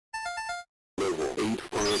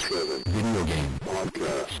857 Video Game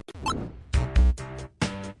Podcast.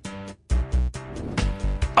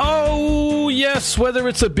 Oh, yes, whether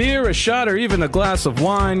it's a beer, a shot, or even a glass of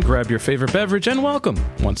wine, grab your favorite beverage and welcome,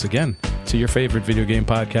 once again, to your favorite video game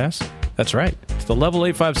podcast. That's right, it's the Level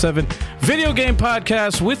 857 Video Game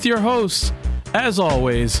Podcast with your hosts, as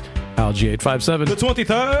always, Algie857. The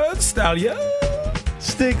 23rd Stallion.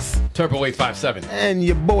 Sticks. Turbo 857. And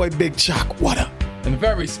your boy Big Chalk. What up? And a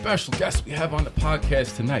very special guest we have on the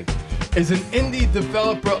podcast tonight is an indie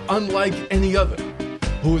developer unlike any other,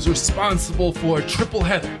 who is responsible for a triple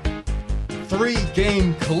header,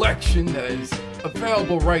 3-game collection that is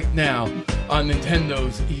available right now on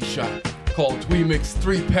Nintendo's eShop called Dweemix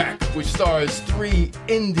 3-Pack, which stars 3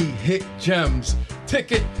 indie hit gems.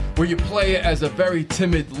 Ticket, where you play as a very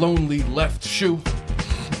timid, lonely left shoe.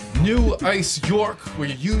 New Ice York, where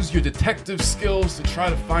you use your detective skills to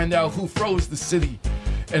try to find out who froze the city.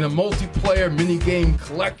 And a multiplayer minigame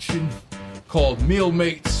collection called Meal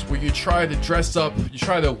Mates, where you try to dress up, you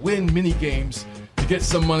try to win minigames to get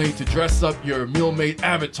some money to dress up your Meal Mate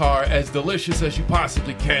avatar as delicious as you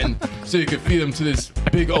possibly can so you can feed them to this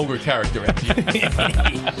big ogre character at the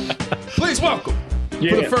end. Please welcome, for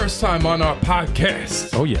the first time on our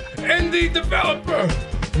podcast, Oh, yeah. indie developer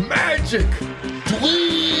Magic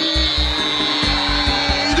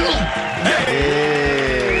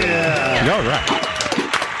You're right.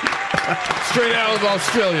 Straight out of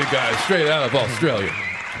Australia, guys. Straight out of Australia.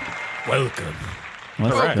 Welcome.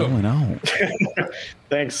 What's Welcome. going on?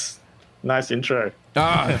 Thanks. Nice intro.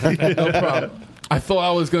 No problem. I thought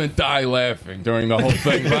I was going to die laughing during the whole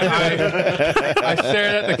thing, but I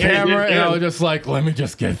stared at the camera and I was just like, let me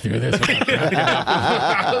just get through this.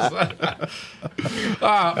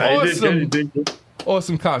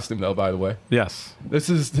 Awesome costume, though, by the way. Yes. This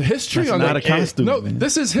is the history That's on not the a costume, No, man.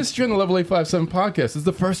 this is history on the Level 857 podcast. This is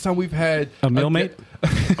the first time we've had A meal mate?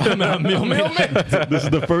 Meal mate. This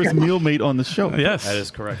is the first meal mate on the show. Yes. That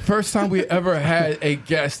is correct. First time we ever had a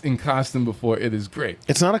guest in costume before. It is great.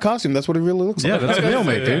 It's not a costume. That's what it really looks Yeah, like. that's a meal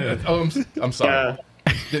mate, dude. Oh, I'm sorry.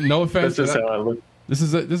 No offense. That's just how I look. This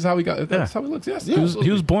is how we got. That's how it looks. Yes. He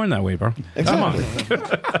was born that way, bro. Come on.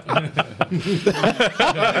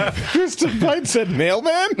 Krista Pipe said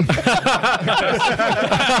mailman?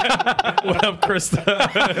 What up, Krista?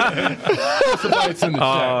 Somebody's in the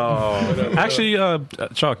chat. Actually,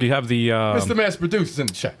 Chalk, you have the Mr. Mass Producer's in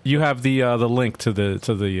the chat. you have the link to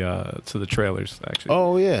the trailers. Actually,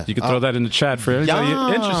 Oh, yeah. you can throw that in the chat for anybody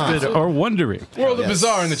Yeah. interested or wondering. World of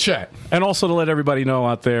Bizarre in the chat. And also to let everybody know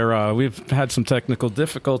out there, we've had some technical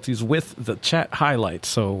difficulties with the chat highlights.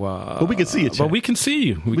 So, But we can see it, But chat. we can see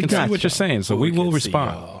you. We can see got what you. you're saying. So we will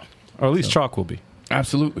respond, or at least Chalk will be.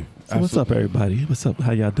 Absolutely. So what's up, everybody? What's up?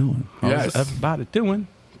 How y'all doing? Yes. How's everybody doing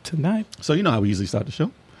tonight? So you know how we usually start the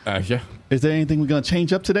show. Yeah. Is there anything we're going to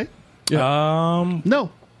change up today?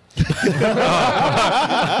 No. So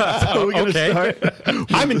we're going to start.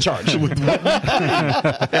 I'm in charge. I'm in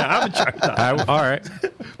charge. All right.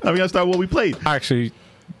 Now we're going to start what we played. Actually,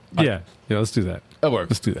 yeah. Let's do that. That works.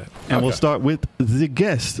 Let's do that. And we'll Okay. start with the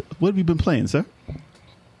guest. What have you been playing, sir?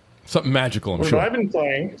 Something magical, I'm What sure. have I been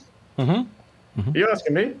playing? You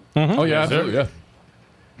asking me? Oh, yeah, absolutely.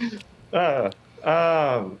 Yeah.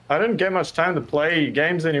 I don't get much time to play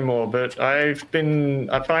games anymore, but I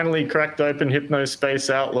finally cracked open Hypnospace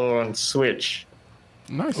Outlaw on Switch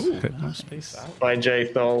Nice. by Jay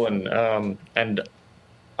Thol and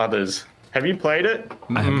others. Have you played it?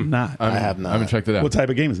 I have not. I have not. I haven't checked it out. What type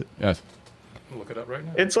of game is it? Yes. Look it up right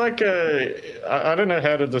now. It's like I don't know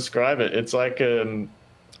how to describe it. It's like a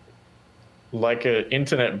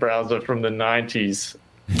internet browser from the 90s.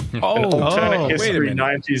 Alternate wait a history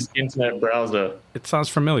minute. 90s internet browser. It sounds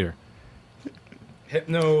familiar.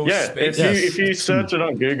 Hypno. Yeah, if you search it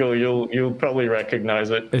on Google, you'll probably recognize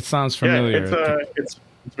it. It sounds Yeah, familiar. it's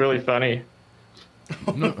really funny.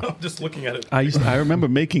 Just looking at it. I remember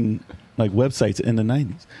making like websites in the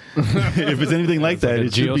 90s. If it's anything like that,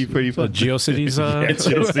 it should be pretty fun. GeoCities. It's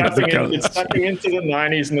tapping into the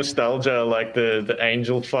 90s nostalgia, like the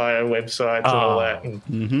Angel Fire websites and all that.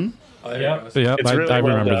 And Yeah, It's I really well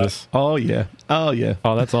remember done. this. Oh, yeah. Oh, yeah.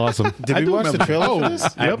 Oh, that's awesome. Did we watch the trailer for this?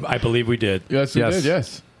 I believe we did. Yes, we Yes. did.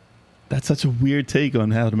 Yes. That's such a weird take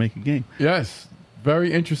on how to make a game. Yes.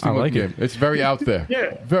 Very interesting I like game. It's very out there.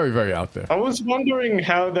 Yeah. Very, very out there. I was wondering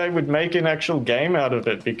how they would make an actual game out of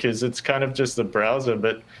it, because it's kind of just a browser,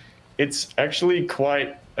 but it's actually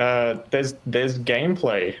quite there's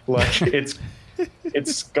gameplay. Like it's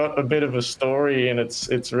got a bit of a story, and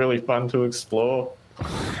it's really fun to explore.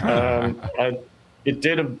 It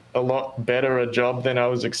did a lot better a job than I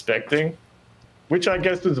was expecting, which I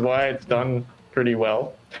guess is why it's done pretty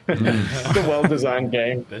well. It's a well-designed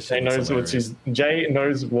game. This shit Jay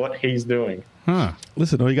knows what he's doing. Huh.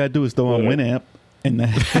 Listen, all you gotta do is throw on Winamp, and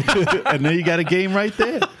and then you got a game right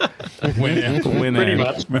there. Pretty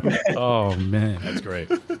much. Oh man. That's great.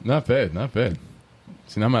 Not bad. Not bad.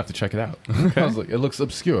 See, now I'm gonna have to check it out. I was like, it looks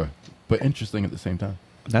obscure, but interesting at the same time.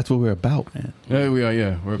 That's what we're about, man. Yeah, we are.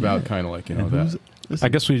 Yeah, we're about kind of like that Listen, I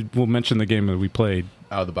guess we will mention the game that we played.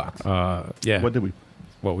 out of the box. Yeah. what did we?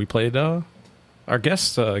 Well, we played our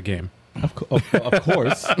guest game. Of course, of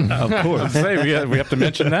course. Say we have to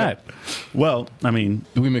mention that. Well, I mean,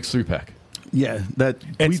 Do we mix 3-pack? yeah, that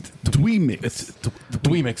Dweemix. Do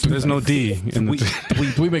we mix? There's no D in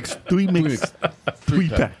the. Do we mix? Dweemix.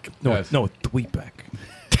 Dweepack. Yes. Dweepak.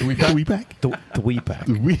 Dweepack.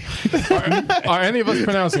 Dweepak. Are any of us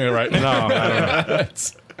pronouncing it right? No, I don't know.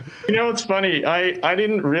 You know what's funny? I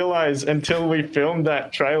didn't realize until we filmed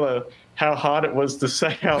that trailer how hard it was to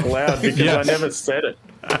say out loud because Yes. I never said it.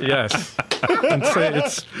 Yes.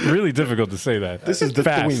 It's really difficult to say that. This is the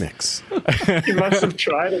Fast. Dweemix. You must have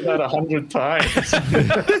tried it about 100 times.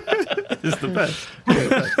 It's the best.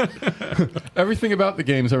 Everything about the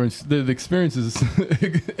games are the experience is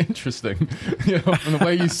interesting. You know, from the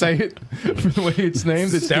way you say it, from the way it's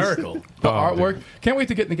named, it's Hysterical. just- the artwork. Can't wait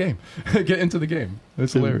to get in the game. Get into the game.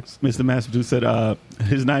 It's hilarious. Mr. Master said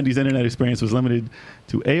his 90s internet experience was limited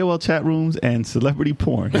to AOL chat rooms and celebrity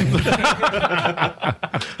porn.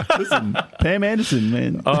 Listen, Pam Anderson,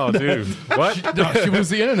 man. Oh, dude. What? No, she was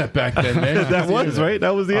the internet back then, man. That was, right?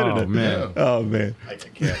 That was the internet. man. Oh, man.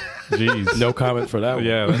 Jeez. No comment for that one.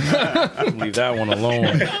 Yeah. Leave that one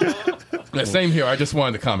alone. Yeah, same here. I just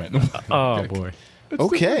wanted to comment. Oh boy.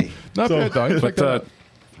 Okay. Not So- bad, though. Check But that out.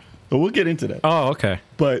 But we'll get into that. oh, okay.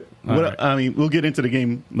 But right. I mean, we'll get into the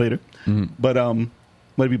game later. But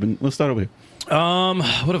what have you been? Let's start over here.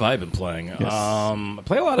 What have I been playing? I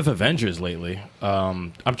play a lot of Avengers lately.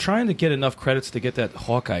 I'm trying to get enough credits to get that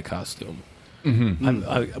Hawkeye costume. When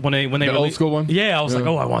they The old school one? Yeah, I was like,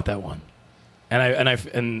 Yeah. oh, I want that one.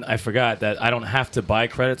 And I forgot that I don't have to buy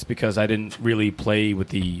credits because I didn't really play with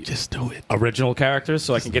the Just do it. original characters,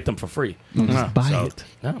 so I can get them for free. Just buy So- it.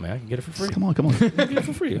 No, man, I can get it for free. Come on, come on. I can get it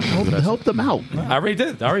for free. Help them out. I already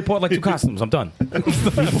did. I already bought like 2 costumes. I'm done. We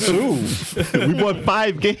bought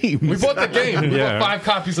 5 games. We bought the game. We Yeah. bought 5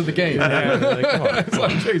 copies of the game. It's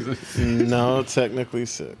like, Jesus. No, technically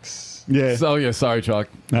 6. Yeah. So, yeah, sorry, Chalk.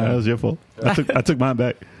 Nah, that was your fault. I took mine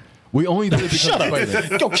back. We only did it because Shut of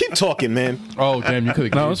Spider-Man. up. Yo, keep talking, man. Oh, damn, you could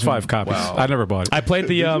have. No, it was 5 copies. Wow. I never bought it. I played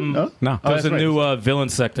the No? No. there was that's a right. new villain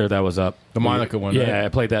sector that was up. The Monica one. Yeah, right? I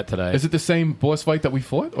played that today. Is it the same boss fight that we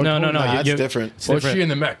fought? Or No, no, totally no. Nah, different? it's you- different. It's Or is different. she in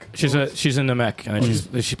the mech? She's in the mech, and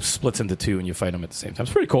then she splits into 2, and you fight them at the same time.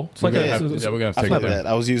 It's pretty cool. It's like We're a, gonna have, it's- yeah, we're gonna have to I take love it Love there. that.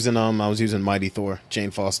 I was using Mighty Thor,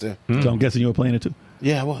 Jane Foster. So I'm guessing you were playing it too.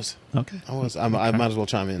 Yeah, I was. Okay. I was. I might as well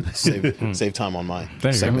chime in. Save time on my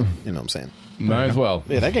There you segment. You know what I'm saying? Might as well.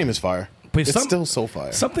 Yeah, that game is fire. But It's some- still so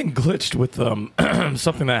fire. something glitched with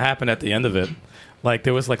something that happened at the end of it. Like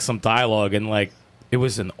there was like some dialogue, and like it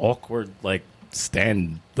was an awkward like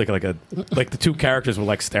stand, like the 2 characters were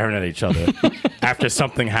like staring at each other after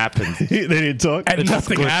something happened, They didn't talk. and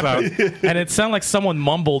nothing glitched happened, and it sounded like someone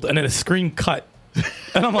mumbled, and then a screen cut,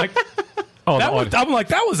 and I'm like. Oh, That the was, audio. I'm like,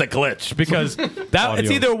 that was a glitch because that it's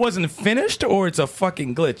Audio. either it wasn't finished or it's a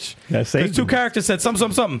fucking glitch. That saved There's 2 him. characters said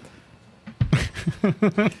something, and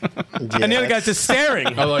the other guy's just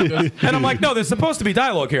staring. I like this. And I'm like, no, there's supposed to be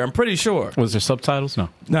dialogue here. I'm pretty sure. Was there subtitles? No.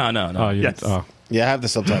 No. Oh, you, Yes. oh. Yeah, I have the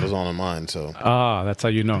subtitles on mine, so. Ah, that's how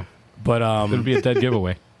you know. But It'll be a dead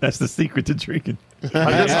giveaway. That's the secret to drinking.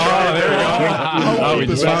 Oh, we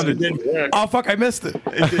just found It it. didn't work. oh fuck, I missed it.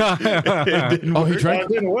 Oh, he No, drank? it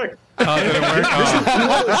didn't work. Oh, it didn't work?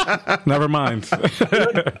 Oh. Never mind.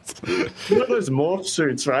 You know those morph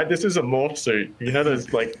suits, right? This is a morph suit. You know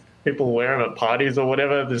those like people wear them at parties or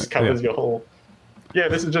whatever. This covers your whole. Yeah,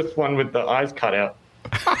 this is just one with the eyes cut out.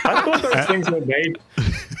 I thought those things were made.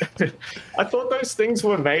 I thought those things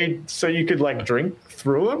were made so you could like drink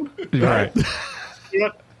through them. Right.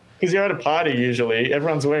 Because you're at a party usually,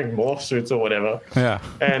 everyone's wearing morph suits or whatever, Yeah.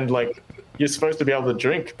 and like you're supposed to be able to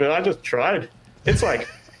drink. But I just tried. It's like.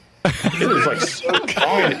 It was like so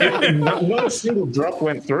fine. Not a single drop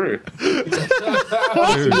went through. Dude.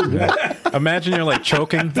 Imagine you're like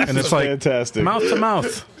choking and it's like fantastic. mouth to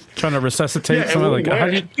mouth. Trying to resuscitate Yeah, it someone. Like, wouldn't how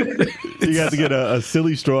do you. You got to get a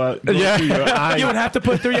silly straw through your eye. You would have to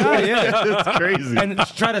put 3 eyes, yeah, That's crazy. and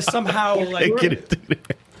try to somehow like. Get it through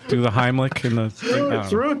there. Do the Heimlich in the.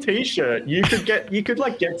 Through a t-shirt, you could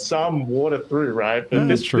like get some water through, right? But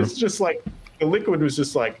That's true. This just like the liquid was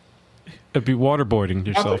just like It'd be waterboarding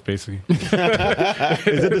yourself, basically. Is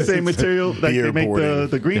it the same material that they make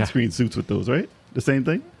the green screen suits with those, right? The same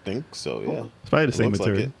thing? I think so, yeah. It's probably the same Looks like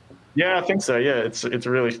material. it. Yeah, I think so. Yeah, it's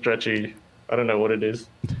really stretchy. I don't know what it is.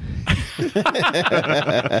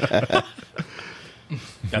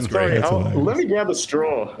 That's Sorry, great. let me grab a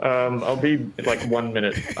straw. I'll be like 1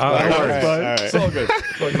 minute. All right. It's all good.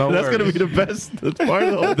 No That's going to worries. be the best part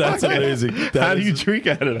of the whole That's amazing. How do you drink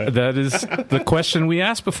out of that? That is the question we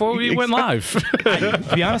asked before we went live.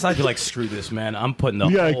 To be honest, I'd be like, screw this, man. I'm putting the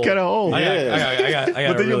You got to whole... cut a hole. I got But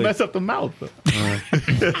then really... you'll mess up the mouth.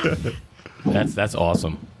 That's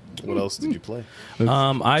awesome. What else did you play?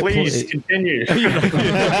 Please continue.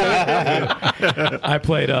 I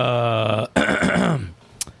played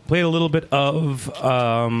played a little bit of what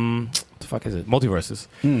the fuck is it? Multiverses.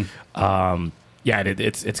 Yeah,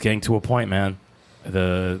 it's getting to a point, man.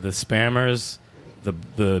 The spammers,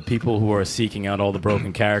 the people who are seeking out all the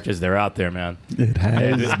broken characters, they're out there, man. It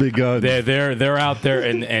has begun. They're out there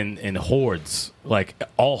in hordes, like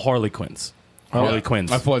all Harley Quinns. Harley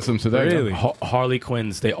Quinns. I fought some today. Really? Harley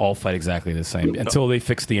Quinns, they all fight exactly the same until they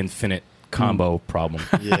fix the infinite combo problem.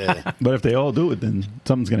 Yeah. But if they all do it, then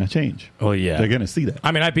something's going to change. Oh yeah, They're going to see that.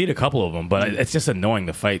 I mean, I beat a couple of them, but it's just annoying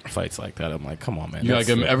to fight fights like that. I'm like, come on, man. You gotta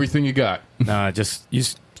give them everything you got. Nah, you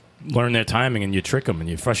just learn their timing and you trick them and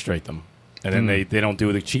you frustrate them, and then they don't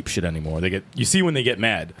do the cheap shit anymore. You see when they get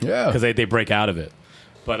mad, Yeah. because they break out of it.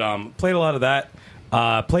 But played a lot of that.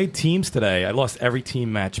 Played teams today. I lost every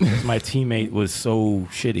team match because my teammate was so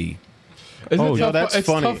shitty. Isn't Oh, it yeah, tough? that's It's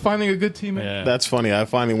funny. tough finding a good teammate. Yeah. That's funny. I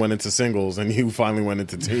finally went into singles, and you finally went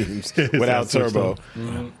into teams without Turbo.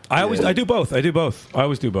 I do both. I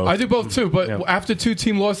always do both. I do both too, but Yeah. after 2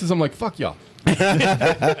 team losses, I'm like, fuck y'all. You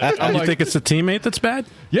like- think it's the teammate that's bad?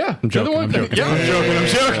 Yeah, I'm they're the joking, one I'm thing- joking. Yeah. I'm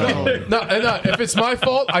joking. No, if it's my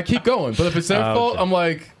fault, I keep going. But if it's their fault, I'm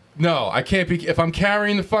like, no, I can't be. If I'm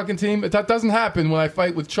carrying the fucking team, that doesn't happen when I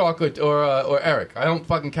fight with Chocolate or Eric. I don't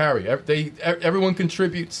fucking carry. Everyone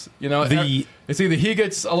contributes. You know, it's either he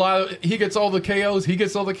gets all the KOs, he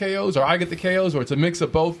gets all the KOs, or I get the KOs, or it's a mix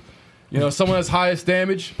of both. You know, someone has highest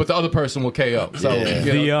damage, but the other person will KO. So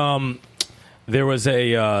you know, There was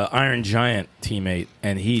a Iron Giant teammate,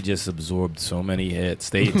 and he just absorbed so many hits.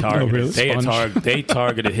 They targeted, they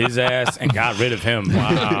targeted his ass and got rid of him.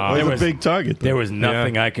 Wow, He's a big target. Though. there was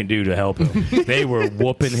nothing I can do to help him. They were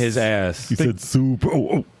whooping his ass. He said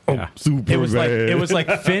super. Super. It was bad.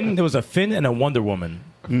 like Finn. There was a Finn and a Wonder Woman,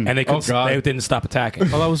 and they didn't stop attacking.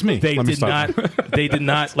 Oh, that was me. They Let me did stop. not. They did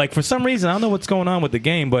not. Like, for some reason, I don't know what's going on with the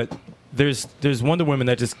game, but there's Wonder Women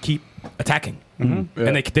that just keep attacking, and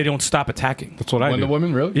they don't stop attacking. That's what I Wonder do.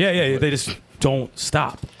 Woman, really? Yeah. They just don't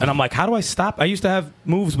stop. And I'm like, how do I stop? I used to have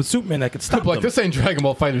moves with Superman that could stop Like them. this ain't Dragon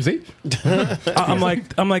Ball Fighter Z. I'm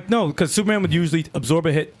like, no, because Superman would usually absorb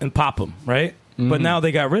a hit and pop him, right? But now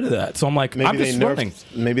they got rid of that. So I'm like, I'm just running.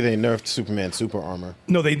 Maybe they nerfed Superman super armor.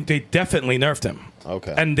 No, they definitely nerfed him.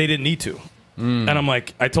 Okay. And they didn't need to. And I'm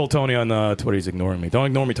like, I told Tony on Twitter, he's ignoring me. Don't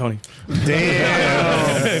ignore me, Tony.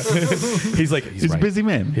 Damn. He's like, He's right. a busy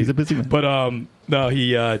man. He's a busy man. But no,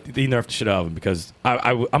 he nerfed the shit out of him because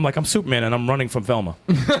I'm like, I'm Superman and I'm running from Velma.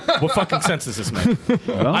 What fucking sense does this make?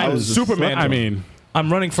 I'm Superman. I mean,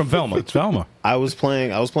 I'm running from Velma. it's Velma. I was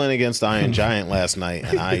playing against Iron Giant last night,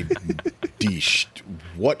 and I deeshed.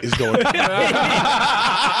 What is going on?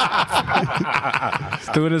 Let's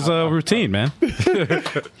do it as a routine, man.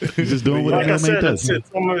 He's just doing what Like a I real man said, does.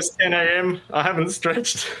 it's almost 10 a.m. I haven't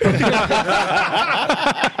stretched.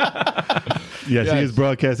 Yeah, she is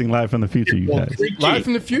broadcasting live from the future, you guys. Live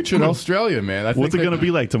from the future in Australia, man. I What's it think going to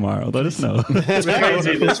be like tomorrow? Let us know. That's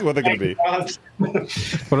what they're going to be.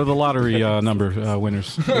 What are the lottery number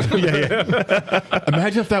winners?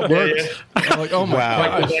 Imagine if that worked. I'm like, oh my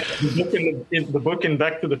Wow. god. The book in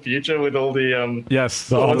Back to the Future with all the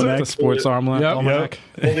Yes, almanac. the sports almanac. Yep. almanac.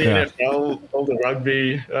 all the Yeah. NFL, all the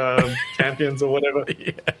rugby champions or whatever.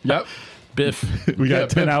 Yep. Biff. We got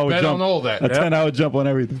a 10-hour bet jump. on all that. A 10-hour jump on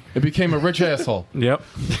everything. It became a rich asshole. Yep.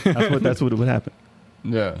 That's what would happen.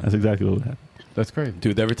 Yeah, That's exactly what would happen. that's crazy.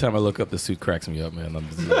 Dude, every time I look up, the suit cracks me up, man.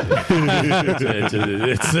 He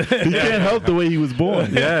can't help the way he was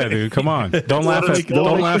born. Yeah, dude. Come on. Don't laugh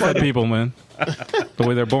at people, man. The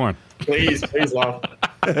way they're born. Please laugh.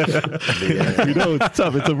 You know, it's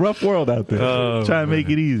tough. It's a rough world out there. Try and make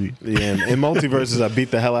it easy. Yeah, in Multiverses, I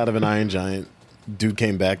beat the hell out of an Iron Giant. Dude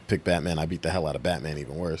came back, picked Batman. I beat the hell out of Batman,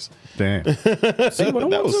 even worse. Damn. See,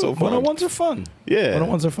 That was so fun. 101s are fun. Yeah.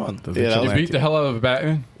 101s are fun. Yeah, that You was, beat the hell out of a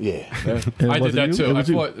Batman. yeah. I Was did it that you? It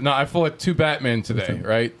too. was you. I fought 2 Batman today.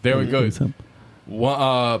 Right, they were good.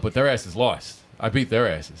 But their ass is lost. I beat their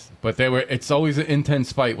asses. But it's always an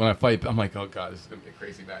intense fight. When I fight, I'm like, oh god, this is gonna be a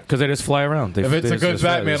crazy match. Because they just fly around. If it's a good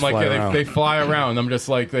Batman, they fly around. I'm just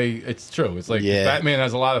like it's true. It's like Batman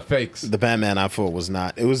has a lot of fakes. The Batman I fought was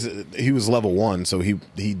not. He was level 1, so he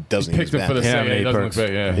doesn't use Picked him for the Batman. same. He doesn't look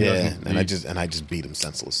bad, Yeah, and I just beat him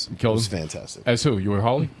senseless. It was fantastic. As who? You were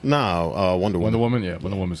Harley? No, Wonder Woman. Wonder Woman, yeah,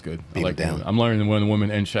 Wonder Woman's good. Beat I like him down. Wonder. I'm learning Wonder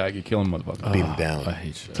Woman and Shaggy killing motherfuckers. Beat him down. I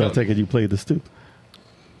hate Shaggy. So I take it you played the stoop.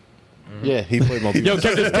 Yeah, he played multiple. Yo,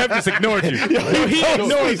 Kev just ignored you. Yo, he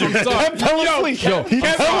ignored you. I'm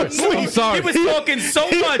sorry. I'm sorry. He was talking so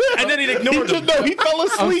much, and then he ignored him. No, he fell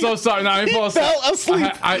asleep. I'm so sorry. No, I didn't fall asleep. fell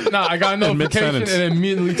asleep. I got a notification and it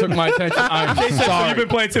immediately took my attention. I'm So sorry. you've been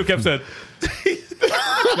playing too, Kev said.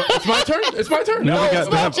 It's my turn? It's my turn? No, No,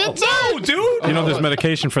 we got- No, dude. You know, there's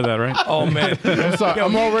medication for that, right? Oh, man. I'm sorry.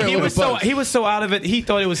 I'm already He was so out of it, he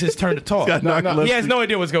thought it was his turn to talk. narcolepsy. He has no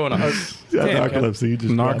idea what's going on. Narcolepsy. You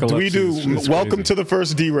just Narcolepsy. We do. is Welcome crazy. to the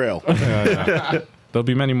first derail. There'll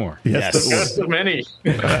be many more. Yes. That's so many.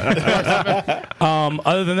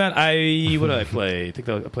 Other than that, what did I play? I think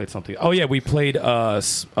I played something. Oh, yeah, we played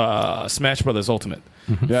Smash Brothers Ultimate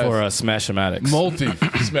Yes. for Smash-O-Matics.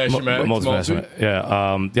 Multi-Smash-O-Matics.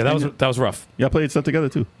 Yeah, that was rough. Y'all played stuff together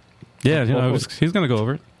too. Yeah, you know, he's going to go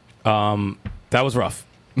over it. That was rough.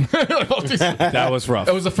 That was rough.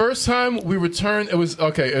 It was the first time we returned. It was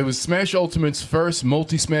Smash Ultimate's first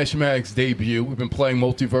multi-Smash-O-Matics debut. We've been playing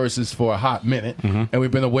multiverses for a hot minute, and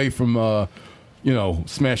we've been away from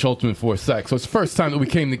Smash Ultimate for a sec. So it's the first time that we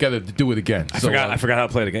came together to do it again. I forgot how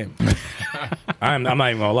to play the game. I'm not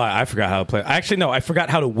even gonna lie. I forgot how to play. Actually, no. I forgot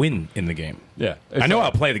how to win in the game. Yeah, I know how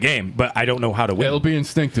to play the game, but I don't know how to win. It'll be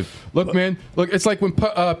instinctive. Look, man. Look, it's like when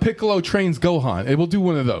Piccolo trains Gohan. It will do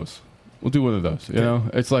one of those. We'll do one of those. You know,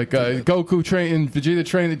 it's like Goku train and Vegeta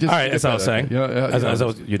train. It just All right, that's what I was saying.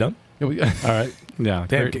 You done? All right. Yeah,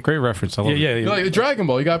 Damn. great reference. I love it. You're like Dragon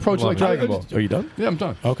Ball. You got to approach it like Dragon Ball. Are you done? Yeah, I'm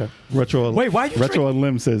done. Okay. Retro. Wait, why you Retro on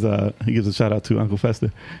Lim says he gives a shout out to Uncle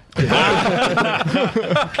Fester.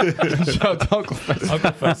 Shout out to Uncle Fester.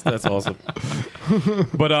 Uncle Fest, that's awesome.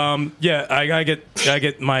 But yeah, I gotta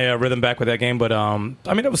get my rhythm back with that game. But I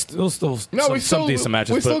mean, it was still some decent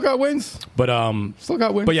matches. We still got wins. But Still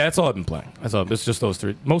got wins. but yeah, that's all I've been playing. It's just those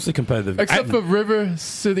three, mostly competitive. Except for River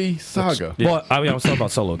City Saga. Well, I was talking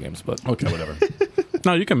about solo games, but Okay, whatever.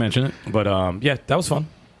 No, you can mention it. but yeah, that was fun.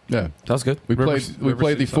 Yeah. That was good. We River played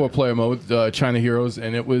the City Saga. 4-player mode, China Heroes,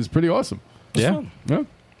 and it was pretty awesome. Yeah. Yeah.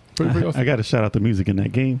 Pretty awesome. I got to shout out the music in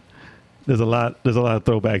that game. There's a lot of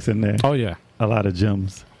throwbacks in there. Oh, yeah. A lot of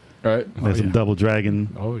gems. All right. There's some Double Dragon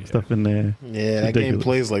stuff in there. Yeah, that game Ridiculous.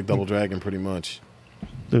 plays like Double Dragon pretty much.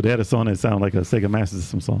 Dude, they had a song that sounded like a Sega Master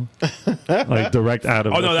System song, like direct out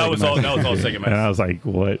of. Oh no, a that Sega was all. Master That was all Sega And I Master. was like,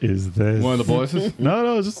 "What is this?" One of the bosses?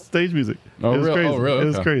 No, it's just stage music. Oh, it was real- crazy. oh, really? It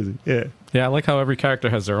was Okay. crazy. Yeah. Yeah, I like how every character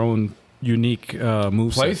has their own unique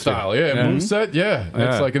move Play style, yeah. Moveset, yeah.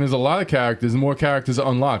 Yeah. It's like, and there's a lot of characters, and more characters are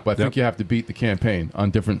unlocked, but I think you have to beat the campaign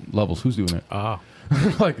on different levels. Who's doing it? Ah.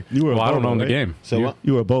 Like, You were. Well, a I don't Bobo, know in the right? game. So what?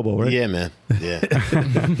 You were a Bobo, right? Yeah, man. Yeah.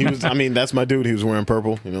 He was. I mean, that's my dude. He was wearing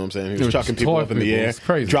purple. You know what I'm saying? He was Dude, chucking people toy up in the people. air, It's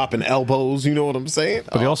crazy. dropping elbows. You know what I'm saying?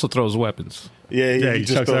 But he also throws weapons. Yeah, Yeah, he he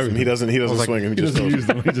just chucks throws them. everything. He doesn't like, swing him. He He just doesn't throws use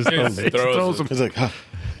them. them. He just throws them. Throws them. It's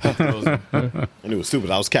like, and it was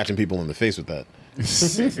stupid. I was catching people in the face with that.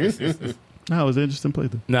 No, it was an interesting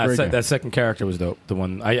playthrough. Nah, Great game. that second character was dope. The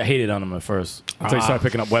one I hated on him at first until he started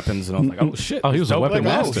picking up weapons, and I was like, "Oh shit!" Oh, he was a dope. weapon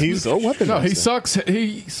Like, master. He's a weapon. no, he master.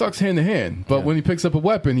 sucks hand to hand, but when he picks up a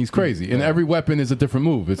weapon, he's crazy. And every weapon is a different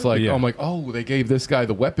move. It's like, Yeah. I'm like, oh, they gave this guy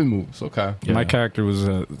the weapon moves. Okay. My character was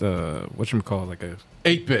the whatchamacallit, like a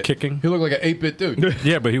 8-bit. Kicking? He looked like an 8-bit dude.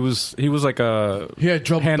 yeah, but he was like a He had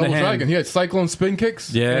double Hand-to-hand. dragon. He had cyclone spin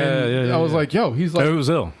kicks. Yeah, and yeah, I was yeah. like, yo, he's like, it was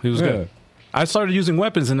ill. He was Yeah. good. I started using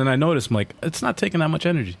weapons, and then I noticed, I'm like, it's not taking that much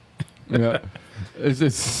energy. yeah.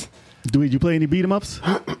 It's Did you play any beat 'em ups?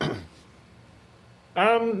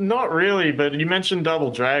 Not really, but you mentioned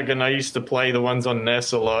Double Dragon. I used to play the ones on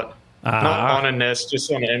NES a lot. Not on a NES,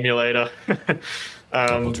 just on an emulator.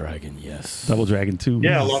 Double Dragon, yes. Double Dragon 2.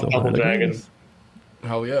 Yeah, I love So Double hard. Dragon.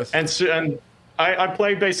 hell yes. And I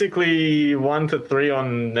played basically 1 to 3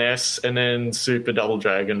 on NES and then Super Double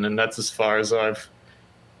Dragon, and that's as far as I've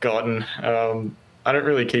gotten. I don't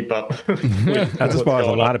really keep up. That's as far as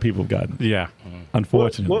a lot of people have gotten. Yeah.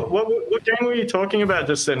 Unfortunately. What game were you talking about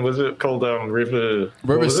just then? Was it called River?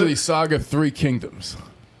 what River was City it? Saga 3 Kingdoms.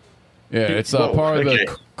 Yeah, it's Whoa, part of okay.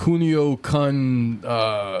 the Kunio Kun,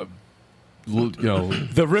 The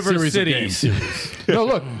River series of City games. series. No,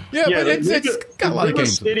 look. Yeah, but it's got a lot of River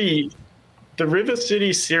games. City. the River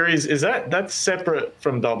City series, that's separate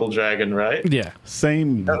from Double Dragon, right? Yeah.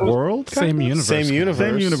 Same That was- world? Same universe. Same universe.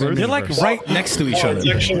 Same universe. They're like right next to each Oh, other. it's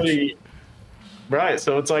actually right.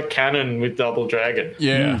 So it's like canon with Double Dragon.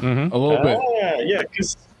 Yeah, a little bit. Yeah,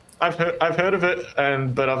 because I've heard of it,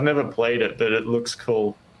 but I've never played it. But it looks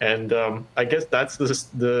cool, and I guess that's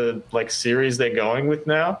the like series they're going with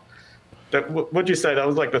now. What'd you say? That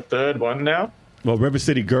was like the third one now. Well, River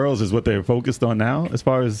City Girls is what they're focused on now, as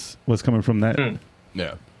far as what's coming from that.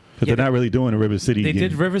 Yeah. But they're not really doing a River City They game.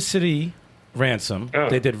 did River City Ransom. Oh.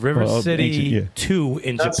 They did River Well, City ancient, yeah. 2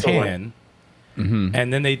 in That's the Japan.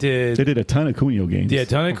 And then they did They did a ton of Kunio games. yeah,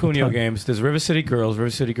 ton of Kunio games. There's River City Girls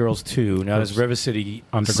 2. Now there's River City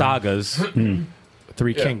Sagas,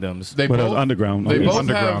 Three Kingdoms. They But both, Underground. they both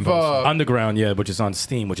Underground have Underground, yeah, which is on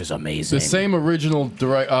Steam, which is amazing. the same original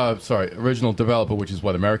original developer, which is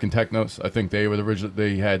what American Technos. I think they were the original.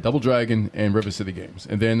 They had Double Dragon and River City games,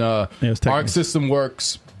 and then it's Technos. Arc System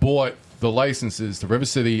Works bought the licenses to River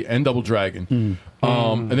City and Double Dragon.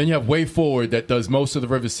 And then you have Way Forward that does most of the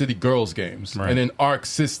River City Girls games, and then Arc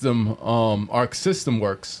System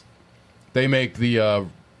Works, they make the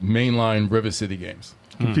mainline River City games.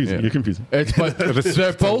 Confusing. Yeah. You're confusing. It's, but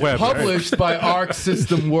they're both web, right? published by Arc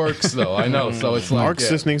System Works, though. I know, so it's like Arc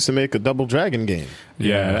Sys needs to make a Double Dragon game.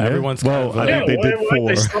 yeah, everyone's Well, kind I of, think they did why they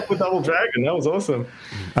 4. stopped with Double Dragon? That was awesome.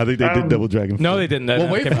 I think they did Double Dragon. no, 4. they didn't. Well,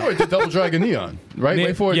 Way Forward did Double Dragon Neon, right? Yeah,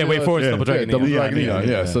 Way Forward, yeah, Way Forward's Double Dragon Double Neon. Dragon Neon.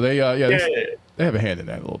 Yeah. Yeah, so they they have a hand in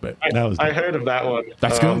that a little bit. That was I good. heard of that one.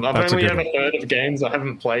 That's good. I've That's a only good ever heard of games. I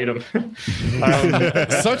haven't played them.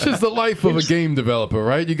 Such is the life of a game developer,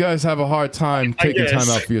 right? You guys have a hard time taking guess.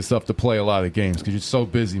 time out for yourself to play a lot of games because you're so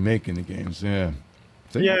busy making the games. Yeah.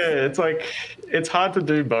 See? Yeah, it's like it's hard to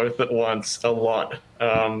do both at once. A lot.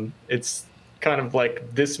 It's kind of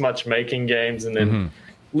like this much making games and then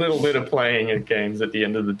little bit of playing at games at the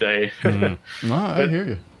end of the day. No, I hear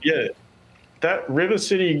you. Yeah, that River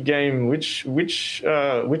City game. Which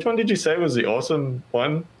one did you say was the awesome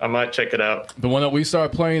one? I might check it out. The one that we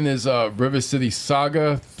started playing is River City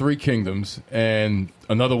Saga, Three Kingdoms, and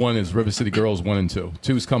another one is River City Girls 1 and 2.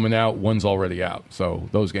 2's coming out, 1's already out. So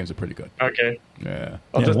those games are pretty good. Okay, Yeah.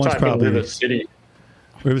 I'll Yeah, just one's type in probably- River City.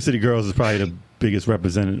 River City Girls is probably the biggest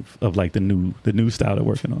representative of like the new style they're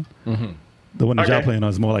working on. The one that y'all Okay. playing on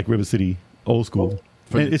is more like River City old school.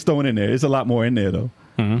 And it's throwing in there. It's a lot more in there though,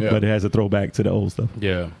 Yeah. but it has a throwback to the old stuff.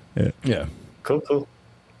 yeah. Yeah. Cool. All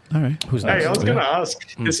right. Who's Hey, next? I was going to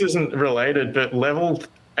ask. This isn't related, but level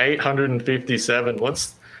 857.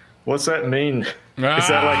 What's that mean? Is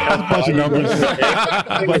that like how Bunch of numbers.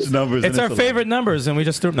 A bunch of numbers. It's and our a lot. favorite numbers, and we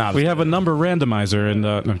just threw. Nah, We have a number randomizer, and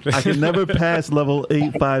I can never pass level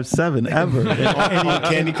 857 ever On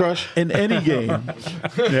Candy Crush? in any game.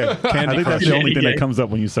 Yeah, I think that's the only thing that comes up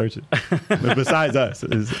when you search it. But besides us,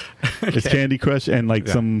 it's Candy Crush and like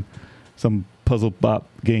some puzzle bop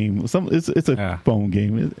game. It's a phone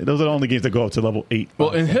game. Those are the only games that go up to level 8.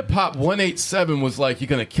 Well, in hip hop, 187 was like you're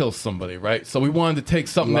gonna kill somebody, right? So we wanted to take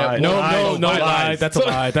something Lies. that no, Lies. lie. That's a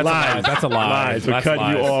lie. That's a lie. That's a lie. lies. We're That's cutting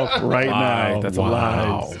you lies. off right Lie. now. That's a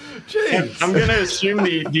lies. lie. I'm going to assume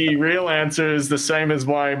the real answer is the same as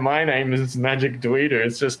why my name is Magic Dweeter.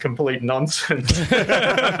 It's just complete nonsense.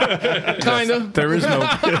 kinda. there is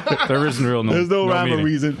real There's no rhyme or meaning.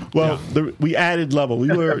 reason. Well, we added level.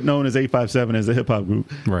 We were known as 857 as a hip hop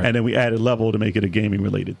group, Right. and then we added level to make it a gaming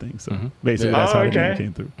related thing. So basically, Yeah. that's Oh, how the game okay.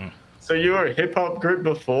 came through. So you were a hip hop group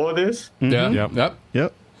before this? Yeah. Yep. Yep.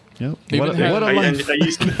 Yep. Even What had- a Are life.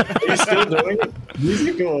 you still doing it?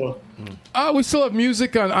 Music or? We still have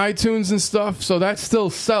music on iTunes and stuff, so that still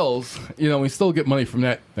sells. You know, we still get money from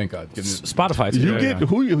that. Thank God. Spotify. You get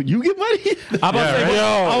who you get money?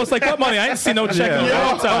 I was like, what money? I didn't see no check in a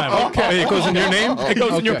long time. Okay. It goes in your name. It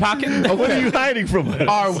goes in your pocket. What are you hiding from us?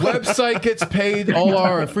 Our website gets paid, all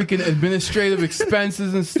our freaking administrative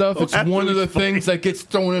expenses and stuff. It's one of the things that gets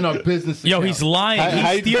thrown in our business. Yo, account. he's lying.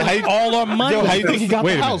 He's stealing all our money. Yo, how you think he got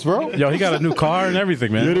Wait the a house, bro? Yo, he got a new car and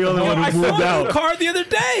everything, man. You're the only one I who saw moved a out. car the other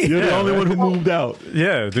day. You're the only one who moved out.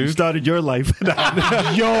 Yeah, You dude. started your life.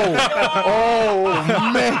 Yo, oh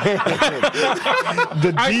man,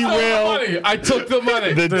 the I took the derail, money. I took the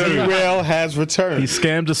money. the derail has returned. He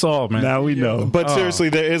scammed us all, man. Now we know. But seriously,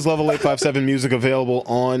 there is level 857 music available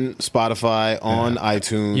on Spotify, on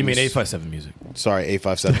iTunes. You mean 857 music? Sorry,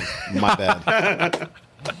 857. My bad.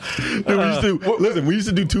 We used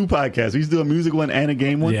to do 2 podcasts. We used to do a music one and a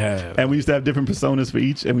game one. Yeah. And we used to have different personas for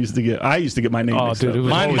each. And I used to get my name Oh, mixed dude, up. it was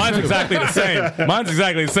Mine's exactly the same. Mine's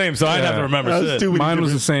exactly the same, so I'd have to remember That was shit. too many Mine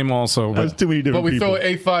was the different- same also. That was But too many But different we people. throw an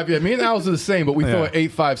 85. Yeah, me and Al's are the same, but we throw Yeah. an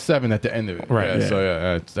 857 at the end of it. Right. Yeah, Yeah. So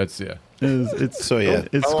yeah, that's yeah. It's So, yeah.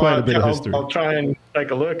 it's quite a bit of history. I'll try and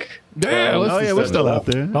take a look. Yeah, let's Oh just yeah, we're set still it out up.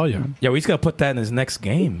 there. Oh yeah. Yeah, he's got to put that in his next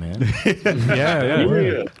game, man. Yeah.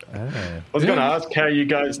 Yeah. I was going to ask how you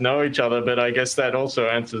guys know each other, but I guess that also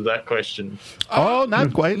answers that question. Oh,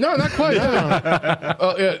 not quite. No, not quite.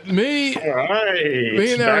 Yeah. Me All right.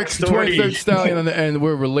 and Eric's Backstory. 23rd Stallion, and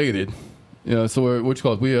we're related. You know, so we're which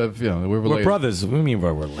called we have. You know, we're related. We're brothers. What do you mean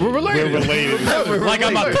we're related? We're related. We're related. We're Like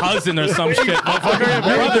I'm a cousin or some shit. Motherfucker,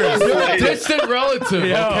 brothers. You're a distant relative.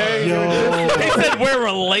 Okay. He said we're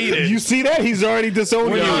related. You see that? He's already disowned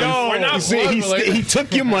you. We're not You see, blood he related.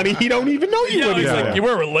 took your money. He don't even know you. Yo, with he's it. like,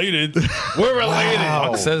 we're related. We're related.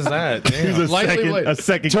 Fuck says that? He's a Lightly second, related. a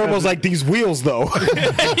second Turbo's cousin, like these wheels, though.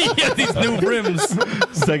 Yeah, these new rims.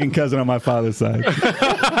 second cousin on my father's side.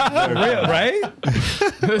 Right?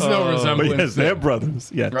 There's no But resemblance. yes, they're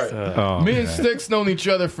brothers. Yes. Right. Oh, Me and Sticks known each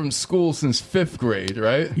other from school since 5th grade,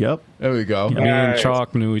 right? Yep. There we go. me and Nice.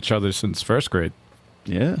 Chalk knew each other since first grade.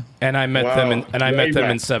 Yeah. And I met Wow. them in Way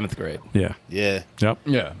back. 7th grade Yeah. Yeah. Yep.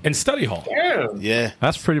 Yeah. in study hall. Yeah. Yeah.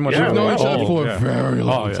 That's pretty much Yeah, it. We've known each other Oh, for yeah. a very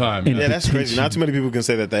long yeah. time. In Yeah, that's crazy. detention. Not too many people can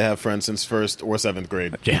say that they have friends since 1st or 7th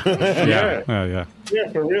grade. Yeah. Yeah. Yeah.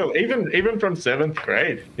 Yeah, for real. Even from 7th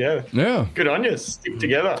grade. Yeah. Yeah, Good on you. Stick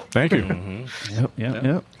together. Thank you.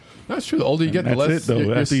 Yep. that's true. The older you get, the That's less. it though.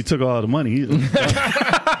 you're- After you took all the money,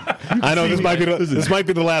 I know this might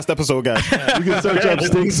be the last episode, guys. you can search up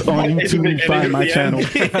Sticks on It's the YouTube. beginning Find of my the channel. end.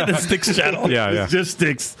 The Sticks channel. Yeah. It's just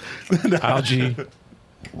Sticks. Algae.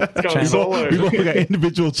 Going solo. We both got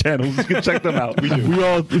individual channels. You can check them out. We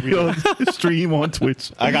all stream on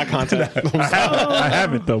Twitch. I got content. I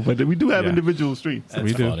haven't though, but we do have Yeah. individual streams. That's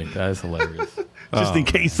We do. funny. That is hilarious. Just in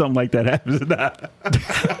case something like that happens.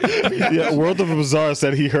 Yeah, World of Bizarre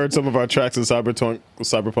said he heard some of our tracks in Cyberpunk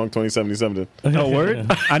 2077. Oh, word?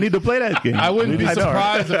 I need to play that game. I wouldn't be I know,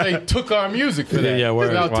 right? surprised if they took our music for that. Yeah, word.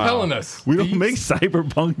 without Wow. telling us. We don't make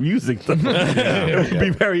cyberpunk music though. It would be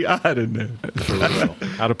very odd in there.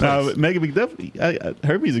 Out of place. Megan McDuffie,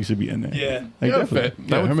 her music should be in there. Yeah. Like, Yeah, definitely. fit.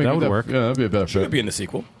 Yeah, would- that would work. Yeah, that'd be a better fit. Could be in the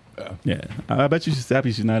sequel. Yeah, I bet you she's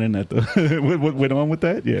happy she's not in that though. Went on with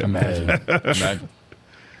that. Yeah, Imagine.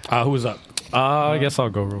 Who was up? I guess I'll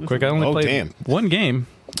go real quick. I only Oh, played damn. one game.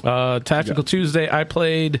 Tactical Tuesday. I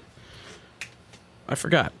played. I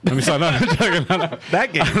forgot. Let me start. No,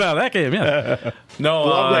 that game. no, that game. Yeah. No,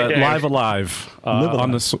 Love that game. Live Alive. Live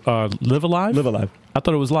On the Live Alive. Live Alive. I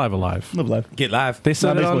thought it was Live Alive. Live Alive. Get live. They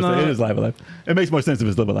said That it makes on more sense. It the. is Live Alive. It makes more sense if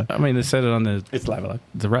it's Live Alive. I mean, they said it on the It's Live Alive.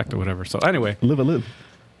 direct or whatever. So anyway, Live Alive.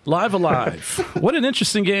 Live Alive. What an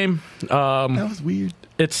interesting game. That was weird.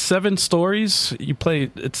 It's 7 stories. You play.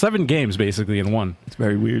 It's 7 games basically in one. It's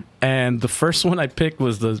very weird. And the first one I picked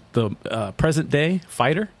was the present day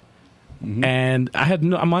fighter. And I had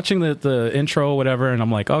I'm watching the intro or whatever, and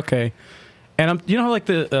I'm like, okay. And I'm how like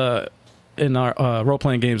the in our role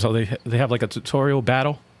playing games how they have like a tutorial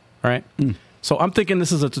battle, right? So I'm thinking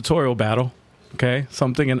this is a tutorial battle. Okay, so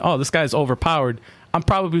I'm thinking, oh, this guy's overpowered. I'm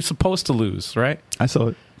probably supposed to lose, right? I saw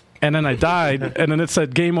it. And then I died, and then it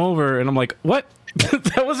said game over, and I'm like, what?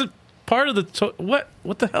 That wasn't part of the what?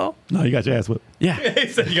 What the hell? No, you got your ass whipped. Yeah, He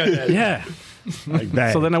said you got that. yeah. Like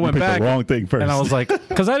that. So then I You went picked back, the wrong thing first. And I was like,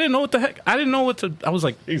 because I didn't know what the heck. I didn't know what to. I was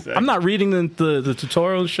like, Exactly. I'm not reading the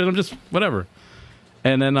tutorial and shit. I'm just whatever.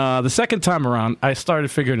 And then the second time around, I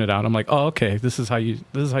started figuring it out. I'm like, oh, okay, this is how you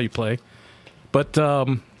play. But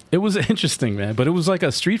it was interesting, man. But it was like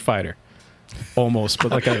a Street Fighter, almost.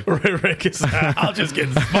 But like a Rick is, I'll just get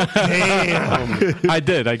smoked. I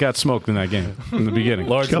did. I got smoked in that game in the beginning.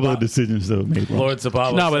 Lord a couple of Zabala, decisions though made wrong. Lord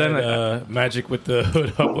Zabala No, but said, then Magic with the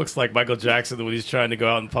hood up looks like Michael Jackson when he's trying to go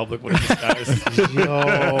out in public with his disguise.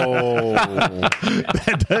 Yo.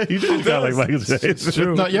 You didn't sound like Michael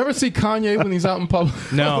Jackson. No, you ever see Kanye when he's out in public?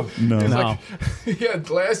 No, No. no. He had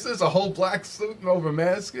glasses, a whole black suit, and over a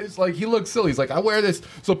mask. It's like he looks silly. He's like, I wear this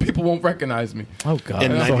so people won't recognize me. Oh god.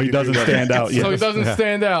 And So he doesn't stand out. So he Yes. doesn't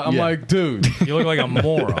stand out. I'm Yeah. like, dude, You look like a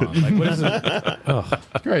moron. Like, what is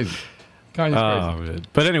it? crazy. Kanye's crazy. Oh, man.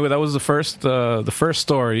 But anyway, that was the first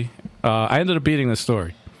story. I ended up beating the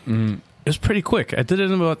story. It was pretty quick. I did it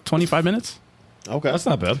in about 25 minutes. Okay. That's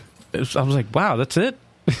not bad. I was like, wow, that's it.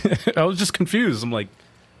 I was just confused. I'm like,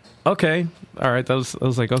 okay, all right. I was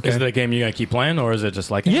like, okay. Is it a game you're gonna keep playing, or is it just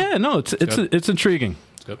like Yeah, no, it's intriguing.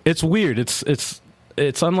 good. It's weird.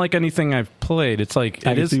 It's unlike anything I've played. It's like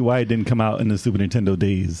I it can is. see why it didn't come out in the Super Nintendo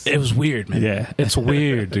days. It was weird, man. Yeah. It's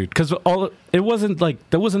weird, dude. Because it wasn't like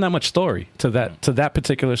there wasn't that much story to that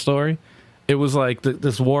particular story. It was like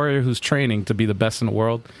this warrior who's training to be the best in the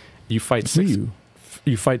world. You fight six. Ryu.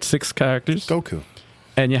 You fight 6 characters, Goku.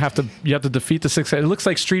 and you have to defeat the 6. It looks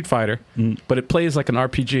like Street Fighter, but it plays like an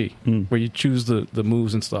RPG where you choose the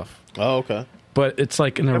moves and stuff. Oh, okay. but it's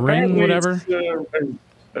like in a ring, Apparently whatever. It's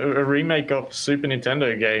a remake of Super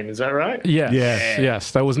Nintendo game. Is that right? Yeah. Yes.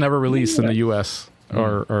 Yes. That was never released in the U.S.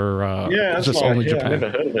 or Yeah, that's just why, only yeah, I Japan. never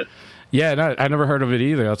heard of it. Yeah, no, I never heard of it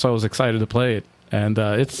either. That's why I was excited to play it. And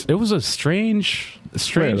it was a strange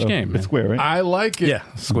game. It's Square, right? I like it. Yeah,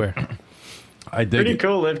 Square. I dig Pretty it.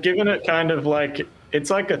 cool. They've given it kind of like it's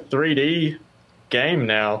like a 3D game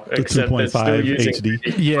now, The except they're still 2.5 using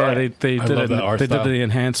HD. Yeah, Right. they I did love that art they did style. the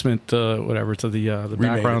enhancement, whatever, to the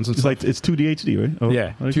backgrounds and It's stuff. like it's 2D HD, right? Or-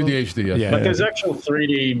 Yeah. what do you 2D call it? HD. Yes. Yeah. Like there's actual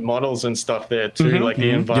 3D models and stuff there too. Like the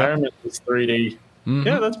environment is 3D.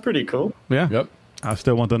 Yeah, that's pretty cool. Yeah. Yep. I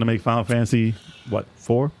still want them to make Final Fantasy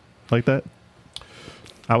 4 like that.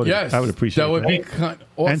 I would appreciate that. Would be that. kind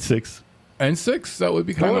awesome. And 6. And 6. That would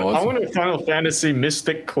be I kind of want, awesome. I want a Final Fantasy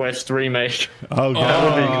Mystic Quest remake. Oh, That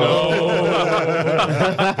would be cool.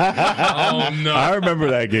 Oh no! I remember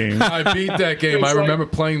that game. I beat that game. It's I like- remember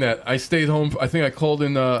playing that. I stayed home. I think I called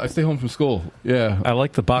in. I stayed home from school. Yeah, I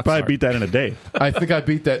like the box Probably art. beat that in a day. I think I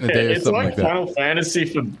beat that in a day or It's something like like that. Final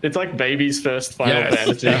Fantasy it's like baby's first Final Yes.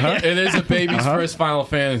 Fantasy. It is a baby's first Final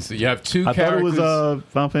Fantasy. You have two I thought it characters. was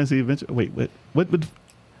Final Fantasy Adventure. Wait, what?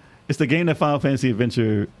 It's the game that Final Fantasy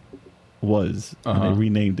Adventure was, and they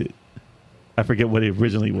renamed it. I forget what it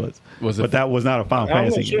originally was. Was it- But that was not a Final I'm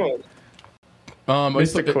Fantasy not game. sure.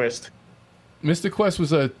 Mystic it- Quest. Mystic Quest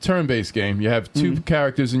was a turn-based game. You have two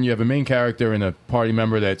characters, and you have a main character and a party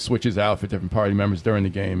member that switches out for different party members during the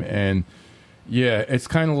game. And yeah, it's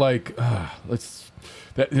kind of like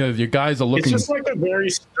your guys are It's looking just like a very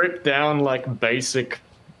stripped down, like basic.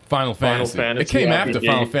 Final Fantasy. Fantasy It came after RPG.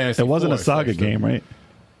 Final Fantasy. It wasn't a 4, Saga actually. game, right?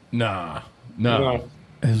 Nah. No.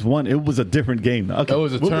 It was a different game. Okay. It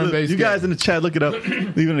was a turn-based You guys game. in the chat, look it up.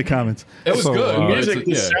 Leave it in the comments. It was So, good. The but music,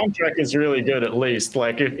 the it's- soundtrack is really good. At least,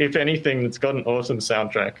 like if anything, it's got an awesome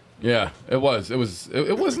soundtrack. yeah, it was. It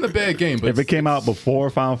wasn't a bad game, but If it came out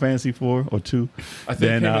before Final Fantasy 4 or 2, I think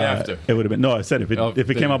then it came in after. it would have been. No, I said if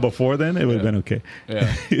it came out before then, it would have been okay.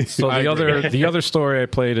 Yeah. So I the other story I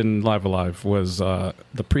played in Live Alive was the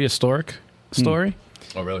prehistoric story,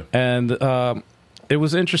 Oh, really? and it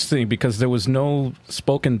was interesting because there was no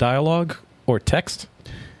spoken dialogue or text.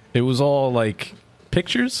 It was all like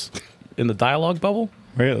pictures in the dialogue bubble.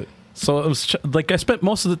 Really? So it was like I spent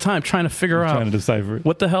most of the time trying to figure Trying to out decipher it.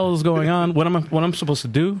 what the hell is going on, what I'm supposed to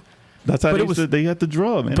do. That's how but they it was- they had to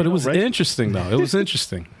draw, man. But it was right? interesting though. It was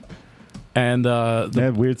interesting, and They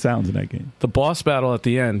had weird sounds in that game. the boss battle at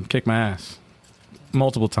the end kicked my ass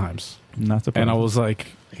multiple times. Not surprised. And I was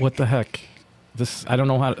like, "What the heck? This I don't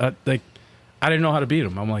know how to I didn't know how to beat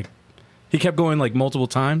him." I'm like, he kept going like multiple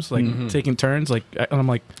times, like taking turns, like, and I'm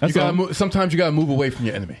like, Sometimes you gotta move away from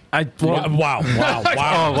your enemy. Wow!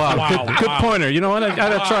 Good pointer. You know what? I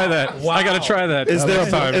gotta try that. I gotta try that. Is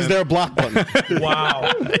sometime, there a block button?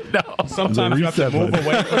 Wow! Sometimes you have to reset move button.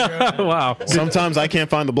 away from your wow. Sometimes I can't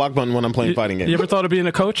find the block button when I'm playing fighting games. You ever thought of being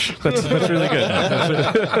a coach? That's really good.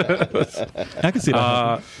 I can see that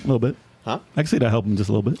helping a little bit. Huh? I can see that helping just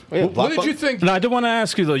a little bit. Yeah, What block did button? you think? No, I did want to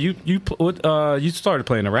ask you though. You started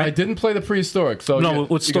playing it, right? I didn't play the prehistoric. So No, yeah,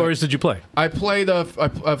 what stories did you play? I played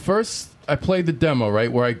first. I played the demo,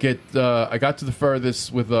 right, where I got to the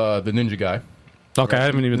furthest with the ninja guy. Okay, I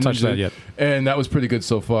haven't even touched that yet. And that was pretty good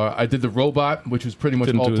so far. I did the robot, which was pretty much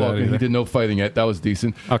Didn't all do that talking. He either. did no fighting yet. That was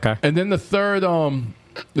decent. Okay. And then the third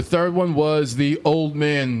one was the old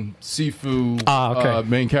man Sifu okay.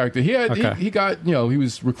 main character. He had Okay. he got he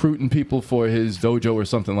was recruiting people for his dojo or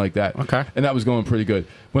something like that. Okay. And that was going pretty good.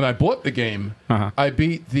 When I bought the game, I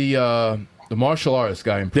beat the martial artist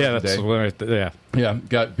guy in Yeah, present that's day. right. Yeah.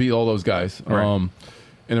 Yeah, beat all those guys. Right.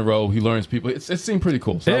 In a row. He learns people. It seemed pretty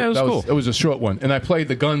cool. So Yeah, it was cool. It was a short one. And I played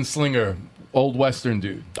the gunslinger, old Western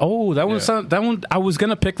dude. Oh, that was Yeah. that one. I was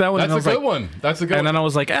gonna pick that one. That's and I a was good like, one. That's a good And one. then I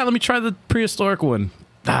was like, let me try the prehistoric one.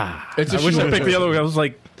 It's a I wish I short picked the one. other one. I was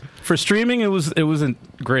like, for streaming, it wasn't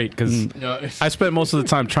great because Yeah, I spent most of the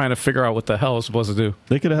time trying to figure out what the hell I was supposed to do.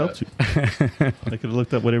 They could have helped you. They could have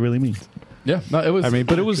looked up what it really means. yeah, no, it was. I mean,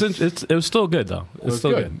 but it was still good though. it was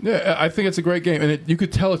still good. Yeah, I think it's a great game, and you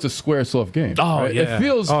could tell it's a SquareSoft game. Oh, right? yeah. It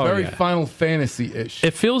feels Oh, very yeah. Final Fantasy-ish.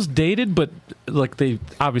 It feels dated, but like they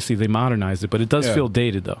modernized it, but it does Yeah. feel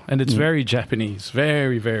dated though, and it's very Japanese,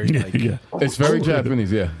 very like, Yeah. It's very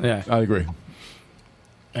Japanese. Yeah, Yeah. I agree.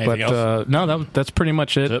 Anything But else? no, that's pretty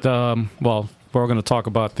much it. That's Well, we're going to talk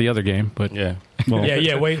about the other game, but Yeah. Well,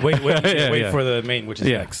 Yeah. Wait yeah. for the main, which is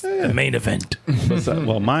Yeah. next. The main event.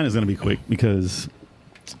 well, mine is going to be quick because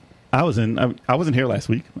I wasn't here last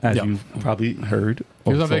week, as you probably heard.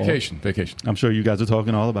 He was or on saw. vacation. I'm sure you guys are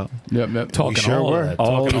talking all about Yep. Talking sure all were. that,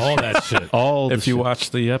 talking all that shit. all. the If you shit.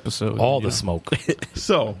 watch the episode, All you the know. smoke.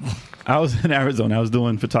 So, I was in Arizona. I was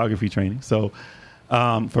doing photography training, so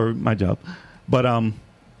for my job, but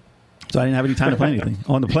so I didn't have any time to play anything.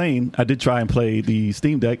 On the plane, I did try and play the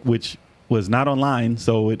Steam Deck, which was not online,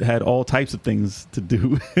 so it had all types of things to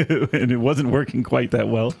do, and it wasn't working quite that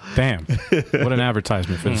well. Damn, what an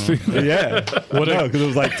advertisement for this. Yeah, because it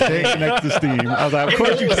was like can't connect to Steam. I was like, of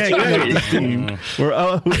course you can't connect to Steam. We're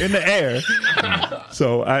in the air.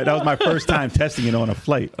 So that was my first time testing it on a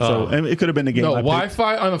flight. So and it could have been the game. No, I picked.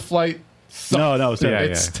 Wi-Fi on a flight sucks. No, it's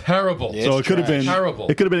terrible. It's terrible. Yeah. So it could have been Terrible.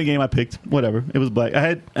 It could have been a game I picked. Whatever. It was black.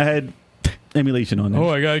 I had emulation on there. Oh,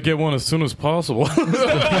 I gotta get one as soon as possible.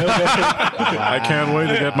 I can't wait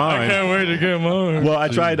to get mine. wait to get mine. Well, I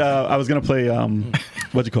tried. I was gonna play.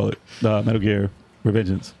 What you call it? Metal Gear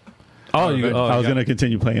Revengeance. I was gonna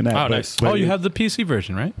continue playing that. Oh, but- nice. but Oh, you it- have the PC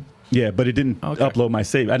version, right? Yeah, but it didn't upload my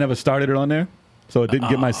save. I never started it on there. So it didn't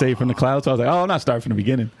get my save from the cloud. So I was like, oh, I'm not starting from the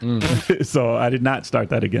beginning. So I did not start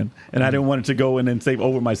that again. And I didn't want it to go and then save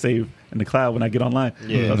over my save in the cloud when I get online.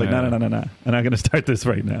 Yeah. So I was like, no. I'm not going to start this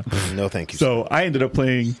right now. No, thank you. So I ended up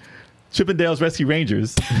playing Chippendale's Rescue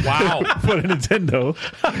Rangers Wow. for the Nintendo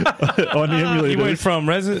on the emulator. He went from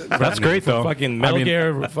That's great, though. Fucking Metal I mean-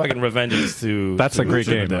 Gear, fucking Revengeance to. That's a great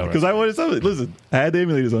game, though. Because I wanted something. Listen, I had the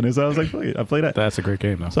emulators on there, so I was like, fuck it. I played that. That's a great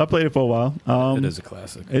game, though. So I played it for a while. It is a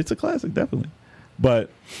classic. It's a classic, definitely. But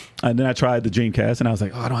and then I tried the Dreamcast, and I was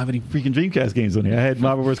like, oh, I don't have any freaking Dreamcast games on here. I had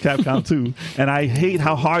Marvel vs. Capcom 2, and I hate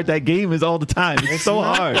how hard that game is all the time. It's so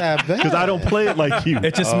not hard that bad. because I don't play it like you.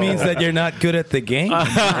 It just means that you're not good at the game.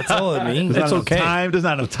 That's all it means. There's not enough time. There's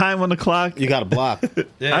not enough time on the clock. You got a block.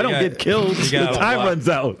 Yeah, I don't get killed. you The gotta time block. runs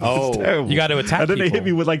out. Oh. It's terrible. You gotta attack And then they hit people.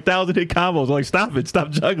 me with like 1,000 hit combos. I'm like, stop it.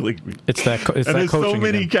 Stop juggling me. It's that. It's And that there's so coaching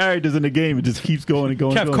many again. characters in the game. It just keeps going and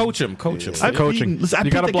going. Kev, and going. coach him. I've coaching. beaten- listen, I You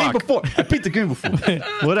beat gotta the game block. before. I beat the game before.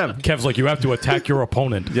 Whatever. Kev's like, you have to attack your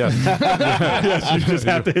opponent. Yes. Yes, you just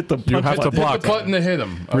have to hit the You punch have to button. block. Hit the button to hit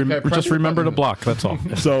him. Okay, press Just the remember to button. block. That's all.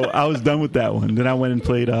 So I was done with that one. Then I went and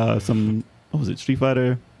played some, what was it, Street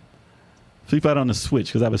Fighter on the Switch,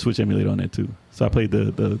 because I have a Switch emulator on there too. So I played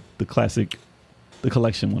the classic, the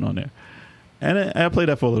collection one on there. And I played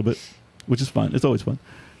that for a little bit, which is fun. It's always fun.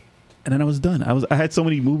 And then I was done. I had so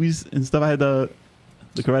many movies and stuff. I had the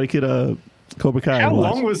Karate Kid, Cobra Kai. How I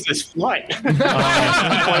watched. long was this flight? 5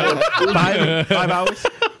 hours.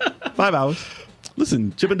 5 hours.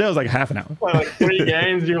 Listen, Chippendale's like half an hour. Like 3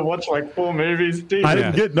 games, you watch like 4 movies. Dude. I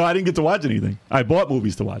didn't get to watch anything. I bought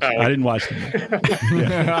movies to watch. I didn't watch them.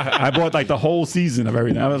 Yeah. I bought like the whole season of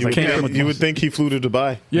everything. I was like, You would think he flew to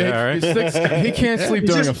Dubai. Yeah, Yeah, all right. he can't sleep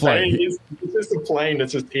during a flight. It's just a plane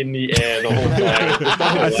that's just in the air the whole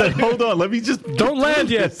time. I said, hold on, let me just Don't land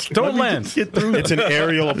yet. Don't land. get through. It's an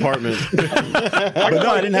aerial apartment. But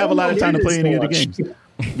no, I didn't have a lot of time to play any of the games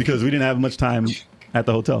because we didn't have much time at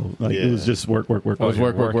the hotel. Like it was just work. Oh, it was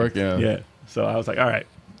work. Yeah. Yeah. So I was like, all right,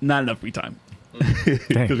 not enough free time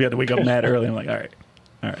because we had to wake up mad early. I'm like, all right.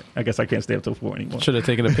 I guess I can't stay up till 4 anymore. Should have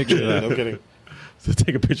taken a picture of that. No kidding. So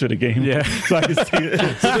take a picture of the game. Yeah. So I can see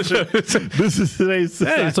it. This is today's.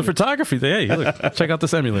 Hey, it's a photography thing. Hey, look, check out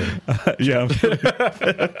this emulator. Yeah.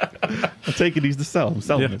 I'm taking these to sell. I'm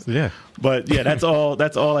selling this. Yeah. But yeah, that's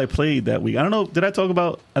all I played that week. I don't know. Did I talk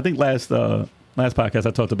about? I think last podcast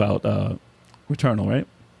I talked about Returnal, right?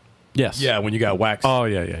 Yes. Yeah, when you got waxed. Oh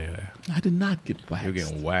yeah. I did not get waxed. You're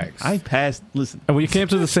getting waxed. I passed. Listen, And we came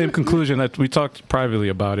to the same conclusion that we talked privately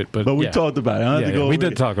about it, but we yeah. talked about it. I don't have Yeah, to go we over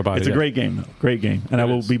did talk about It's it, a yeah. great game, though. Great game, and I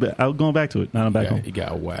will be back. I'm going back to it. Now I'm back home. You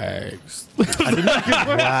got waxed.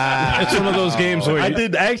 It's one of those games where I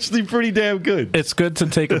did actually pretty damn good. it's good to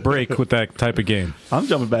take a break with that type of game. I'm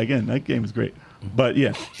jumping back in. That game is great. But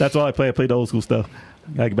yeah, that's all I play. I played the old school stuff.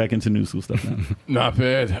 I get back into new school stuff now. Not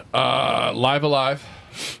bad. Live Alive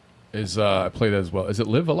is I played that as well. Is it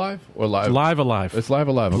Live Alive or Live? Live Alive. It's Live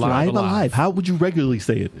Alive. Okay. Live Alive. How would you regularly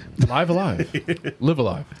say it? Live Alive. Live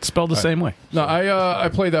Alive. Spelled the same way. No, I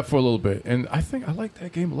played that for a little bit, and I think I like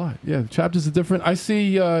that game a lot. Yeah, the chapters are different. I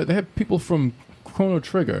see they have people from Chrono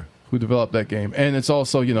Trigger who developed that game, and it's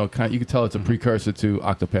also you can tell it's a precursor to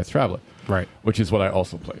Octopath Traveler, Right. which is what I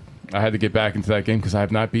also played. I had to get back into that game because I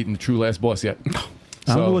have not beaten the true last boss yet.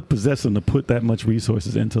 I don't know what possessed them to put that much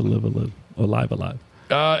resources into Live Alive or Live Alive.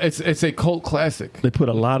 It's a cult classic. They put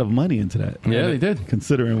a lot of money into that. Yeah, they did.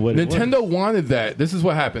 Considering what Nintendo wanted that. This is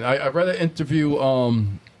what happened. I read an interview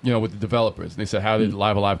with the developers. They said, how did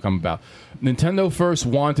Live Alive come about? Nintendo first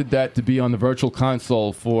wanted that to be on the Virtual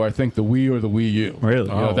Console for, I think, the Wii or the Wii U.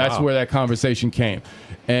 Really? That's where that conversation came.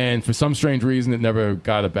 And for some strange reason, it never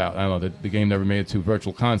got about. I don't know, the game never made it to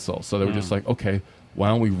Virtual Console. So they were just like, okay, why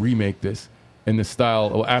don't we remake this in the style?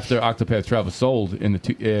 Well, after Octopath Traveler sold in the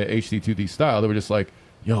HD 2D style, they were just like,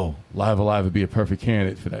 yo, Live Alive would be a perfect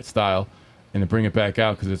candidate for that style. And to bring it back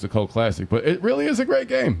out because it's a cult classic. But it really is a great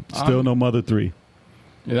game. Still no Mother 3.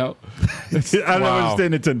 I don't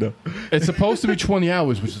understand Nintendo. It's supposed to be 20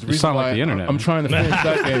 hours, which is the reason sound why like the internet, I'm man. trying to finish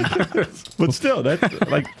that game. But still,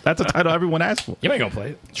 that's a title everyone asked for. You ain't gonna play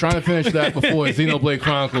it. Trying to finish that before Xenoblade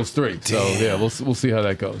Chronicles 3. So, yeah, we'll see how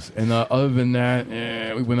that goes. And other than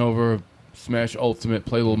that, we went over Smash Ultimate,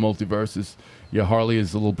 play a little multiverses. Yeah, Harley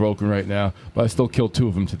is a little broken right now, but I still killed 2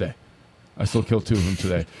 of them today. And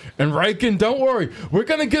Raikkonen, don't worry, we're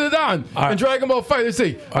gonna get it on. And Dragon Ball Fighter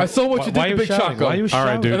Z. I saw what you did to Big Choco. Why are you shouting?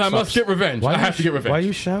 All right, dude. And I must get revenge. I have to get revenge. Why are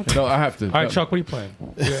you shouting? No, I have to. All right, Chuck, what are you playing?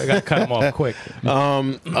 I got to cut him off quick.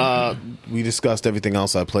 We discussed everything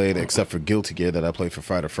else I played except for Guilty Gear that I played for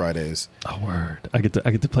Fridays. Oh, word! I get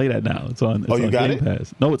to play that now. It's on. You on got Game it?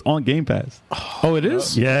 Pass. No, it's on Game Pass. Oh, it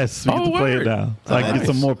is? Yes, we get to play it word. now. So I can get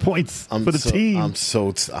some more points for the team. I'm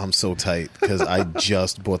so tight because I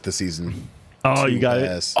just bought the season. Oh, you got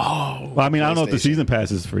pass. it. Oh, well, I mean, I don't know if the PlayStation. season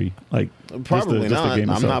pass is free. Like, Probably just the not. game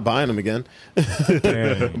I'm itself. not buying them again.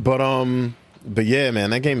 But yeah,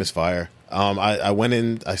 man, that game is fire. I went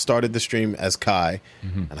in, I started the stream as Kai,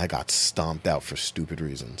 and I got stomped out for stupid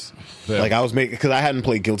reasons. Yeah. Like I was making, because I hadn't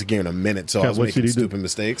played Guilty Gear in a minute, so Kat, I was what making should he do? stupid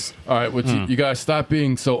mistakes. All right, you guys stop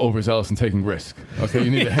being so overzealous and taking risk. Okay, you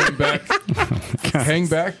need to hang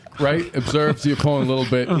back, right? Observe the opponent a little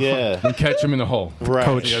bit, Yeah. and catch him in the hole. Right.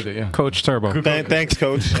 Coach Turbo. Thanks,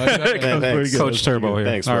 Coach. Thanks. Coach Turbo here.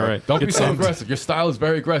 Thanks, All bro. right. Don't be Get so some- aggressive. Your style is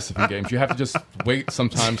very aggressive in games. You have to just wait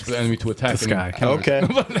sometimes for the enemy to attack. This and guy. counter. Okay.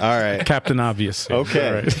 All right. Captain Obvious.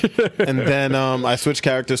 Okay. And then I switched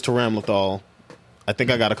characters to Ramlethal. I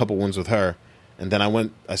think I got a couple wins with her. And then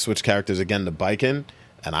I switched characters again to Biken,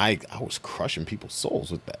 and I was crushing people's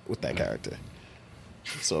souls with that character.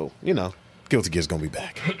 So, Guilty Gear's going to be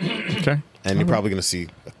back. Okay. And you're probably going to see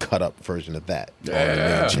a cut-up version of that.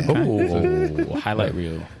 Yeah. Oh, highlight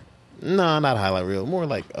reel. No, not a highlight reel. More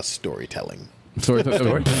like a storytelling. Sorry. Okay.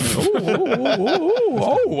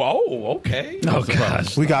 Oh,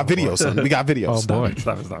 gosh. We got videos, son. We got videos. Oh, boy.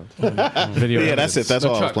 Stop. Video. Yeah, that's it. That's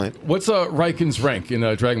all I was Chuck, playing. what's Raiken's rank in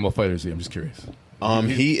Dragon Ball Fighter Z? I'm just curious.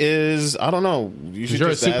 He is. I don't know. You should You're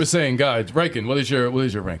a just Super ask. Saiyan guy. Raiken, what is your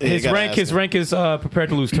rank? Yeah, you His gotta rank ask him. is prepared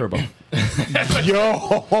to lose Turbo.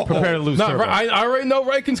 Yo, Prepared to lose No, Turbo. I already know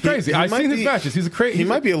Raiken's crazy. he I've might seen his be- matches. He's a crazy. he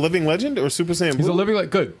might be a living legend or Super Saiyan He's Blue. a living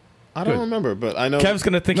good. I don't good. remember, but I know. Kev's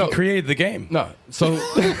gonna think No. he created the game. No, so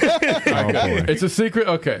it's a secret.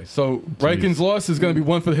 Okay, so Raiken's loss is going to be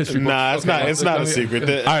one for the history. Nah, books. it's not. Okay, It's not a gonna be-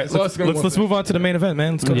 secret. All right, let's move on to the main event,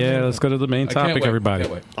 man. Let's go. Yeah, let's go to the main I can't topic, wait. everybody.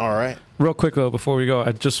 Can't wait. All right. Real quick, though, before we go,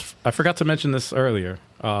 I forgot to mention this earlier.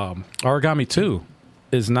 Origami 2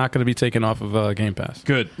 is not going to be taken off of Game Pass.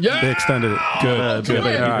 Good. Yeah, They extended it. Good.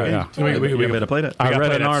 Yeah. We better play that. I gotta read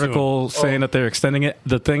play an that article saying that they're extending it.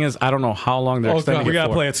 The thing is, I don't know how long they're extending we it gotta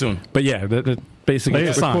for. play it soon. But yeah, basically, Play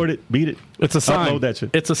it's it, a sign. record it, beat it. It's a sign. Upload that shit.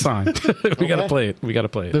 It's a sign. We got to play it. We got to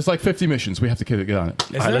play it. there's like 50 missions. We have to get on it.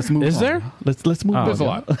 All right, let's move Is on. there? Let's move on. There's a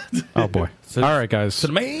lot. Oh, boy. All right, guys.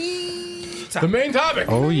 The main. The main topic.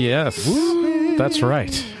 Oh, yes. That's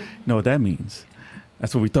right. You know what that means?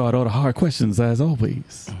 That's what we thought. All the hard questions, as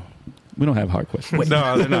always. We don't have hard questions.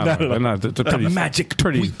 No, they're not. They're not. They're pretty, magic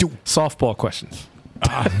pretty we do. softball questions.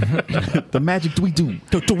 The magic do we do?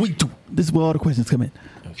 Do we do? This is where all the questions come in.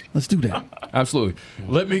 Let's do that. Absolutely.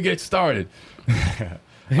 Let me get started.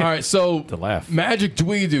 All right, so The laugh. Magic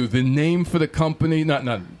Dweedu, the name for the company. Not.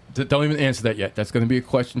 Don't even answer that yet. That's going to be a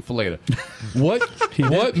question for later. What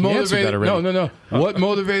answered motivated? that already. No. What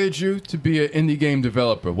motivated you to be an indie game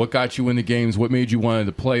developer? What got you into games? What made you want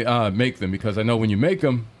to play, make them? Because I know when you make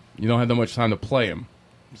them, you don't have that much time to play them.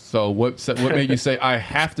 So what made you say, I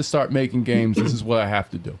have to start making games? This is what I have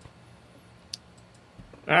to do.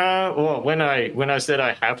 Well, when I said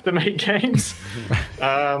I have to make games,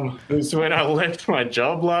 it was when I left my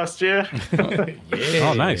job last year.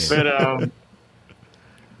 Oh, nice. But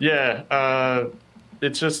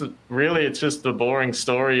it's just the boring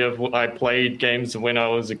story of I played games when I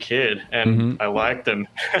was a kid and I liked them.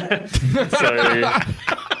 So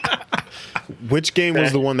Which game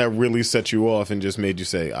was the one that really set you off and just made you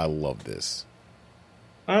say, "I love this"?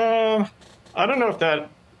 I don't know if that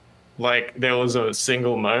there was a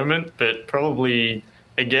single moment, but probably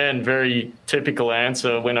again very typical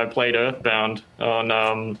answer when I played Earthbound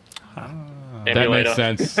on That emulator.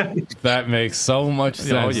 makes sense. That makes so much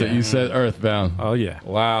sense yeah. that you said Earthbound. Oh yeah.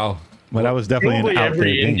 Wow. But that was definitely Probably an out there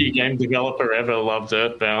every game. indie game developer ever loves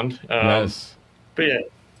Earthbound. Yes. But yeah,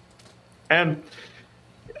 and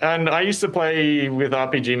I used to play with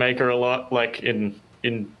RPG Maker a lot, like in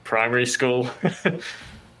primary school,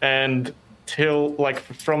 and till like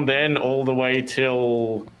from then all the way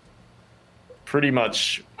till pretty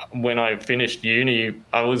much when I finished uni,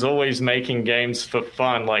 I was always making games for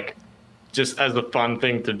fun, like just as a fun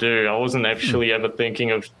thing to do. I wasn't actually ever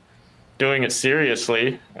thinking of doing it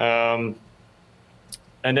seriously. And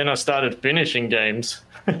then I started finishing games.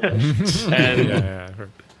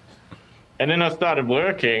 And then I started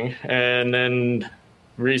working, and then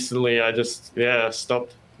recently I just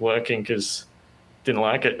stopped working because didn't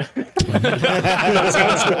like it. Best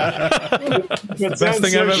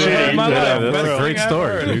thing I've ever heard in my life. That's a great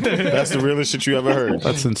story, dude. That's the realest shit you ever heard.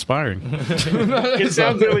 That's inspiring. It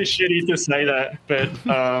sounds really shitty to say that, but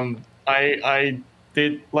I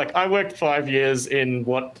did, like, I worked 5 years in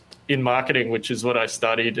marketing, which is what I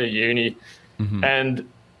studied at uni, and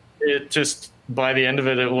it just, by the end of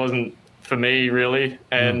it, it wasn't for me really,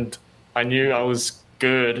 and I knew I was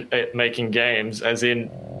good at making games, as in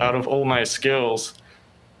out of all my skills,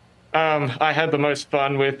 I had the most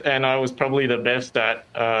fun with, and I was probably the best at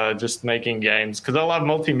just making games, because I love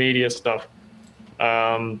multimedia stuff.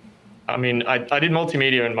 I mean, I did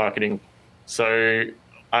multimedia in marketing, so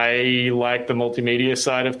I like the multimedia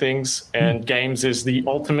side of things, and games is the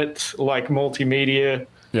ultimate like multimedia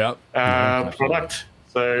product.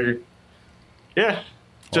 So yeah,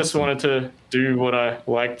 just wanted to do what I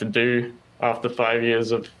like to do after 5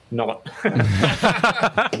 years of not.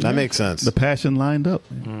 That makes sense. The passion lined up.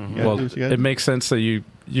 Well, it makes sense that you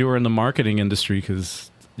were in the marketing industry, because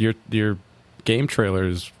your game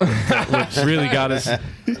trailers really got us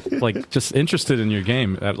like just interested in your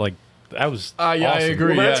game. Like that was awesome. I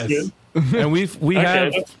agree. Well, that's Yes. good. And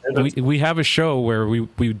Okay, we have a show where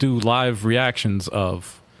we do live reactions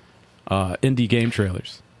of indie game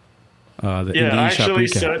trailers. The I Indie eShop actually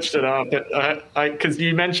recap. searched it up. Because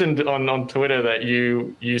you mentioned on Twitter that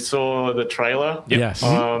you saw the trailer Yes.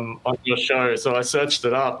 on your show, so I searched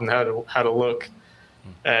it up and had a look,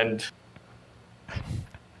 and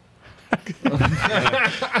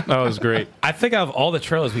That was great. I think out of all the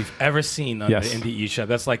trailers we've ever seen on Yes. the Indie eShop,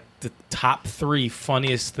 that's like the top 3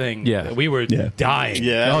 funniest thing. Yeah. We were dying.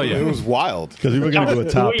 Yeah, Oh, yeah. it was wild. Because we were going to do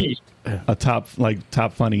Three. a top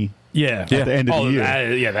funny Yeah. at the end of the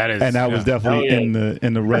year. That is. And that was definitely Oh, yeah.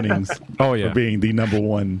 in the runnings Oh yeah. for being the number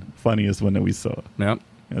one funniest one that we saw. Yep.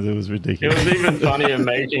 'Cause it was It ridiculous. was even funnier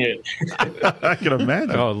making it. I can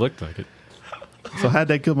imagine. Oh, it looked like it. So how'd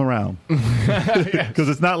that come around? Because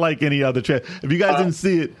it's not like any other trailer. If you guys didn't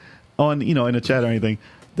see it on, in the chat or anything,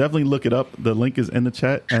 definitely look it up. The link is in the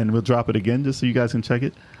chat, and we'll drop it again just so you guys can check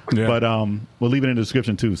it. Yeah. But we'll leave it in the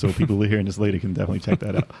description too, so people who are hearing this later can definitely check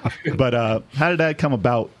that out. But how did that come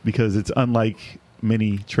about? Because it's unlike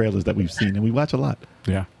many trailers that we've seen, and we watch a lot.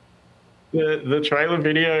 Yeah. The trailer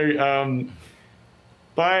video.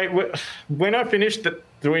 When I finished the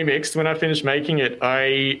remixed, when I finished making it,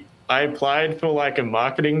 I applied for like a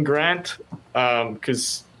marketing grant,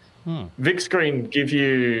 because Vic Screen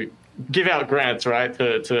give out grants, right,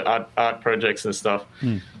 to art projects and stuff,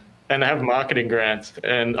 and they have marketing grants.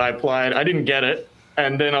 And I applied. I didn't get it,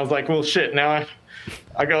 and then I was like, well, shit. Now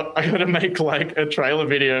I got to make like a trailer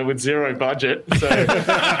video with zero budget. So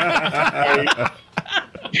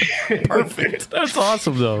Perfect. That's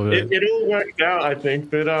awesome, though. Man. it all worked out, I think.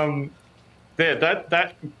 But yeah,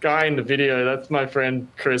 that guy in the video, that's my friend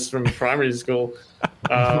Chris from primary school.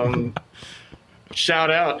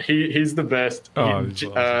 Shout out, he's the best. Oh, he's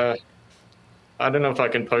awesome. I don't know if I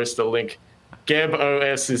can post a link.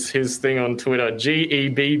 GebOS is his thing on Twitter.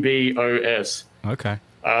 GEBBOS. Okay.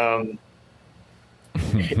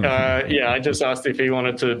 Yeah, I just asked if he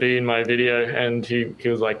wanted to be in my video, and he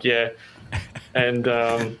was like, yeah. And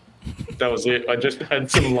that was it. I just had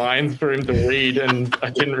some lines for him to read, and I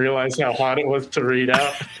didn't realize how hard it was to read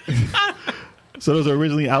out. So those are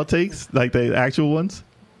originally outtakes, like the actual ones?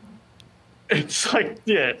 It's like,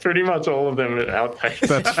 yeah, pretty much all of them are outtakes.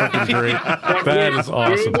 That's fucking great. Like, That is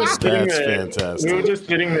awesome. We were just sitting That's there, fantastic. We were just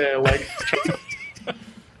sitting there, like,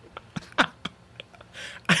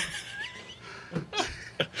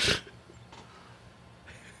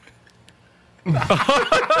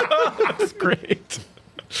 That's great.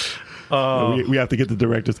 We have to get the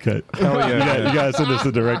director's cut. Oh yeah. You gotta send us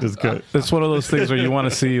the director's cut. It's one of those things where you want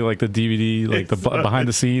to see like the DVD, like the behind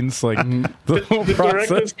the scenes, like the whole the process.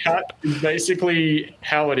 director's cut is basically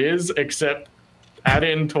how it is, except add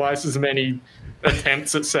in twice as many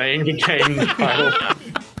attempts at saying the game title.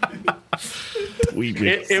 Sweet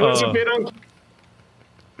mix. It was a bit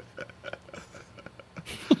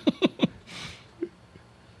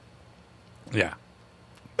Yeah.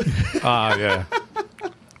 Yeah.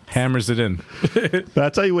 Hammers it in. But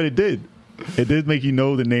I'll tell you what it did. It did make you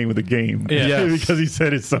know the name of the game. Yeah. Yes. Because he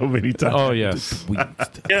said it so many times. Oh, yes.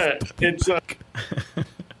 yeah. It's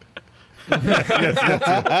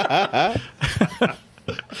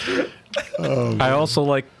I also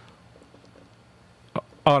like.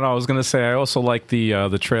 Oh no, I was gonna say I also like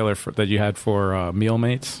the trailer that you had for Meal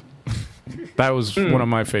Mates. That was one of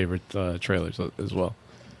my favorite trailers as well,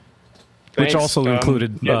 which Thanks. also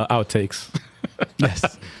included Yeah. outtakes.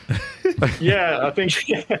 Yes. yeah, I think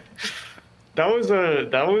that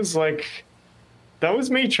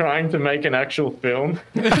was me trying to make an actual film.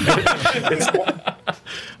 That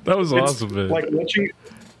was awesome, man. Like watching,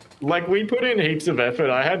 like we put in heaps of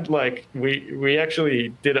effort. I had like we actually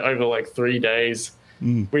did it over like 3 days.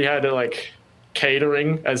 We had like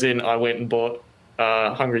catering, as in I went and bought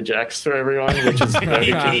Hungry Jacks for everyone, which is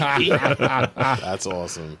That's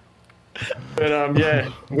awesome. But yeah,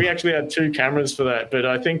 we actually had 2 cameras for that. But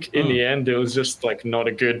I think in the end, it was just like not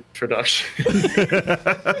a good production.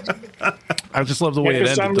 I just love the way I, it for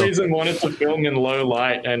ended. some though. reason, wanted to film in low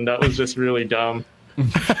light, and that was just really dumb.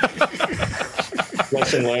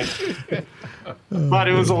 Lesson learned. But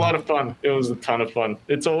it was a lot of fun. It was a ton of fun.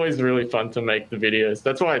 It's always really fun to make the videos.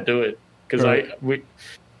 That's why I do it, because me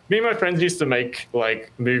and my friends used to make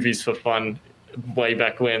like movies for fun way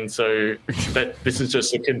back when. So this is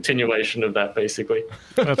just a continuation of that, basically.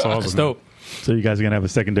 That's awesome. That's dope. So you guys are going to have a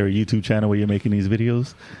secondary YouTube channel where you're making these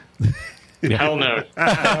videos? Hell no.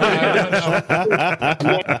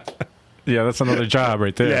 Yeah, that's another job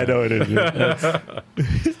right there. Yeah, I know it is. Yeah.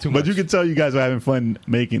 But you can tell you guys are having fun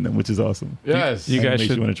making them, which is awesome. Yes. You And it guys makes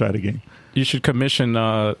should you want to try the game. You should commission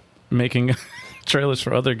making trailers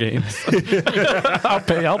for other games. I'll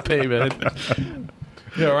pay, man.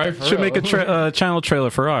 Yeah, right. For Should real. make a channel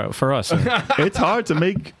trailer for us. It's hard to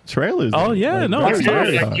make trailers. Oh, though. yeah, no, it's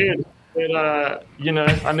very tough. hard. But you know,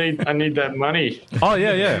 I need that money. Oh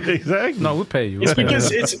yeah. Exactly. No, we'll pay you. It's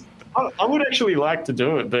because I would actually like to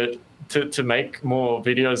do it, but to make more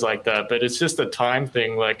videos like that, but it's just a time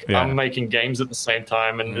thing. Like Yeah. I'm making games at the same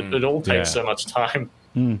time, and it all takes Yeah. so much time.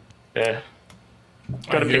 Yeah,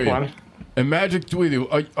 got to I hear pick you. one. And Magic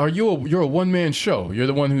Dweedu, are you you're a one-man show? You're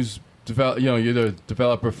the one who's you're the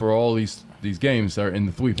developer for all these games that are in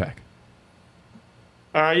the 3-pack.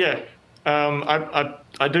 Yeah. I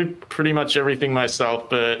do pretty much everything myself,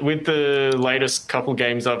 but with the latest couple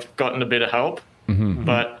games, I've gotten a bit of help.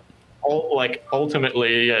 But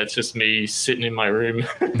ultimately, yeah, it's just me sitting in my room.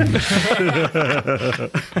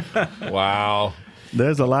 Wow.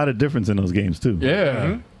 There's a lot of difference in those games too.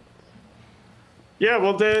 Yeah. Yeah,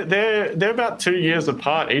 well, they're about 2 years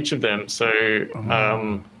apart, each of them. So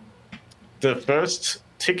the first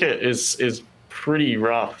ticket is pretty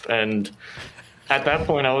rough, and at that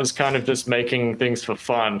point, I was kind of just making things for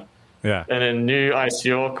fun. Yeah. And then New Ice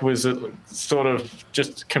York was sort of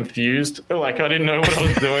just confused. Like, I didn't know what I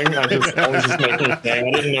was doing. I was just making a game.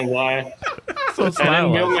 I didn't know why. So And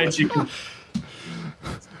then Millmates,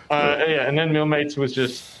 and then Millmates was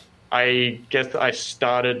just, I guess I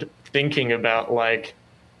started thinking about like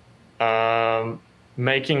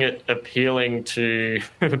making it appealing to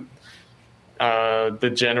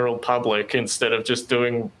the general public instead of just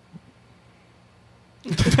doing.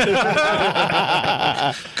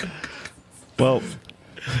 Well,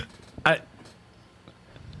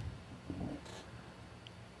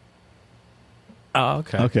 Oh,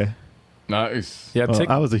 okay. okay. Nice. Yeah, Well,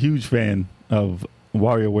 I was a huge fan of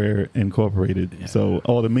WarioWare Incorporated. So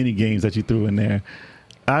all the mini games that you threw in there.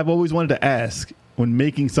 I've always wanted to ask, when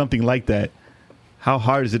making something like that, how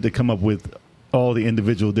hard is it to come up with all the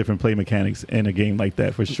individual different play mechanics in a game like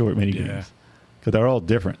that for short mini games? Because they're all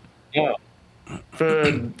different. Yeah. For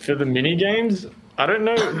the mini games, I don't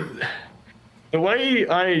know. The way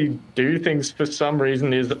I do things for some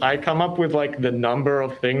reason is I come up with like the number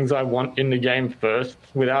of things I want in the game first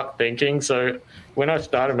without thinking. So when I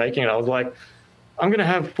started making it, I was like, I'm going to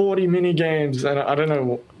have 40 mini games, and I don't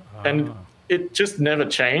know. And it just never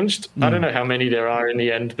changed. I don't know how many there are in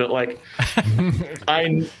the end, but like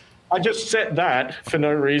I just set that for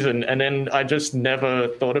no reason, and then I just never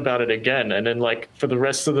thought about it again. And then, like, for the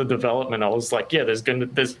rest of the development, I was like, "Yeah, there's 40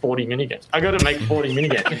 minigames. I got to make 40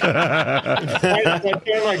 minigames." By the time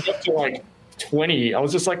I got to like 20, I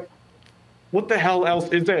was just like, "What the hell else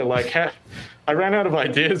is there?" Like, I ran out of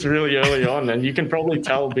ideas really early on, and you can probably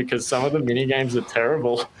tell because some of the minigames are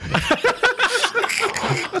terrible.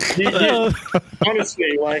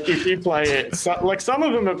 Honestly, like if you play it, like some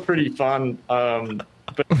of them are pretty fun.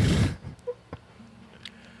 But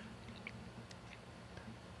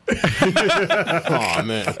Oh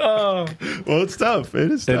man. Well, it's tough.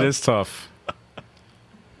 It is tough. It is tough.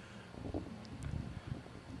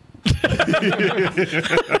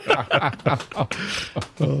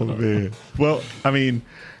 Oh man. Well, I mean,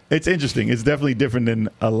 it's interesting. It's definitely different than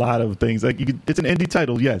a lot of things. Like it's an indie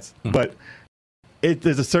title, yes, but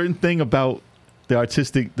there's a certain thing about the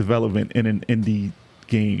artistic development in an indie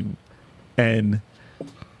game, and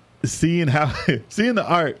seeing the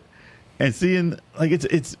art and seeing like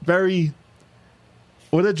it's very.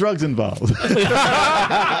 Were there drugs involved? Were there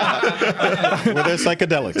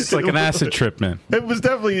psychedelics? It's like an acid trip, man. It was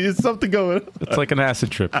definitely it's something going on. It's like an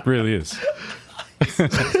acid trip. It really is.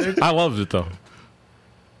 I loved it though.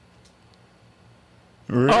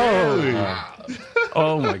 Really?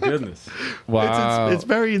 Oh my goodness! Wow, It's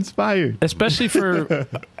very inspired. especially for.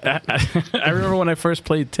 I remember when I first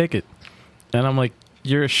played Ticket, and I'm like,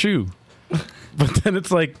 "You're a shoe," but then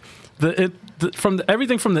it's like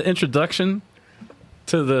everything from the introduction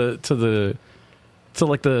to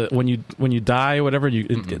like when you die or whatever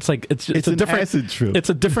it's like it's a an different acid trip. It's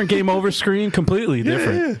a different game over screen, completely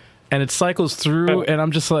different, Yeah. and it cycles through, and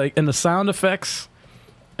I'm just like, and the sound effects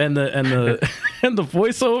and the and the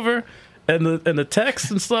voiceover and the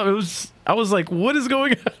text and stuff. I was like, what is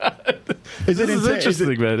going on? This is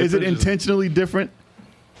interesting, man. Is it intentionally different?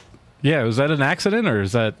 Yeah, was that an accident or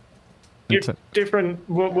is that Different.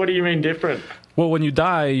 What do you mean different? Well, when you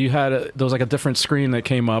die, there was like a different screen that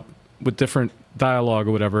came up with different dialogue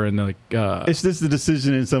or whatever, and like It's just the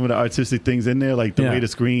decision in some of the artistic things in there, like the way the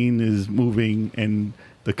screen is moving and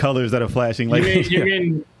the colors that are flashing. Like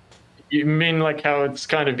You mean like how it's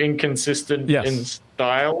kind of inconsistent in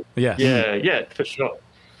style? Yes. Yeah, for sure.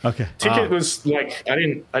 Okay. Ticket was like I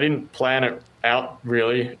didn't plan it out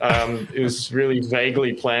really. It was really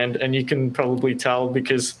vaguely planned, and you can probably tell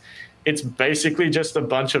because it's basically just a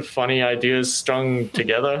bunch of funny ideas strung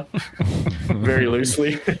together very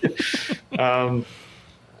loosely. There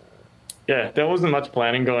wasn't much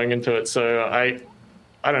planning going into it, so I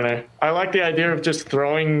don't know. I like the idea of just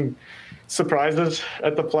throwing surprises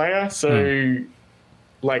at the player. So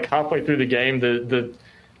like halfway through the game, the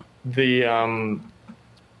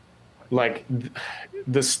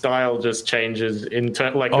style just changes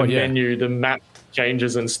menu, the map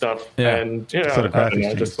changes and stuff. Yeah. And So the I don't graphics know,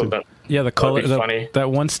 I just change, thought that. Yeah, the color. funny.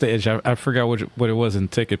 That one stage, I forgot what it was in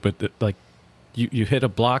Ticket, but like you hit a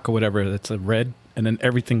block or whatever that's a red, and then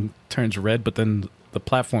everything turns red, but then the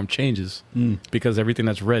platform changes because everything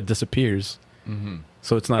that's red disappears. Mm-hmm.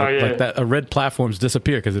 So it's not like that. A red platforms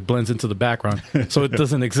disappear because it blends into the background, so it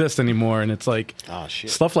doesn't exist anymore. And it's like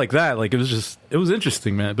stuff like that. Like it was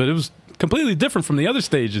interesting, man. But it was completely different from the other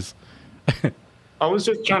stages. I was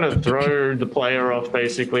just trying to throw the player off,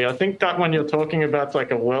 basically. I think that one you're talking about is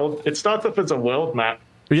like a world. It starts off as a world map.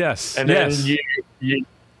 Yes. And then you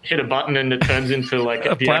hit a button and it turns into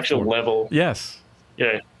like the actual level. Yes.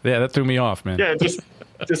 Yeah. Yeah, that threw me off, man. Yeah,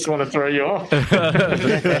 just want to throw you off.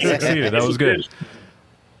 Succeeded. That was good.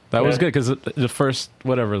 That was good because the first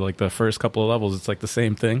couple of levels, it's like the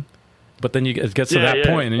same thing. But then it gets to that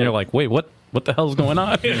point and you're like, wait, what the hell's going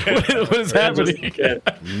on? What is happening?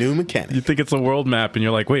 New mechanic. You think it's a world map and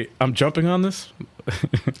you're like, wait, I'm jumping on this?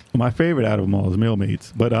 My favorite out of them all is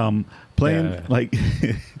Millmates. But playing like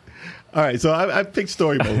all right, so I picked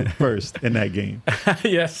story mode first in that game.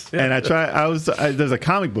 Yes. Yeah. And there's a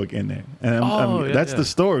comic book in there. And that's the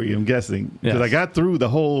story, I'm guessing. Because I got through the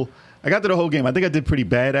whole game. I think I did pretty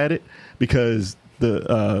bad at it because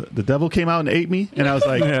the devil came out and ate me, and I was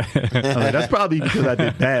like, that's probably because I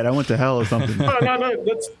did bad. I went to hell or something. No,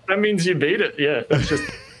 that means you beat it. Yeah, that's just.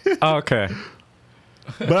 Okay.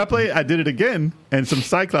 But I did it again, and some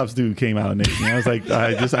Cyclops dude came out and ate me. I was like,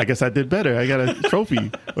 I guess I did better. I got a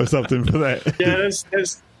trophy or something for that. Yeah,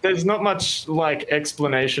 there's not much like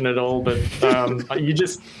explanation at all, but you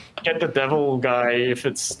just get the devil guy if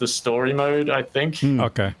it's the story mode, I think.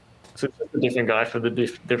 Okay. So it's just a different guy for the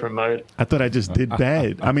different mode. I thought I just did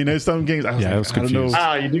bad. I mean, there's some games I was confused.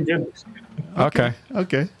 Ah, you did good. Okay.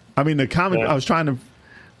 I mean, the comic. I was trying to.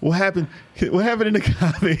 What happened? What happened in the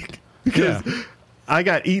comic? Because I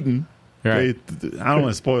got eaten. Right. I don't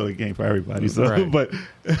want to spoil the game for everybody. So, Right.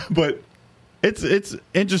 but it's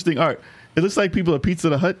interesting art. It looks like people at Pizza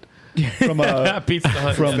the Hut. From Pizza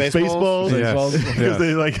Hut. from Spaceballs, Yes. because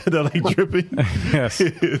they're like dripping. Yes.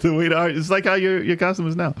 The way the art, it's like how your costume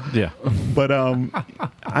is now. Yeah. But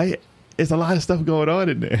it's a lot of stuff going on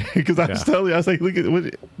in there because I was telling you, I was like, look at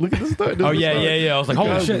this story. Oh yeah. I was like,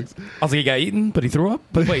 holy shit! I was like, he got eaten, but he threw up.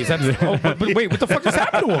 But wait, is that? But wait, what the fuck just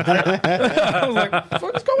happened to him? I was like, what the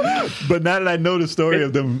fuck is going on? But now that I know the story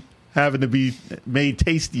of them having to be made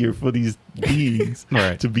tastier for these beings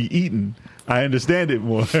Right. to be eaten, I understand it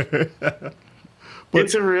more.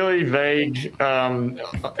 It's a really vague.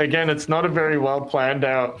 Again, it's not a very well planned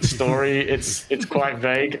out story. It's quite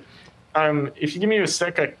vague. If you give me a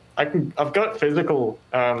sec, I've got physical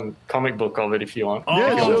comic book of it if you want.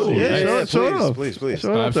 Please. Show it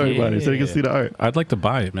up to everybody so you can see the art. I'd like to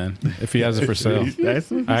buy it, man. If he has it for sale, I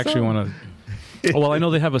actually want to. Well, I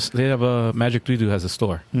know they have a Magic Voodoo has a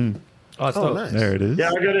store. Oh, that's dope. Nice. There it is. Yeah,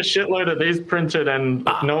 I got a shitload of these printed, and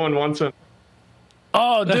no one wants them.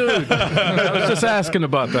 Oh, dude! I was just asking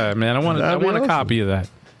about that, man. I want That'd be a copy of that.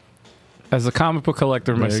 As a comic book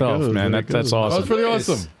collector There it myself, goes, man, there it that's goes. awesome. That's pretty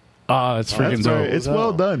awesome. Oh, it's freaking dope. It's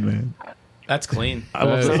well done, man. That's clean. I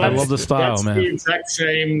love the style, That's man. the exact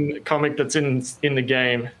same comic that's in the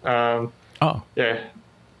game. Oh, Yeah.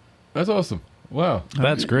 That's awesome. Wow.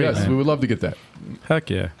 that's great, Yes, man. we would love to get that. Heck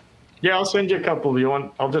yeah. Yeah, I'll send you a couple. You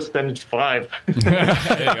want? I'll just send 5. There you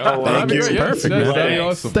go. Thank you. Perfect, That'd be man.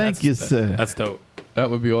 awesome. Thank you, sir. That's dope. That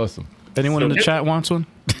would be awesome. Anyone in the chat wants one?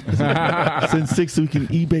 Send 6 so we can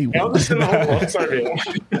eBay I'll one. just send the whole box over here.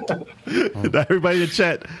 Everybody in the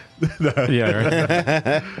chat.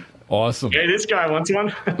 Yeah, right. Awesome. Hey, this guy wants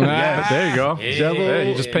one. There you go. Jebel. Hey,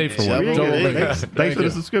 you just paid for one. Jebel. Thanks for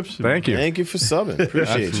the subscription. Thank you. Thank you for subbing.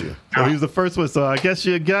 Appreciate you. So he was the first one, so I guess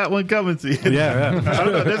you got one coming to you. Yeah, yeah. I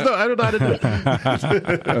don't know how to do it.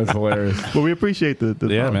 That's hilarious. But we appreciate the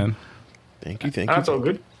Yeah, man. Thank you. That's all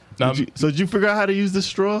good. So did you figure out how to use the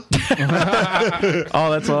straw?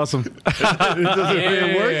 Oh, that's awesome. Does it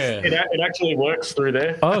really work? It actually works through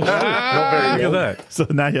there. Oh, shit. Not very Look well. at that. So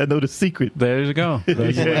now you know the secret. There you go.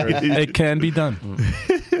 It can be done.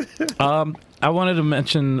 I wanted to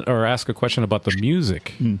mention or ask a question about the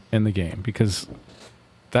music in the game because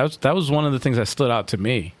that was one of the things that stood out to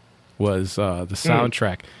me was the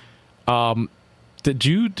soundtrack. Did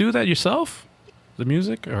you do that yourself? The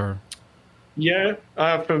music or? Yeah,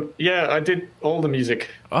 I did all the music.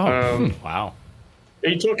 Oh, Wow. Are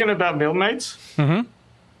you talking about Millmates? Mhm.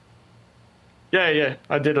 Yeah,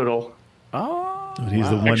 I did it all. Oh, He's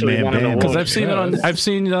the Actually, one-man one of the band. because Yeah, I've seen it on. I've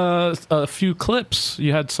seen a few clips.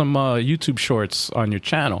 You had some YouTube shorts on your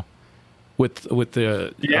channel with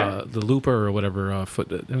the looper or whatever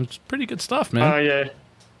foot. It's pretty good stuff, man. Oh, yeah.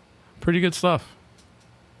 Pretty good stuff.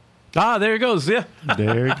 Ah, there it goes. Yeah,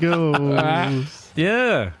 There it goes.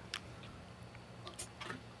 yeah.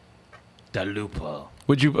 The looper.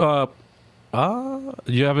 Would you you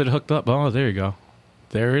have it hooked up? Oh, there you go.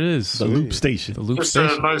 There it is. The loop station. The loop Just the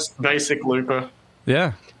station. most basic looper.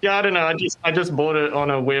 Yeah. Yeah, I don't know. I just bought it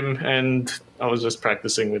on a whim, and I was just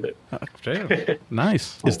practicing with it. Damn.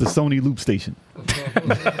 Nice. It's the Sony loop station.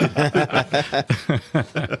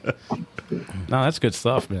 No, that's good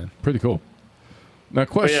stuff, man. Pretty cool. Now, But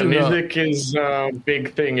yeah, question. music is a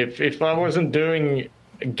big thing. If I wasn't doing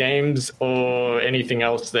games or anything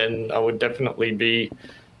else, then I would definitely be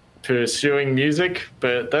pursuing music.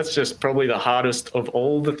 But that's just probably the hardest of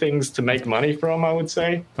all the things to make money from, I would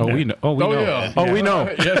say. Oh, we know. Oh, we know. yeah. Oh, we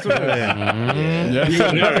know. Yes, it is. Yes,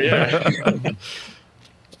 You know, yeah.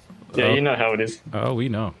 Yeah, you know how it is. Oh, we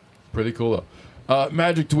know. Pretty cool, though.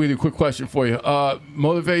 Magic Tweety, quick question for you.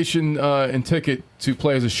 Motivation and ticket to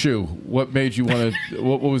play as a shoe. What made you want to...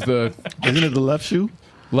 What was the... Isn't it the left shoe?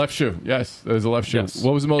 Left shoe. Yes, there's a left shoe. Yes.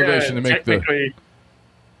 What was the motivation to make the... technically,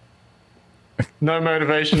 no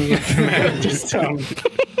motivation. Just,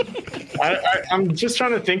 I'm just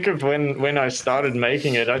trying to think of when I started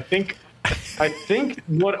making it. I think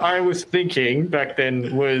what I was thinking back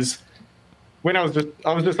then was when I was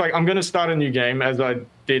just like, I'm going to start a new game, as I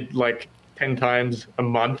did like 10 times a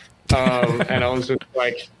month, and I was just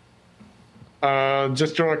like,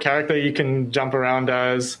 just draw a character you can jump around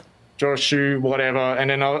as, draw a shoe, whatever. And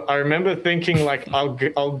then I remember thinking like,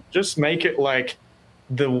 I'll just make it like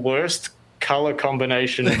the worst color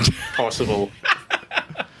combination possible.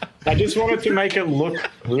 I just wanted to make it look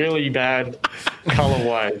really bad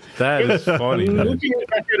color-wise. That is funny, man. Looking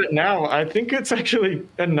back at it now, I think it's actually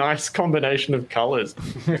a nice combination of colors.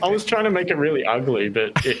 I was trying to make it really ugly,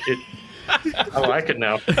 but I like it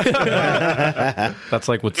now. That's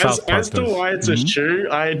like what As South Park to does. why it's a shoe,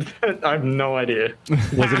 I have no idea. Was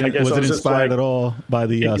it, guess was I it was just inspired like, at all by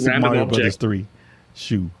the pick Super random Mario object. Brothers 3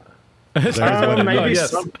 shoe? That was one of Maybe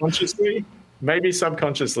yes. subconsciously. Maybe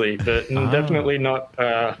subconsciously, but definitely not.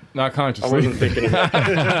 Not I consciously. wasn't thinking about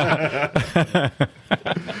it.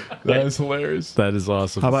 That is hilarious. That is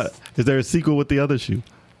awesome. How about, is there a sequel with the other shoe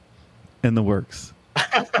in the works?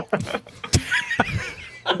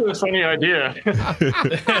 That's a funny idea.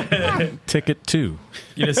 Ticket 2?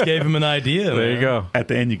 You just gave him an idea. There you go. At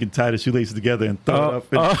the end, you can tie the shoelaces together and throw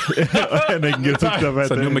it up, and they can get some stuff at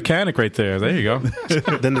It's a the new end. mechanic right there. There you go.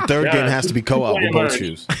 Then the third game has to be co-op with both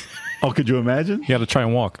shoes. Oh, could you imagine? You got to try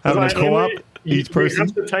and walk. Having a Like, co-op, you each person.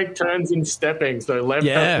 have to take turns in stepping. So left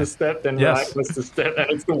Yeah. has to step, then Yes. right has to step, and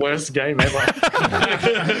it's the worst game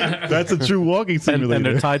ever. That's a true walking simulator. And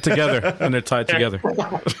they're tied together. And they're tied together.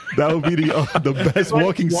 That would be the best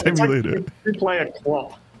walking simulator. Like you play a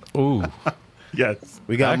clock. Ooh. Yes.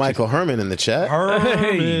 We got Michael Herman in the chat.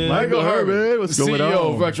 Hey. Michael Herman, what's going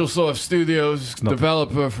CEO on? of RetroSoft Studios,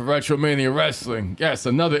 developer for Retromania Wrestling. Yes,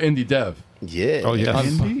 another indie dev. Yeah. Oh, yeah.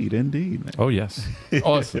 Indeed. Oh, yes.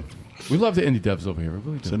 Awesome. We love the indie devs over here. We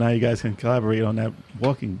really do. So now you guys can collaborate on that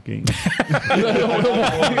walking game. You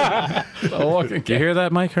hear that,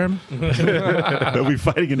 Mike Herman? They'll be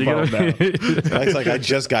fighting involved now. It's like I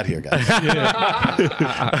just got here, guys.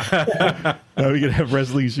 Now we can have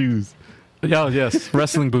wrestling shoes. Oh, yes.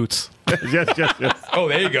 Wrestling boots. Yes. Oh,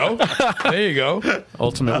 there you go. There you go.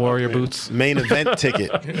 Ultimate Warrior boots. Main event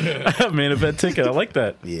ticket. Main event ticket. I like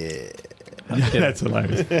that. Yeah. That's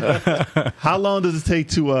hilarious. How long does it take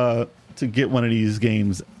to get one of these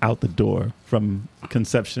games out the door from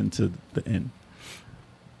conception to the end?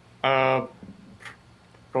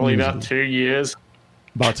 Probably about 2 years.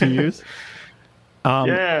 About 2 years?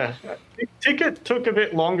 Yeah. Ticket took a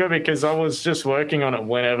bit longer because I was just working on it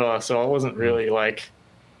whenever, so I wasn't really like.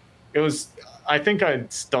 It was. I think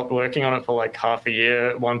I'd stopped working on it for like half a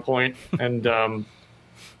year at one point, and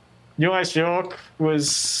New Ice York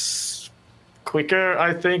was quicker.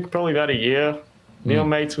 I think probably about a year. Neil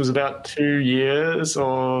Mates was about 2 years,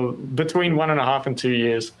 or between 1.5 and 2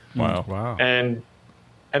 years. Wow.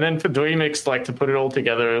 And then for Dweemix, like to put it all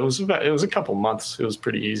together, it was a couple months. It was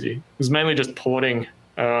pretty easy. It was mainly just porting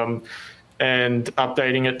and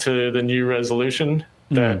updating it to the new resolution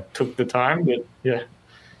that took the time. But yeah,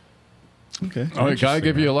 Okay. All right, gotta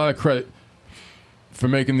give you a lot of credit for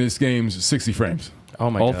making these games 60 frames. Oh,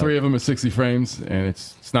 my All God. three of them are 60 frames, and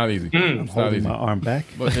it's not easy. It's not Holding easy. my arm back.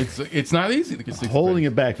 But it's not easy to get 60 Holding frames.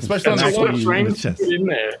 it back. Especially on that's the a lot Switch. of Switch. frames to Chest. put in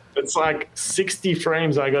there. It's like 60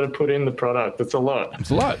 frames I got to put in the product. That's a lot. It's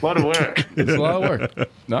a lot. A lot of work. It's a lot of work.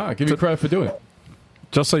 No, I give you credit for doing it.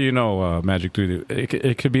 Just so you know, Magic Dude,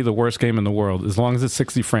 it could be the worst game in the world. As long as it's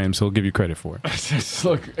 60 frames, he'll give you credit for it.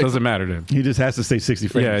 Look, Doesn't matter to him. He just has to say 60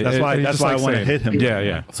 frames. Yeah, that's why he that's just why I likes want to saying- hit him.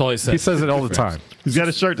 Yeah. That's all he says. He says it all the time. He's got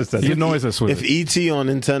a shirt that says He it. annoys us with If it. ET on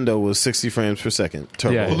Nintendo was 60 frames per second,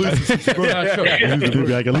 turbo. Yeah. yeah, sure. He'd be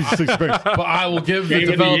like, at least 6 frames. But I will give the Game of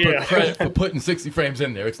the developer year. credit for putting 60 frames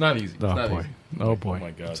in there. It's not easy. It's Oh, not boy. easy. Oh, boy. Oh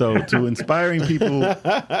my god. So to inspiring people,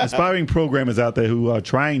 inspiring programmers out there who are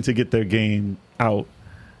trying to get their game out,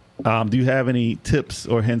 do you have any tips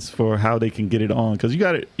or hints for how they can get it on? Because you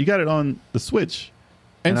got it on the Switch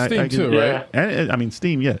And I- Steam I can- too, Yeah. right? and I mean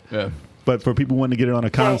Steam, yeah. Yeah. But for people wanting to get it on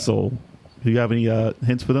a console, do you have any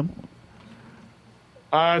hints for them?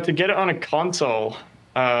 To get it on a console,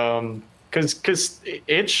 because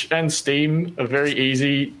Itch and Steam are very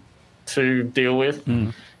easy to deal with.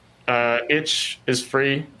 Itch is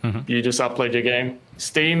free. You just upload your game.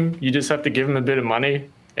 Steam, you just have to give them a bit of money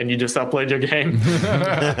and you just upload your game.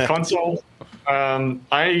 Console,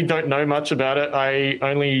 I don't know much about it. I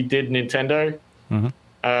only did Nintendo.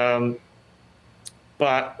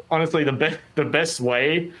 But honestly, the best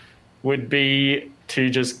way would be to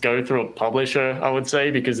just go through a publisher, I would say,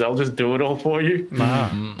 because they'll just do it all for you.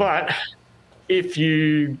 But if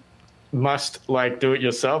you must do it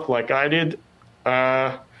yourself, like I did,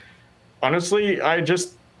 honestly, I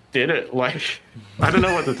just did it. I don't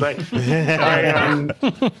know what to say.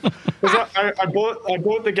 I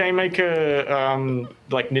bought the Game Maker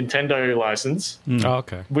Nintendo license, Oh,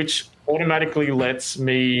 okay. which automatically lets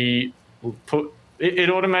me put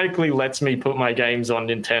my games on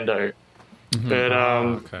Nintendo. But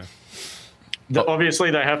Okay.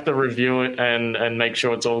 obviously they have to review it and make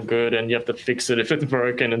sure it's all good, and you have to fix it if it's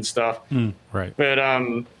broken and stuff. Right. But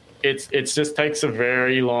it just takes a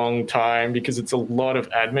very long time because it's a lot of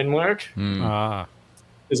admin work.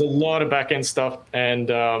 There's a lot of back end stuff, and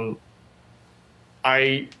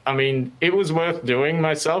I mean, it was worth doing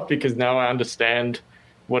myself because now I understand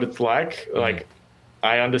what it's like. Like,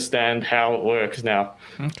 I understand how it works now.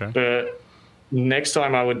 Okay. But next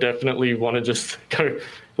time I would definitely want to just go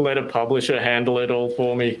let a publisher handle it all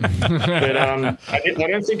for me. But I don't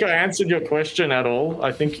think I answered your question at all.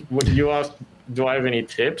 I think what you asked, do I have any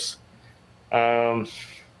tips? Not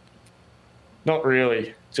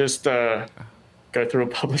really. Just go through a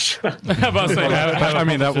publisher. I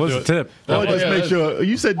mean, that was a tip. Or just make sure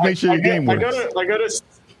you said make sure your game works. I gotta.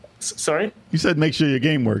 Sorry. You said make sure your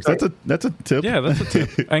game works. That's a tip. Yeah, that's a tip.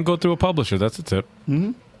 And go through a publisher. That's a tip.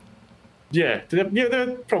 Yeah,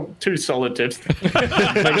 they're probably two solid tips. Make sure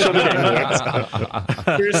the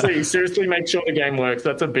game works. Seriously, make sure the game works.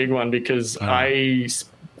 That's a big one because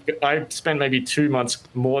I spent maybe 2 months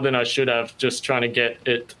more than I should have just trying to get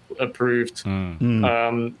it approved.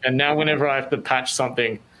 And now whenever I have to patch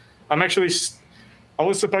something, I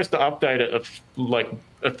was supposed to update it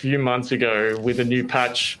a few months ago with a new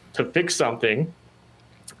patch to fix something,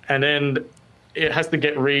 and then it has to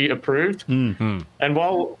get re-approved. And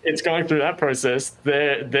while it's going through that process,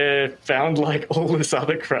 they found like all this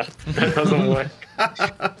other crap that doesn't work.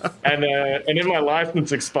 And then my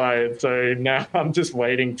license expired, so now I'm just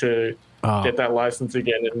waiting to get that license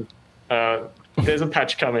again. And there's a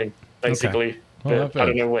patch coming, basically. But I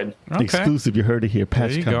don't know when. Okay. Exclusive, you heard it here. Patch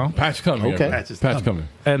there you coming. go. Patch coming. Okay. Patch coming.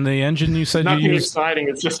 And the engine you said Nothing you used. exciting.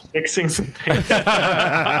 It's just fixing some things.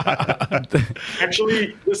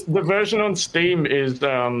 Actually, the version on Steam is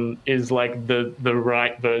like the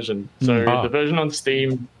right version. So the version on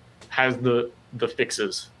Steam has the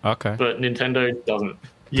fixes. Okay. But Nintendo doesn't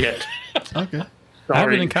yet. Okay. I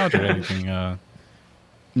haven't encountered anything.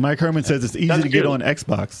 Mike Herman says it's easy That's to get good. on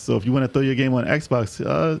Xbox. So if you want to throw your game on Xbox,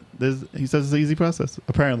 he says it's an easy process,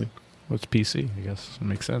 apparently. What's PC? I guess it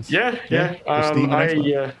makes sense. Yeah. for Steam and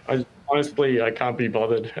Xbox. I honestly I can't be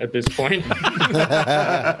bothered at this point.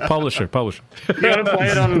 Publisher. You gotta play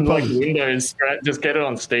it on like Windows. Just get it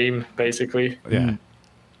on Steam, basically. Yeah.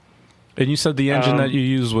 And you said the engine that you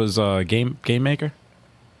used was Game Maker?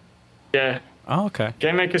 Yeah. Oh, okay.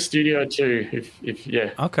 Game Maker Studio 2. If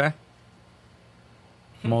yeah. Okay.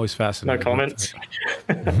 I'm always No fascinated. comments.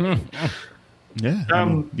 Yeah. I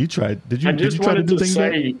mean, you tried. Did you, I did you just try to wanted do to things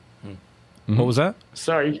yet? say. What was that?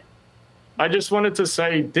 Sorry. I just wanted to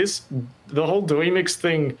say the whole Dweemix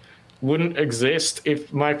thing wouldn't exist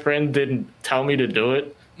if my friend didn't tell me to do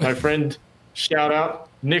it. My friend, shout out,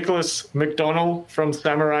 Nicholas McDonald from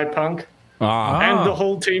Samurai Punk. And the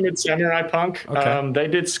whole team at Samurai Punk. Okay. They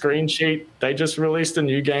did Screen Sheet. They just released a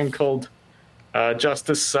new game called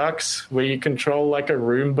Justice Sucks, where you control like a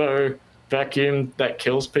Roomba vacuum that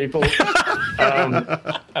kills people.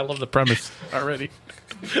 I love the premise already.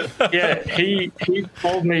 Yeah, he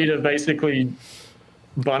told me to basically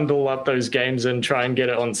bundle up those games and try and get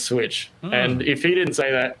it on Switch. And if he didn't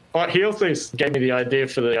say that, he also gave me the idea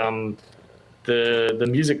for the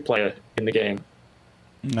music player in the game.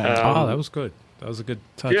 That was good. That was a good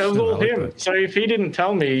touch. Yeah, it was too. I all like him. that. So if he didn't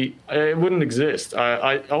tell me, it wouldn't exist.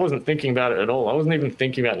 I wasn't thinking about it at all. I wasn't even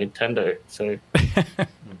thinking about Nintendo. So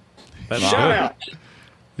shout out.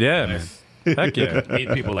 Yeah, man. Heck yeah. Need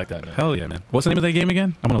people like that. Man. Hell yeah, man. What's the name of that game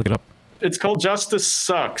again? I'm gonna look it up. It's called Justice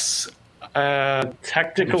Sucks.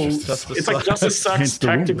 Tactical. It's like Justice Sucks Hence the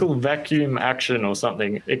rumor. Tactical Vacuum Action or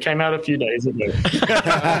something. It came out a few days ago.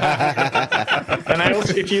 And I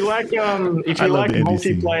also, if you like love the indie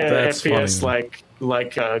scene. multiplayer That's FPS, funny,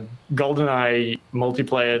 like GoldenEye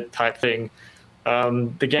multiplayer type thing,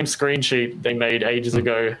 the game Screen Sheet they made ages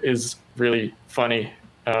ago is really funny.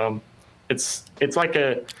 It's like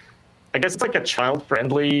I guess it's like a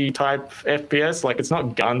child-friendly type FPS. Like, it's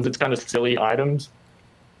not guns, it's kind of silly items.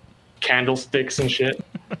 Candlesticks and shit.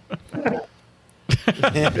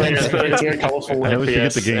 It's a colorful I always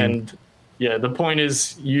forget FPS. the game. And yeah, the point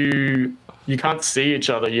is you can't see each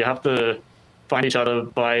other. You have to find each other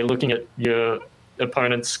by looking at your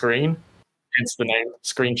opponent's screen. Hence the name,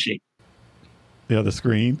 Screen Sheet. The other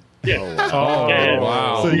screen. Yeah. Oh, Yeah.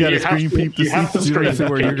 wow. So you got to have screen peep to you have to see screen see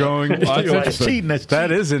where peep. you're going. That's interesting. cheating. That's That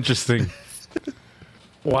cheating. is interesting.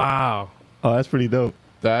 Wow. Oh, that's pretty dope.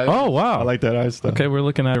 Oh, wow. I like that art stuff. Okay, we're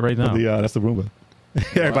looking at it right now. That's the Roomba.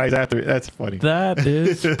 Everybody's after it. That's funny. That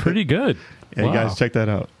is pretty good. Yeah, you guys check that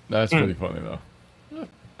out. That's pretty funny though.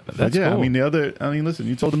 That's yeah, cool. listen,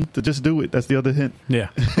 you told them to just do it. That's the other hint. Yeah.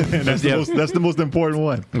 And that's the most important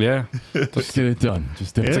one. Yeah. Just get it done.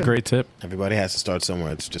 Just do it. It's Yeah. a great tip. Everybody has to start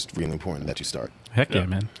somewhere. It's just really important that you start. Heck yeah,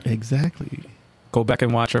 man. Exactly. Go back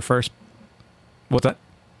and watch our first. What's that?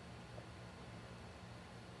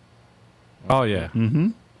 Oh, yeah. Mm-hmm.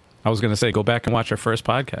 I was going to say, go back and watch our first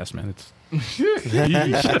podcast, man. It's.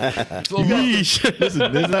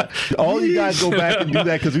 Listen, there's not, all you guys go back and do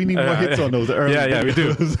that because we need more hits on those early. Yeah, we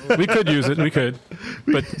do. videos. We could use it. We could.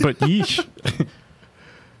 But yeesh.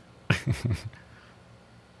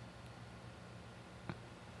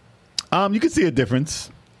 You can see a difference.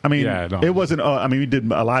 I mean, Yeah, no. it wasn't. We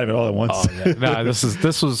did a lot of it all at once. Oh, yeah. Nah, this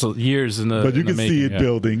was years in the. But you in the can see making, it yeah.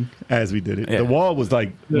 building as we did it. Yeah. The wall was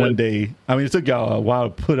like one day. I mean, it took y'all a while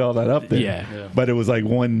to put all that up there. Yeah. But it was like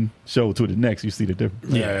one show to the next. You see the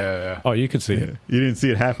difference. Yeah. Oh, you could see Yeah. it. You didn't see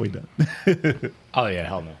it halfway done. Oh yeah,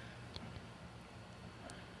 hell no.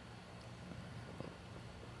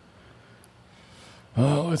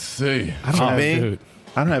 Oh, let's see. I don't have, me? Dude.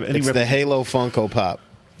 I don't have any. It's the Halo Funko Pop.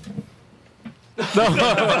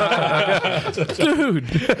 Dude,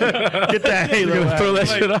 Get that Halo. throw that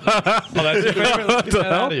shit up. Oh, that's your favorite? Let's get the that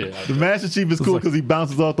hell? out of here. The Master Chief is cool because he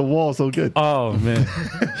bounces off the wall so good. Oh man,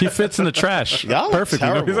 he fits in the trash Y'all are perfectly.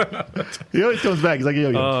 terrible. He always comes back. He's like,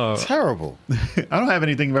 yo. Terrible. I don't have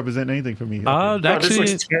anything representing anything for me. Oh, this Actually,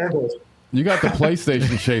 looks terrible. You got the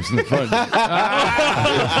PlayStation shapes in the front.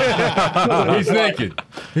 He's naked.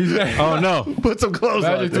 He's naked. oh no, Put some clothes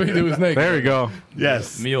on. Magic 3 was naked. there we go.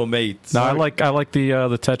 Yes. Meal mates. No, I like the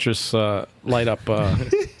Tetris light up.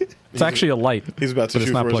 It's actually a light. He's about to But it's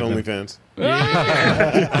shoot not for his plugged in. OnlyFans.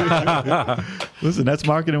 Listen, that's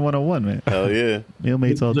marketing 101, man. Hell yeah. Meal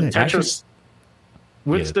mates all The day. Tetris.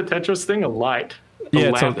 What's the Tetris thing? A light.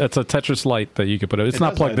 Yeah, lamp. it's a Tetris light that you could put. It's It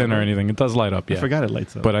not does plugged light in up, or right? anything. It does light up. Yeah, I forgot it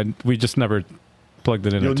lights up. But we just never plugged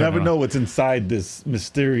it in. You'll and turned never it on. know what's inside this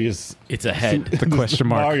mysterious It's a head. The question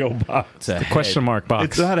mark. Mario box. It's a head. Question mark box.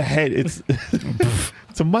 It's not a head. It's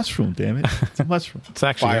it's a mushroom. Damn it! It's a mushroom. It's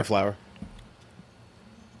actually Fire flower.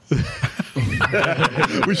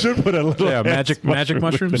 We should put a little magic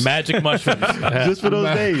mushrooms. Magic mushrooms. just for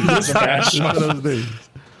those days. Just for those days.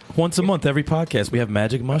 Once a month, every podcast, we have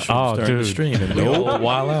magic mushrooms Oh, during the dude. stream, and we all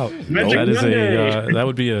while out. Magic That is Monday. that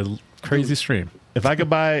would be a crazy stream. If I could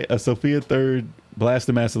buy a Sophia Third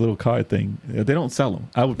Blaster Master little card thing, they don't sell them.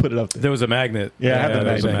 I would put it up there. There was a magnet. Yeah, I have the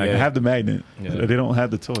there was a magnet. I have the magnet. Yeah. They don't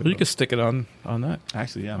have the toy. You could stick it on that.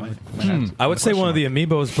 Actually, yeah, I might have to. I would say one of the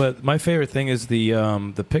amiibos, but my favorite thing is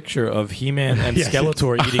the picture of He-Man and Yes.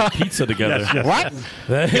 Skeletor eating pizza together. What?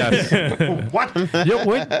 What?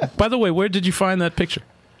 Yo, by the way, where did you find that picture?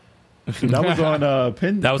 That was on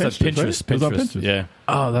Pinterest. That was at Pinterest. Right? It was on Pinterest. Yeah.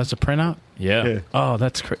 Oh, that's a printout. Yeah. Yeah. Oh,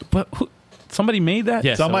 that's crazy. But somebody made that.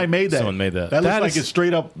 Yeah, Somebody made that. Someone made that. That looks That like is- it's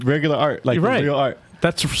straight up regular art, like You're right. real art.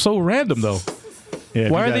 That's so random though. Yeah,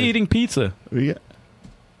 Why we are they got- eating pizza? we got-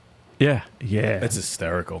 Yeah. Yeah, That's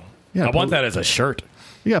hysterical. Yeah, I want that as a shirt.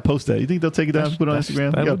 You gotta post that. You think they'll take it down and put it on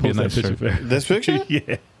Instagram? that You would gotta be a post that nice picture. shirt. This picture?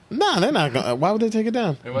 Yeah, Nah, they're not going to. Why would they take it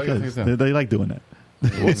down? Hey, why you gotta take because this down? they like doing that.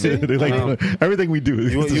 they like doing, everything we do. It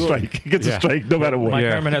gets a strike. It gets a strike no matter what. Mike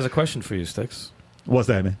Yeah. Herman has a question for you, Sticks. What's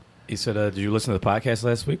that, man? He said, "Did you listen to the podcast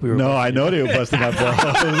last week? We were No, I know they were busting our balls.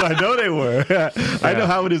 I know they were. I know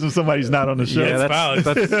how it is when somebody's not on the show. Yeah, valid.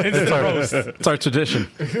 It's our tradition.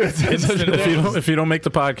 If you don't make the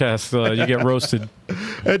podcast, you get roasted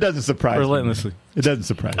It doesn't surprise me. relentlessly. It doesn't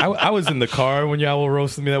surprise me. I was in the car when y'all were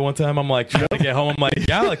roasting me that one time. I'm like, trying to get home. I'm like,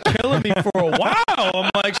 y'all are killing me for a while. I'm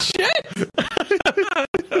like, shit.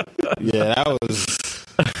 Yeah, that was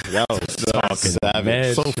savage.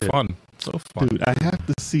 mad So shit. fun. So fun. Dude, I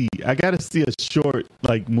gotta see a short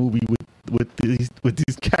like movie with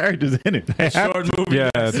these characters in it. I have Short to. movie.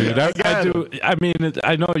 Yeah, dude. I got do. I mean,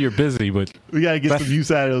 I know you're busy, but We gotta get That- some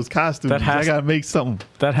use out of those costumes. that has- I gotta make something.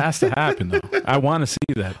 that has to happen, though. I want to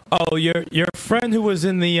see that. Oh, your friend who was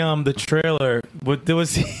in the trailer.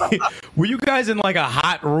 Were you guys in like a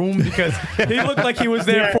hot room because he looked like he was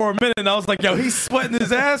there Yeah. for a minute, and I was like, yo, he's sweating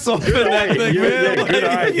his ass off in that thing, man. Yeah, good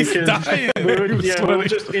eye, Like, he's because dying. we were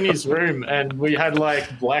just in his room and we had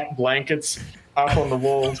like black blankets up on the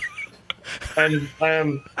walls. And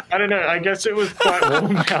I don't know, I guess it was quite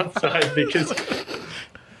warm outside because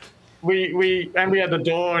we had the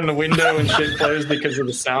door and the window and shit closed because of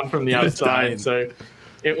the sound from the dying. outside. So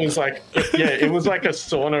it was like it was like a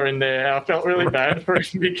sauna in there. I felt really bad for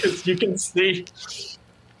him because you can see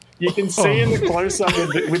in the close up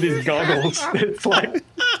with his goggles. It's like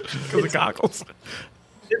The goggles.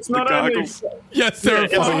 it's not only Yes, sir.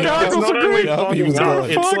 it's not only fogging was up,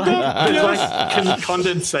 good. it's like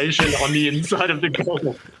condensation on the inside of the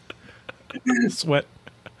goggle. Sweat.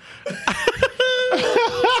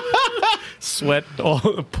 Sweat all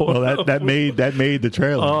the Well, that made the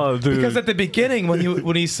trailer. Oh, dude. Because at the beginning,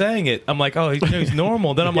 when he's saying it, I'm like, oh, he's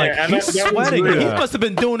normal. Then I'm like, and he's that was sweating. real. He must have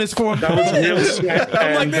been doing this for a That was minute. real sweat.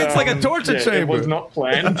 I'm like, and, that's like a torture It chamber. was not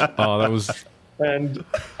planned, Oh, that was. and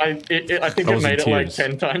I think I it was in made it like tears.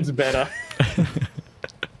 10 times better.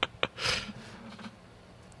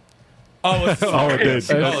 Oh, it's Oh, it did. It's-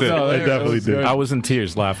 It no, did. no, It that definitely was did. good. I was in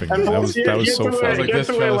tears laughing. And That was you so have to funny. wear, like, you have this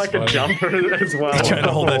to wear fella's like a funny. jumper as well. trying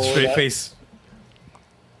to hold that for straight all face.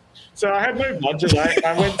 So I had no budget.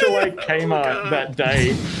 I went to like Kmart that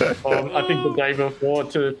day, I think the day before,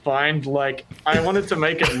 to find like I wanted to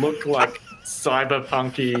make it look like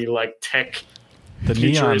cyberpunky, like tech, The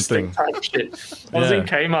neon futuristic thing. type shit. I was in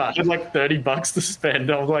Kmart, I had like $30 to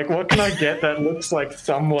spend. I was like, what can I get that looks like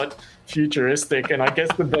somewhat futuristic? And I guess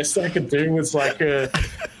the best I could do was like a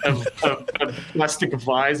plastic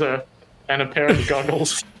visor and a pair of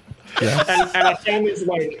goggles. And I found these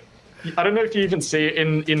like, I don't know if you even see it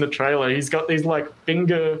in the trailer. He's got these like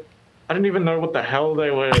finger, I don't even know what the hell they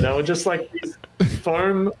were. They were just like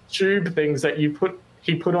foam tube things that he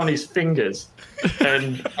put on his fingers,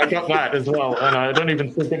 and I got that as well, and I don't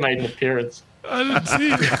even think it made an appearance. I didn't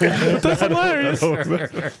see it. That's hilarious.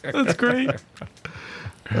 That's great.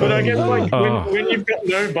 But I guess like when you've got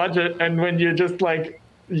no budget and when you're just like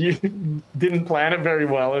you didn't plan it very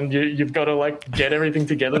well and you've got to like get everything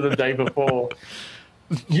together the day before,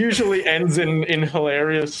 usually ends in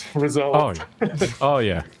hilarious results. Oh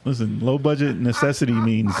yeah. Listen, low budget necessity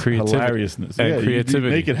means Creativity. hilariousness. And Yeah, you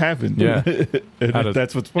creativity. make it happen. Yeah. And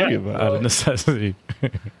that's what's funny about Out it. of necessity.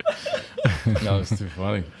 No, it's too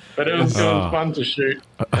funny. But it was fun to shoot,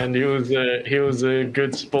 and he was a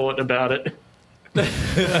good sport about it.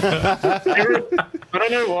 I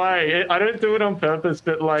don't know why. I don't do it on purpose,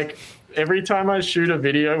 but like every time I shoot a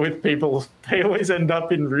video with people, they always end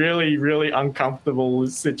up in really, really uncomfortable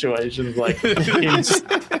situations, like him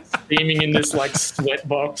steaming in this like sweat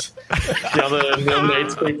box. The other Mil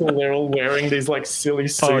Mates people, they're all wearing these like silly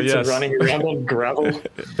suits and running around on gravel.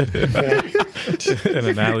 In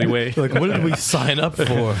an alleyway. Like, what did we sign up for?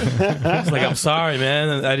 It's like, I'm sorry,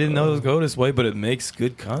 man. I didn't know it would go this way, but it makes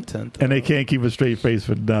good content. And they can't keep a straight face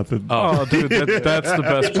for nothing. Oh, dude, that's the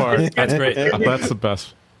best part. That's great. That's the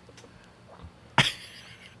best.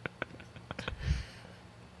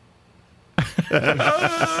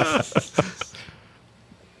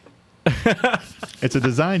 It's a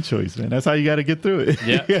design choice, man. That's how you got to get through it.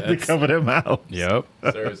 Yeah, you have to cover them out. Yep.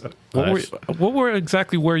 Seriously. What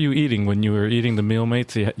exactly were you eating when you were eating the meal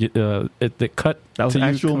mates? It cut. That was to an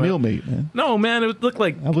you actual cut- meal mate, man. No, man, it looked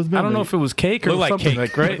like That was I don't Meal know Mate. if it was cake or Looked like something cake.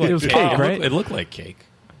 like right. Looked like It was cake. cake, right? It looked like cake.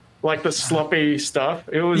 Like the sloppy stuff.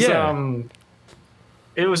 It was Yeah.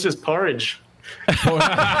 it was just porridge.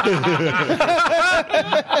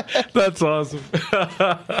 That's awesome.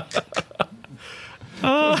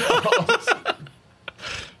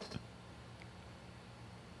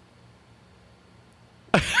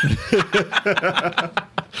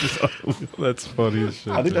 That's funny as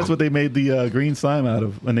shit. I think that's what they made the green slime out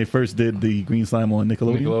of when they first did the green slime on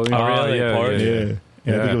Nickelodeon. Nickelodeon. Oh, really? yeah, Porridge? yeah, Yeah. yeah. I think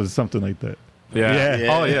Yeah. it was something like that. Yeah.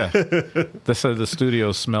 Yeah. Oh yeah. They said the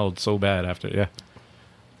studio smelled so bad after. Yeah.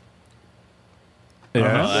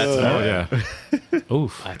 Yeah. that's yeah.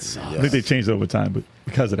 Oof. That sucks. I think they changed it over time, but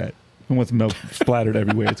because of that, and once milk splattered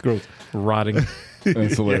everywhere, it's gross. Rotting.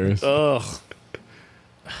 That's hilarious. Ugh.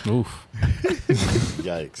 Oof.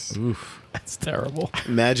 Yikes. Oof. That's terrible.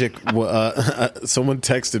 Magic. Someone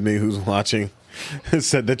texted me who's watching.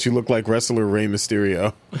 Said that you look like wrestler Rey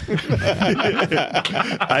Mysterio.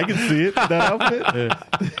 I can see it. That outfit.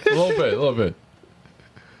 A little bit.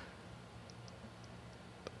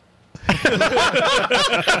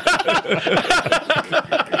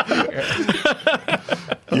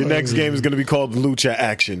 Your next game is going to be called Lucha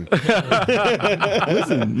Action.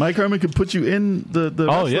 Listen, Mike Herman could put you in the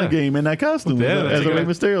wrestling yeah. game in that costume Yeah, that's as a a Rey good-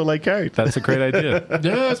 Mysterio like character. That's a great idea. Yeah,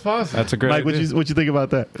 that's possible. That's a great Mike, idea. what you think about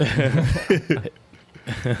that?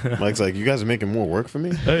 Mike's like, you guys are making more work for me?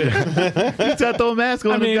 You just got to throw a mask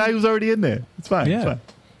on I mean- the guy who's already in there. It's fine. Yeah. It's fine.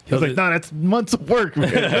 He was like, no, that's months of work,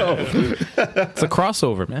 man. No. It's a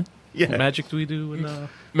crossover, man. Yeah. Magic do we do? And,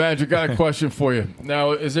 Magic, got a question for you.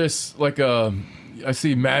 Now, is this like I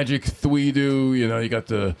see Magic Thweedo, you know, you got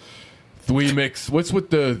the Thwee mix. What's with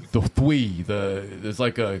the Thwee? There's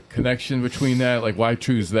like a connection between that. Like, why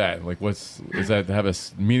choose that? Like, does that have a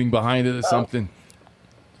meaning behind it or something?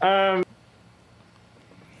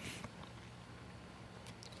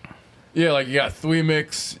 Yeah, like you got Thwee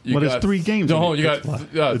mix. You Well, got there's 3 games. No, in you it. got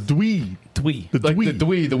That's why. the Dwee. Dwee. The like Dwee. the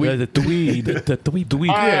Dwee, the The Dwee. The Dwee.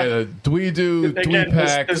 yeah, Dwee-doo, Again, Dwee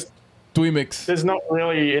pack, there's- Dwee mix. There's not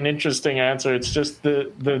really an interesting answer. It's just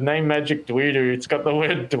the name Magic Dweedo. It's got the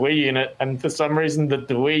word dwee in it, and for some reason the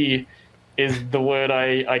dwee is the word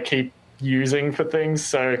I keep using for things.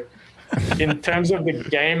 So in terms of the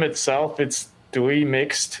game itself, it's Dwee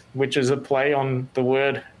Mixed, which is a play on the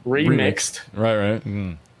word remixed. Right.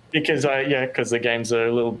 Because the games are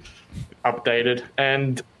a little updated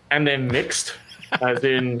and they're mixed, as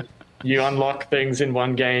in you unlock things in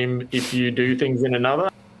one game if you do things in another.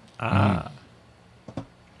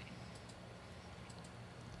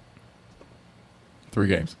 Three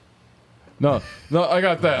games. No, I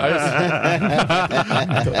got that.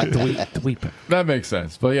 Dwee. That makes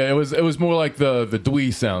sense. But yeah, it was more like the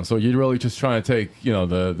dwee sound. So you're really just trying to take, you know,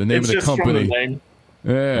 the name It's of the just from company. the name.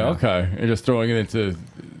 Yeah, okay. And just throwing it into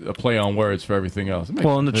a play on words for everything else.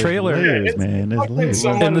 Well, in the trailer, Layers, man. There's layers.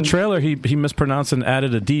 in the trailer, he mispronounced and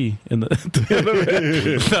added a D in the.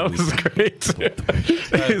 That was great.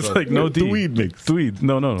 He's like, no D. Dweeb mix. Dweeb.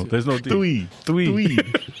 No. There's no D.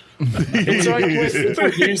 Dweeb. It's like when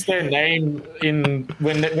people use their name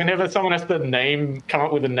whenever someone has to come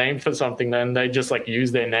up with a name for something, then they just like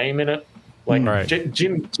use their name in it. Like Right.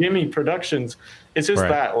 Jimmy Productions. It's just Right.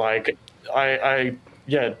 that like I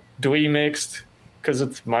Dwee mixed because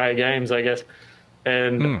it's my games, I guess.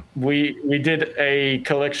 And we did a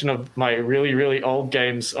collection of my really, really old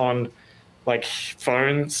games on like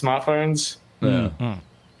smartphones. Yeah.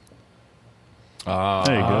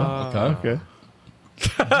 There you go. Okay. Okay.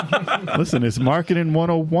 Listen, it's marketing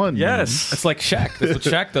 101. Yes. It's like Shaq. That's what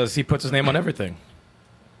Shaq does. He puts his name on everything.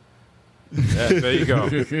 Yeah, there you go.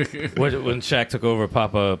 When Shaq took over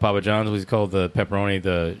Papa John's, what was he called? The pepperoni,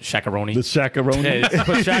 the Shaqaroni. The Shakaroni. Yeah, he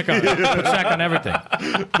put Shaq on it. Put Shaq on everything.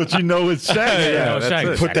 But you know it's Shaq. Yeah, that's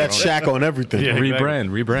Shaq. it. Put that Shaqaroni. shack on everything. Yeah.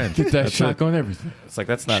 Rebrand. Get that shock on everything. It's like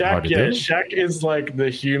that's not hard to do. Shaq is like the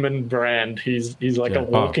human brand. He's like a Yeah.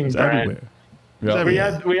 walking It's brand. everywhere. Yeah.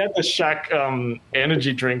 We had the Shaq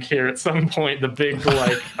energy drink here at some point. The big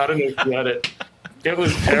like I don't know if you had it. It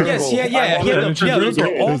was terrible. Yes, yeah. I wanted it to Yeah, be those were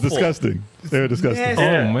good. It was awful. disgusting. They were disgusting. Yes.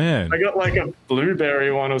 Oh man. I got like a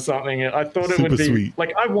blueberry one or something. I thought it Super would be sweet.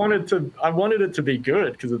 like I wanted it to be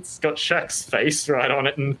good because it's got Shaq's face right on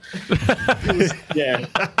it, and it was, yeah,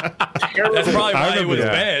 terrible. That's probably I why it remember was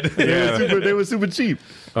that. bad. They were super cheap.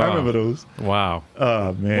 I remember those. Wow.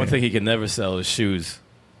 Oh man. One thing he can never sell is shoes.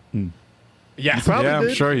 Yeah. Probably Yeah, I'm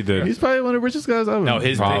did. sure he did. He's probably one of the richest guys ever. No,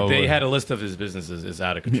 Probably. they had a list of his businesses is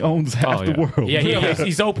out of He control. owns half the yeah. world. Yeah,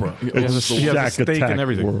 he's Oprah. He has a Shack stake Attack and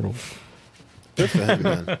everything. World. Good for him,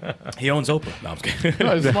 man. He owns Oprah. No, I'm just kidding.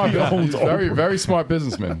 No, he's a smart businessman. He's owns very, Oprah. very smart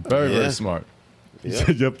businessman. Very, Yeah. very smart. He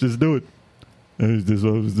said, "Yep, just do it." This is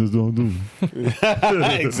what I was just gonna do.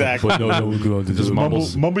 Exactly. Just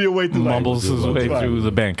mumbles, Mumble your way through life. mumbles his way through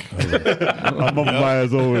the bank. I mumble my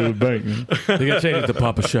ass over to the bank. Man. They got to change it to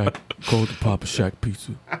Papa Shack. Call it the Papa Shack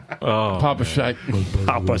pizza. Oh, Papa Shack.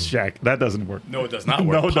 Papa Shack. That doesn't work. No, it does not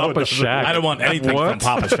work. No, it Papa doesn't. Shack. I don't want anything from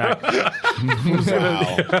Papa Shack. Wow.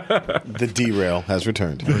 The derail has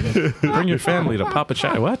returned. Bring your family to Papa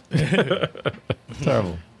Chai. What?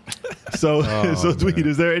 Terrible. So, so Tweet,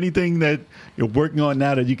 is there anything that you're working on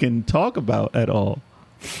now that you can talk about at all?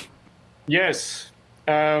 Yes.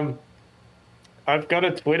 I've got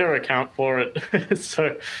a Twitter account for it.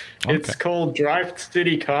 So it's called Drive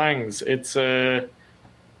City Kings. It's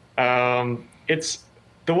it's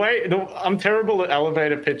the way I'm terrible at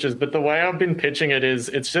elevator pitches, but the way I've been pitching it is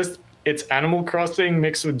it's Animal Crossing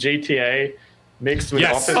mixed with GTA mixed with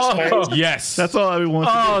Yes. Office Space. Yes. That's all everyone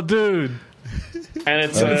wants Oh, dude. And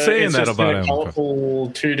it's, I've been saying it's that just about in a Animal colorful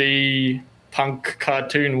 2D punk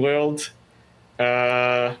cartoon world.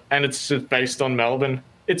 And it's just based on Melbourne.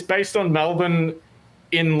 It's based on Melbourne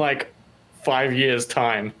in like 5 years'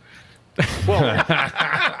 time. Well,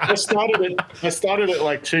 I started it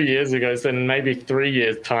like 2 years ago, so in maybe 3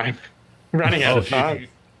 years' time. Running out of time.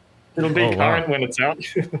 It'll be current when it's out.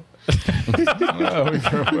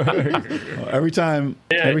 every time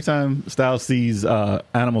Styles sees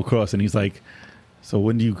Animal Crossing, he's like, "So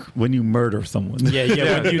when do you murder someone?"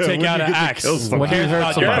 Yeah. When you take When out you an get to axe, kill someone.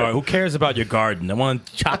 who cares about your garden? I want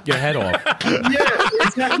to chop your head off. Yeah,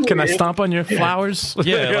 exactly. Can I stomp on your flowers?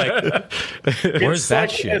 Yeah, like where's It's that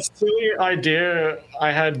like shit? a silly idea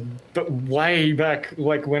I had way back,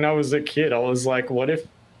 like when I was a kid. I was like, what if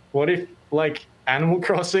like Animal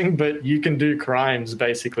Crossing, but you can do crimes,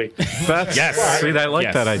 basically. That's, Yes. See, I like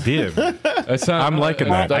Yes. that idea. I'm liking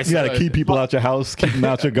that. You got to keep people out your house, keep them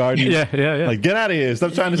out your garden. Yeah. Like, get out of here!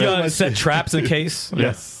 Stop trying to You steal gotta my set shit. traps in case.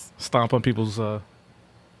 Yes. Stomp on people's.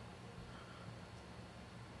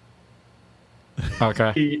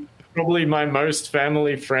 Okay. Probably my most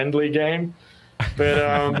family-friendly game, but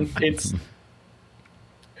it's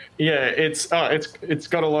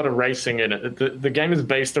got a lot of racing in it. The game is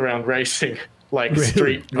based around racing, like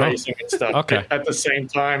street racing and stuff. Okay. But at the same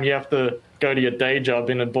time, you have to go to your day job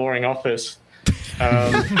in a boring office.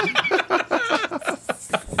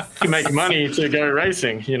 To make money to go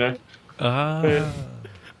racing, you know. Yeah.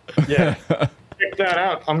 Check that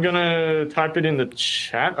out. I'm gonna type it in the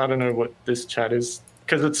chat. I don't know what this chat is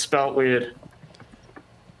because it's spelt weird.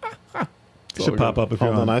 It should pop up if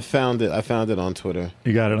Hold you're on, on. I found it on Twitter.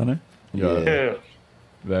 You got it on there. Yeah. Yeah.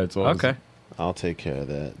 That's awesome. Okay. I'll take care of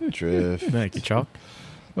that. Drift. Thank you, Chalk.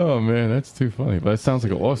 Oh, man, that's too funny. But it sounds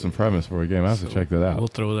like an awesome premise for a game. I have to check that We'll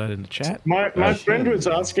out. throw that in the chat. My friend was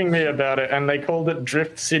asking me about it, and they called it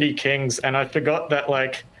Drift City Kings, and I forgot that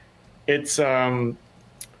like it's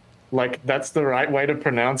like that's the right way to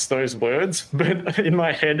pronounce those words, but in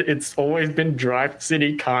my head it's always been Drive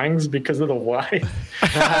City Kangs because of the Y.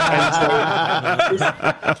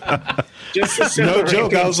 Just to set No the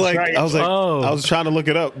joke. record I was like, straight. I Oh. was trying to look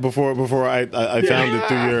it up before I found it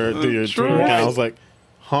through your Twitter account. I was like,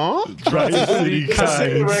 huh? Drive City Just to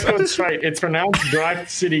set the Kangs. record straight. It's pronounced Drive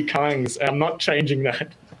City Kangs. I'm not changing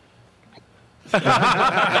that. We're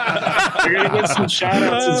gonna get some shout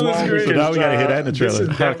outs as well. So now we gotta hear that in the This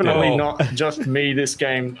trailer. is definitely Oh. not just me this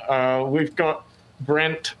game. We've got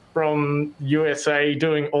Brent from USA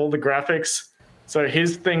doing all the graphics. So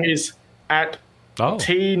his thing is at Oh.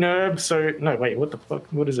 TNerb. So no, wait, what the fuck?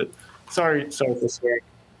 What is it? Sorry for swearing.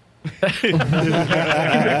 His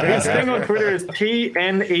thing on Twitter is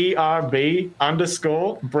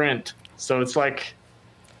TNERB_Brent. So it's like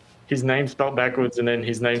his name spelled backwards and then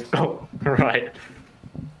his name spelled right.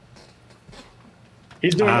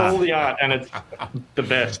 He's doing all the art and it's the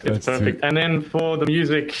best. It's That's perfect. And then for the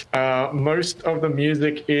music, most of the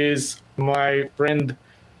music is my friend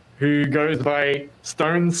who goes by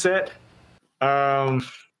Stone Set. Stone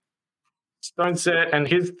Set, and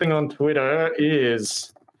his thing on Twitter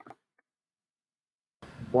is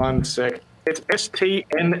one sec. It's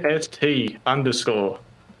STNST_.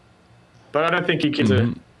 But I don't think he gives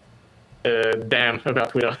a damn about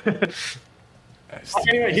Twitter.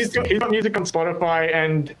 Anyway, he's got music on Spotify,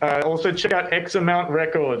 and also check out X Amount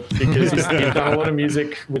Records because he's done a lot of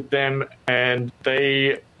music with them, and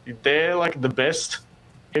they're like the best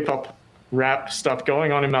hip hop rap stuff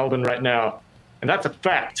going on in Melbourne right now, and that's a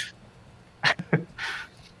fact.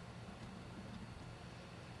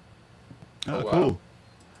 Oh, cool.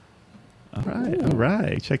 All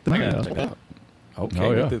right. Check them out. Check it out. Okay,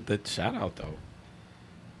 Oh, yeah. the shout out though.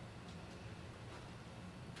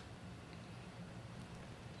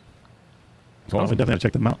 It's Oh, we awesome. definitely have to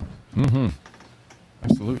check them out.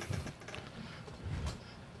 Absolutely.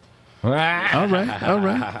 All right.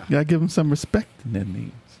 Gotta give them some respect in their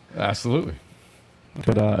names. Absolutely.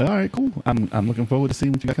 But all right, cool. I'm looking forward to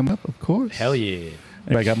seeing what you got coming up. Of course. Hell yeah.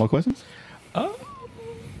 Anybody got more questions? I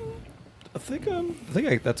think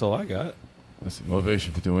that's all I got. That's the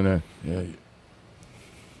motivation for doing that. Yeah.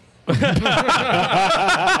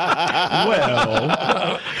 Well,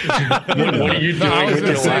 What are you doing No, I was with going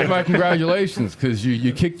your to say life? my congratulations because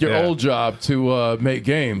you kicked your Yeah. old job to make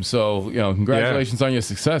games. So, congratulations on your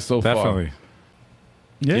success so far. Definitely.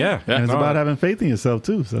 yeah. And it's no. about having faith in yourself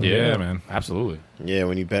too. So Yeah, man. Absolutely. Yeah,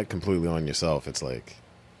 when you bet completely on yourself, it's like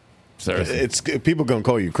Seriously. it's people gonna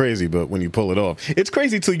call you crazy, but when you pull it off, it's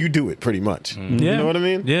crazy till you do it. Pretty much. Yeah. You know what I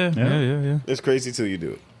mean? Yeah. It's crazy till you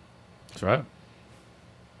do it. That's right.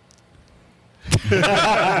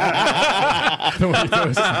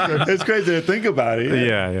 It's crazy to think about it.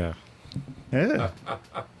 Yeah. Yeah.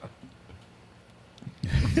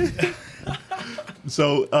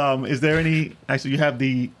 So, is there any? Actually, you have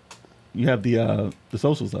the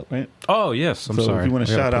socials up, right? Oh, yes. I'm so sorry. if you want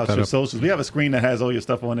to I gotta shout put out that your up. socials, we have a screen that has all your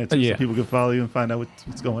stuff on it, too, Yeah. so people can follow you and find out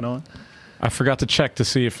what's going on. I forgot to check to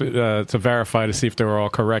see if to verify to see if they were all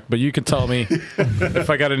correct. But you can tell me if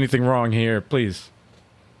I got anything wrong here, please.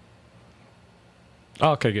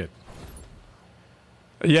 Okay, good.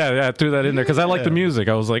 Yeah, I threw that in there because I like the music.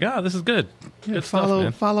 I was like, this is good. Good stuff,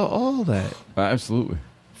 man. Follow all that. Absolutely.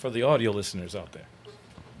 For the audio listeners out there.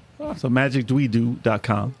 So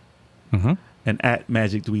magicdweedo.com and at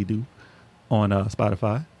magicdweedo on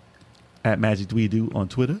Spotify, at magicdweedo on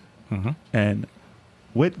Twitter, and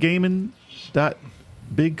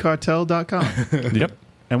wetgaming.bigcartel.com. Yep.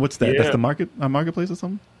 And what's that? Yeah. That's the marketplace or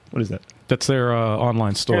something? What is that? That's their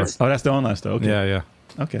online store. Yes. Oh, that's the online store. Okay. Yeah.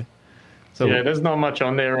 Okay. So Yeah, there's not much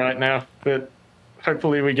on there right now, but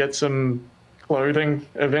hopefully we get some clothing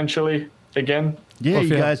eventually again. yeah, Well,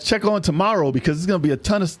 you yeah. guys check on tomorrow because there's gonna be a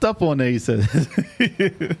ton of stuff on there. He said,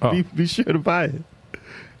 Oh. be sure to buy it.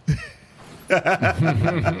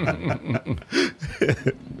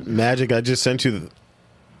 Magic, I just sent you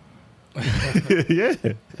Yeah.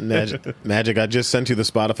 Magic. I just sent you the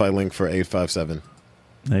Spotify link for 857.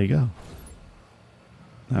 There you go.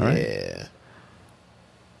 All right. Yeah.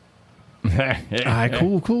 All right.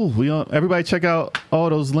 Cool. We everybody check out all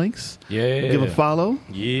those links. Yeah. Give a follow.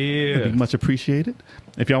 It'd Yeah. be much appreciated.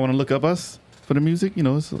 If y'all want to look up us for the music,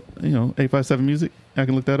 it's 857 Music. I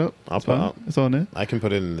can look that up. I'll It's fine. put- It's on there. I can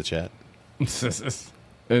put it in the chat.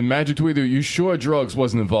 And Magic Tweeter, you sure drugs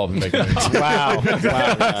wasn't involved in making it?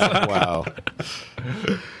 Wow.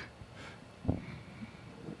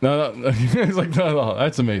 No. It's like, no.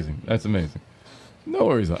 That's amazing. No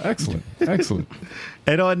worries. Excellent. Excellent.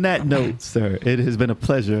 And on that note, sir, it has been a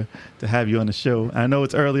pleasure to have you on the show. I know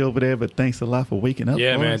it's early over there, but thanks a lot for waking up.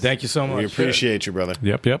 Yeah, for man. us. Thank you so much. We appreciate you, brother.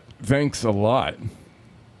 Yep. Thanks a lot.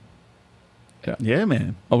 Yeah,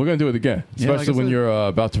 man. Oh, we're going to do it again, Yeah, like especially I when said. you're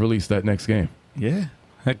about to release that next game. Yeah.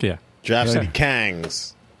 Heck yeah. Draft City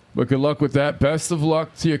Kangs. But good luck with that. Best of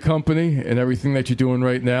luck to your company and everything that you're doing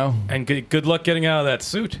right now. And good luck getting out of that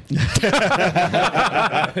suit.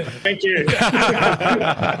 Thank you.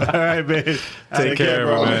 All right, man. Take care,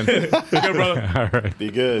 bro. man. Good, brother. All right. Be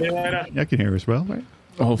good. Y'all can hear us well, right?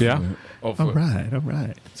 Hopefully. Yeah. Hopefully. All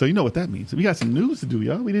right. So you know what that means. We got some news to do,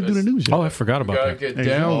 y'all. We didn't do the news yet. Oh, I forgot about Gotta that. get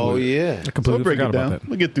down. Oh, with it. yeah. I So we'll completely break forgot it about down. that.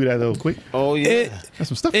 We'll get through that real quick. Oh, yeah. Got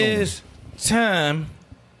some stuff going on. Time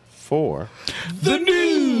For the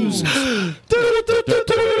news.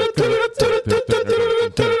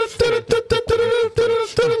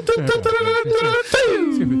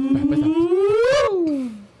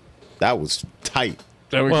 that was tight.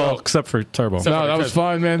 There we Well, go. except for Turbo. No, that was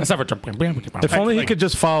fine, man. Let's have a If only he could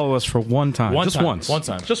just follow us for one time. One just time. once. One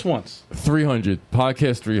time. Just once. 300.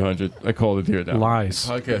 Podcast 300. I called it here now. Lies.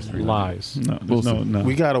 Podcast 300. Lies. No, We'll there's no.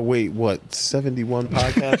 We got to wait, what, 71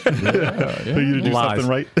 podcasts? For you to do Lies. something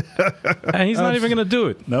right. And he's not even going to do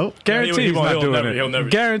it. Nope. Guarantee he's not he'll doing never- he'll it. never-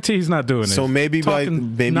 Guarantee he's not doing it. So maybe by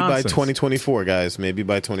Talking 2024, guys. Maybe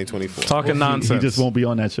by 2024. Talking He nonsense. just won't be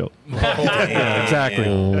on that show. Yeah, exactly.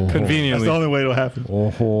 That's Conveniently. the only way it'll happen.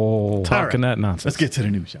 Talking that nonsense. Let's get to the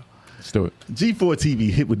news, y'all. Let's do it. G4 TV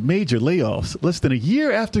hit with major layoffs less than a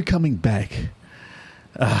year after coming back.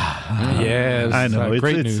 Yes. I know.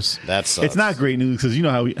 Great It's- news. That sucks. It's not great news because you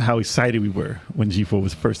know how excited we were when G4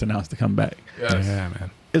 was first announced to come back. Yes. Yeah, man.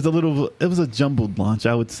 It was a jumbled launch,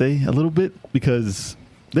 I would say, a little bit, because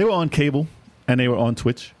they were on cable and they were on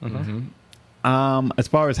Twitch. As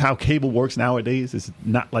far as how cable works nowadays, it's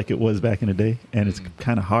not like it was back in the day, and it's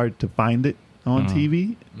kind of hard to find it on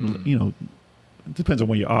TV. You know, it depends on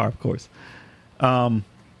where you are, of course. I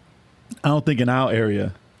don't think in our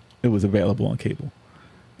area it was available on cable.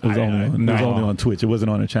 It was, only on Twitch. It wasn't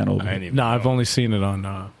on a channel. over I here. ain't even No, know. I've only seen it on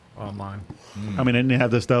online. I mean, and they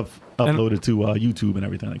have their stuff uploaded to YouTube and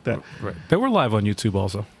everything like that. Right. They were live on YouTube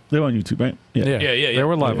also. They're on YouTube, right? Yeah. They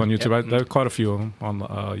were live Yeah. on YouTube. There were quite a few of them on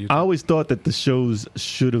YouTube. I always thought that the shows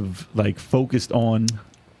should have like focused on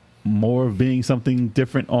more of being something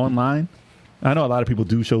different online. I know a lot of people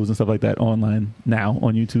do shows and stuff like that online now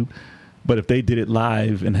on YouTube, but if they did it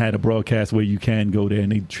live and had a broadcast where you can go there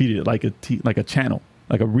and they treated it like a channel,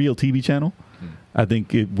 like a real TV channel, I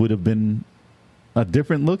think it would have been a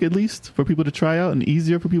different look, at least for people to try out, and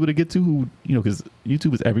easier for people to get to, who, you know, because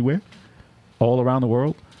YouTube is everywhere, all around the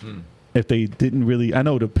world. If they didn't really, I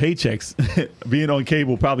know the paychecks being on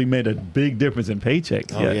cable probably made a big difference in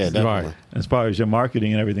paychecks. Oh, yeah, definitely. As far as your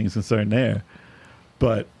marketing and everything is concerned there.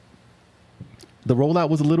 But the rollout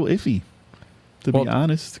was a little iffy, to be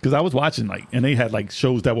honest, because I was watching and they had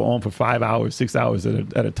shows that were on for 5 hours, 6 hours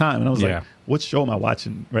at a time. And I was like, what show am I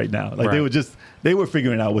watching right now? They were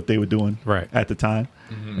figuring out what they were doing at the time.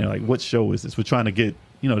 And they're like, what show is this? We're trying to get,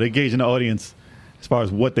 they're gauging the audience as far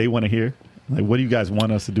as what they want to hear. Like, what do you guys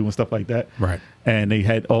want us to do and stuff like that? Right. And they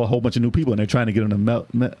had a whole bunch of new people, and they're trying to get them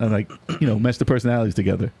to mesh the personalities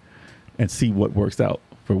together and see what works out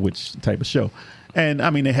for which type of show. And I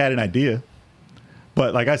mean, they had an idea,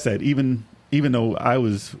 but like I said, even though I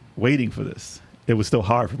was waiting for this, it was still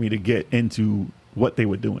hard for me to get into what they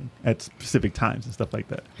were doing at specific times and stuff like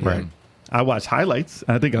that. Right. I watched highlights.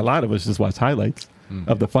 I think a lot of us just watch highlights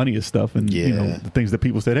of the funniest stuff, and the things that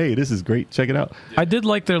people said, "Hey, this is great. Check it out." I did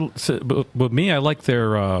like their. With me, I like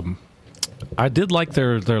their. I did like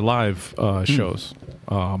their live shows.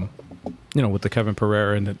 With the Kevin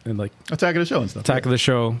Pereira and like Attack of the Show and stuff. Attack of the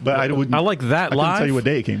Show. But I like that I live. couldn't tell you what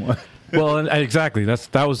day it came on. Well, exactly.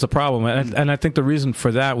 That was the problem, and I think the reason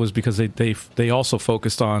for that was because they also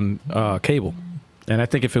focused on cable, and I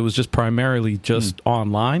think if it was just primarily just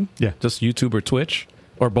online, just YouTube or Twitch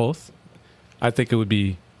or both, I think it would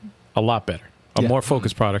be a lot better, a more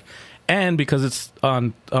focused product. And because it's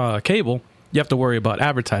on cable, you have to worry about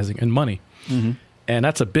advertising and money, and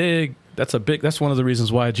that's one of the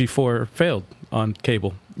reasons why G4 failed on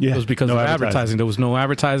cable. Yeah, it was because of advertising. There was no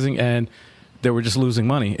advertising, and they were just losing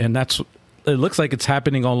money, and it looks like it's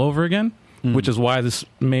happening all over again, which is why this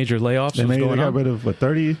major layoffs is going on. They got rid of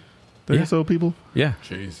 30 or so people. Yeah.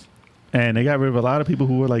 Jeez. And they got rid of a lot of people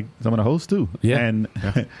who were like some of the hosts too. Yeah. And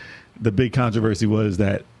the big controversy was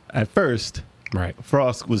that at first,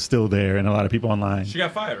 Frost was still there, and a lot of people online. She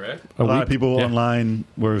got fired, right? A lot of people online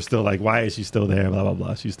were still like, "Why is she still there?" Blah blah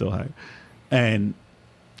blah. She's still hired. And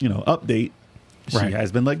update. She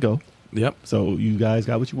has been let go. Yep. So you guys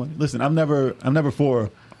got what you wanted. Listen, I'm never for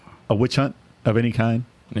a witch hunt of any kind.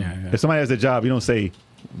 Yeah. If somebody has a job, you don't say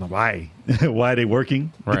why. Why are they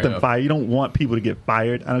working? Right. Get them fired. You don't want people to get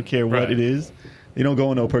fired. I don't care what Right. it is. You don't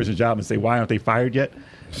go into a person's job and say, why aren't they fired yet?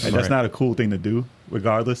 Like, that's not a cool thing to do,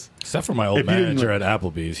 regardless. Except for my old If you didn't- manager at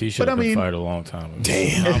Applebee's. He should But have I been mean- fired a long time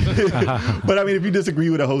ago. But I mean, if you disagree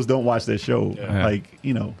with a host, don't watch their show. Yeah. Like,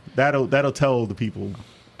 you know, that'll tell the people.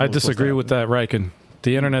 I what's disagree supposed with that, Riken.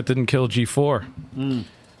 The internet didn't kill G4.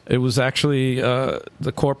 It was actually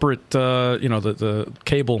the corporate, the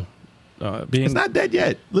cable being. It's not dead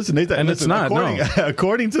yet. Listen, it's not, According, no.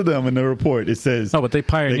 according to them in the report, it says No, but they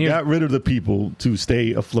pioneered. they got rid of the people to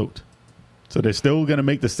stay afloat. So they're still going to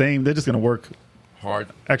make the same. They're just going to work Hard.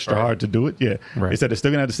 extra Right. hard to do it. Yeah. Right. They said they're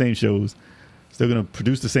still going to have the same shows, still going to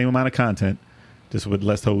produce the same amount of content, just with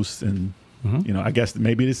less hosts. And, I guess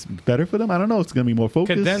maybe it's better for them. I don't know. It's going to be more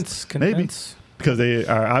focused. Condense. Maybe. Because they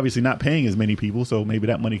are obviously not paying as many people. So maybe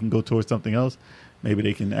that money can go towards something else. Maybe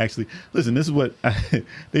they can actually listen. This is what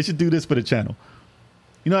they should do this for the channel.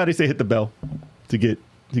 You know how they say hit the bell to get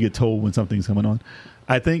told when something's coming on?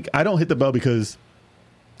 I think I don't hit the bell because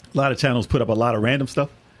a lot of channels put up a lot of random stuff.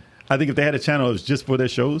 I think if they had a channel that was just for their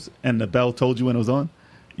shows and the bell told you when it was on,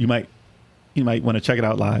 you might want to check it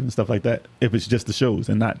out live and stuff like that. If it's just the shows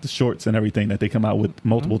and not the shorts and everything that they come out with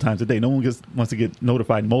multiple times a day. No one wants to get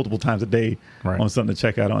notified multiple times a day on something to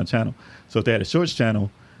check out on a channel. So if they had a shorts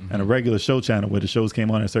channel and a regular show channel where the shows came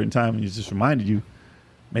on at a certain time and it just reminded you,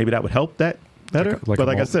 maybe that would help that better. Like but a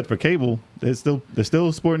like I said, for cable, they're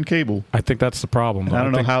still sporting cable. I think that's the problem. And I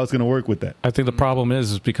don't know how it's going to work with that. I think the problem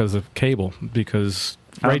is because of cable. Because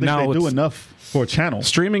I don't right think now they do it's, enough for a channel.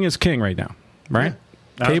 streaming is king right now, right?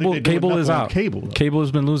 I don't think they do Cable enough is on out. cable, though. Cable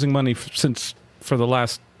has been losing money for the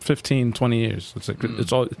last 15, 20 years.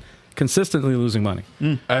 It's all consistently losing money.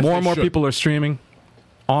 As More they and more should. people are streaming.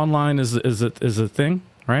 Online is a thing,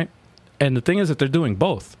 right? And the thing is that they're doing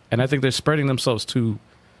both, and I think they're spreading themselves too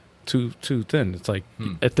thin. It's like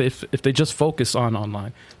if they just focus on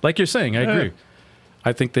online, like you're saying, I agree.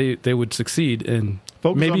 I think they would succeed in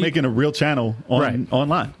Focus maybe on making a real channel online.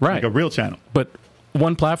 Right. Like a real channel. but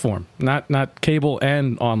one platform, not cable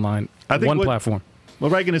and online. I think one what- platform.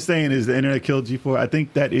 What Riken is saying is the internet killed G4. I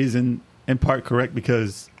think that is in part correct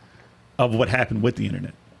because of what happened with the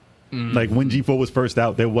internet. Like when G4 was first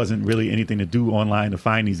out, there wasn't really anything to do online to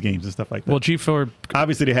find these games and stuff like that. Well, G4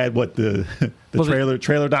 obviously they had the Well,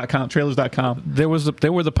 trailers.com they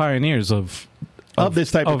were the pioneers of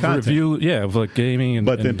this type of content. review, of like gaming, and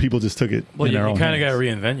But then and- people just took it. Well, in you their own kind of got to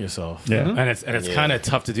hands. reinvent yourself. Yeah. And it's kind of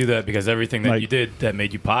tough to do that because everything that Like- you did that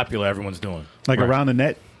made you popular, everyone's doing. Like Right. around the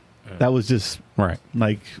net. That was just right.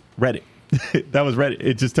 like Reddit. That was Reddit.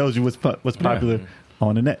 It just tells you what's popular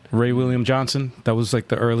on the net. Ray William Johnson. That was like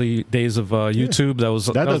the early days of YouTube. That was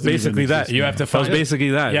doesn't basically even that. exist You have to That was find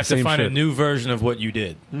basically that. You have to same find shit. a new version of what you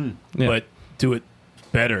did, Yeah. but do it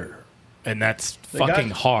better, and that's got-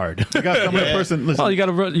 fucking hard. I got some of the person. Listen, Well, you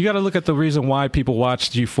got to look at the reason why people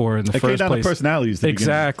watched G4 in the it came first down place. to personalities. to begin with.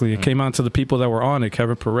 Exactly. It came out to the people that were on it.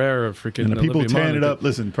 Kevin Pereira, freaking And the people Olivia tearing it Munn, up.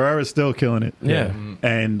 Listen, Pereira's still killing it. Yeah.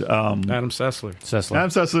 And Adam Sessler. Adam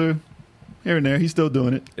Sessler, here and there, he's still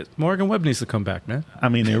doing it. Morgan Webb needs to come back, man. I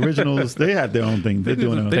mean, the originals, they had their own thing. They're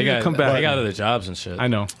doing it. they They need to got come back. They got other jobs and shit. I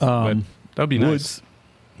know. But that'd be Woods.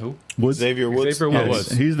 nice. Woods. Xavier Woods. Xavier Yeah,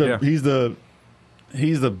 Woods. he's the Yeah. he's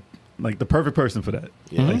the like the perfect person for that.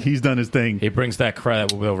 Like he's done his thing. He brings that crowd,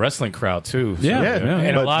 the wrestling crowd too. So, Yeah, Yeah,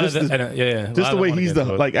 and but a lot of just the, the- and, yeah, a lot Just of the way them he's wanna the get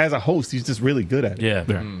into it. like as a host, he's just really good at it.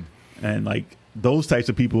 Yeah. And like those types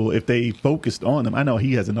of people, if they focused on them, I know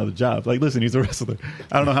he has another job. Like, listen, he's a wrestler.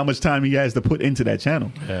 I don't know how much time he has to put into that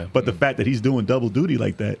channel. Yeah. But the fact that he's doing double duty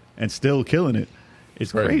like that and still killing it,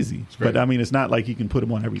 it's Right. crazy. It's great. But I mean, it's not like you can put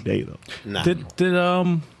him on every day though. Nah. Did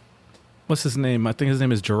what's his name? I think his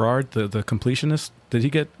name is Gerard, the completionist. Did he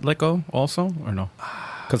get let go also or no?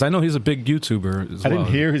 Because I know he's a big YouTuber as I well.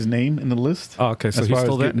 didn't hear his name in the list. Oh, okay, so as he's far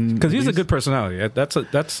still as there getting because he's a released. good personality.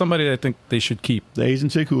 That's somebody I think they should keep. The Asian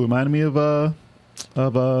chick who reminded me of what's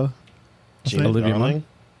Gina her name? Olivia Munn? Darling?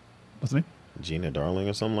 What's her name? Gina Darling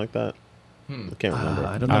or something like that. I can't remember.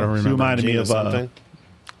 I don't know. I don't She remember. reminded me Gina of something.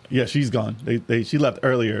 yeah, she's gone. She left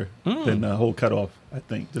earlier than the whole cutoff. I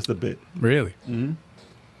think just a bit. Really?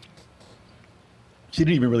 She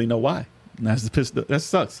didn't even really know why. And that's the piss. That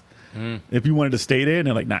sucks. If you wanted to stay there, and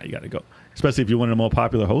they're like, nah, you got to go. Especially if you're one of the more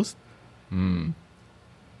popular hosts.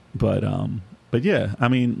 But yeah, I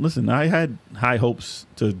mean, listen, I had high hopes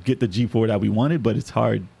to get the G4 that we wanted, but it's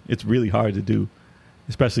hard. It's really hard to do,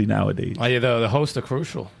 especially nowadays. Oh, yeah, the hosts are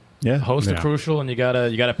crucial. Yeah, The hosts Yeah. are crucial, and you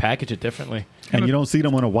gotta package it differently. and you don't see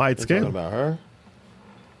them on a wide We're talking scale. about her.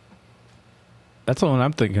 That's the one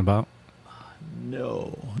I'm thinking about.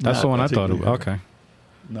 No, That's the one I thought of. particularly. Okay.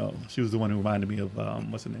 No, she was the one who reminded me of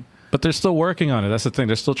what's her name? But they're still working on it. That's the thing.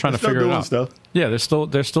 They're still trying They're to still figure it doing out. stuff. Yeah,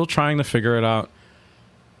 they're still trying to figure it out.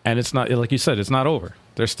 And it's not, like you said, it's not over.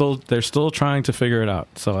 They're still trying to figure it out.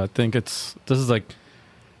 So I think it's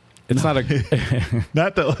not a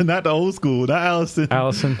Not the old school. Not Allison.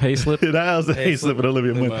 Allison Hayslip. Not Allison Hayslip and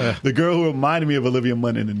Olivia Munn. Munn. The girl who reminded me of Olivia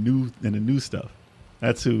Munn in the new stuff.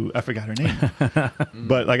 That's who I forgot her name.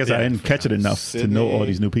 But like I said, I didn't catch it enough to know all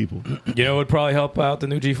these new people. You know what would probably help out the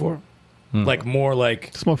new G4? Like more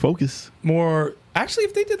like Just more focus. more. Actually,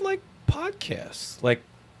 if they did like podcasts, like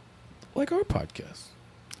our podcast.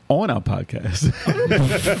 On our podcast.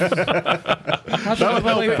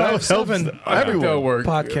 That would help seven everyone. That'll work.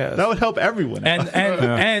 podcast. That would help everyone.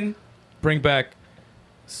 and bring back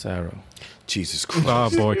Sarah. Jesus Christ. Oh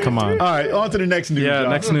boy, come on. all right, on to the next news. Yeah, y'all.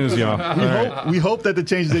 next news, y'all. We hope that the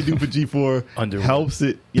changes they do for G4 Underwood. helps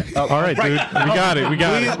it. Yeah. All right, dude. We got it. We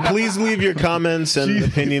got it. Please leave your comments and Jeez.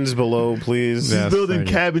 opinions below, please. She's Yes, building thank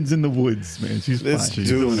you. cabins in the woods, man. She's fine. This She's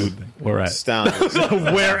doing her dude. thing. We're at.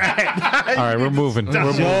 Astounding. Where at? All right, we're moving. We're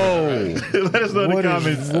moving. Whoa. Let us know in the What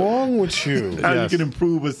comments is wrong with you? how Yes. you can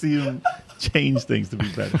improve or see them change things to be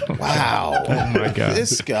better. Wow. Oh my god.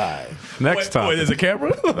 This guy. Next time. Wait, there's a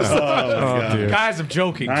camera? Oh dear. Guys, I'm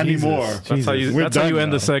joking. Not Jesus. anymore. That's how you. We're That's how done you end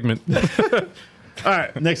now. the segment. All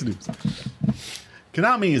right, next news.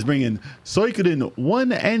 Konami is bringing Suikoden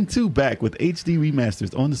 1 and 2 back with HD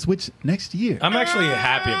remasters on the Switch next year. I'm actually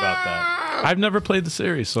happy about that. I've never played the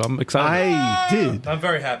series, so I'm excited. I did. I'm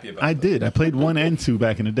very happy about I did. I played 1 and 2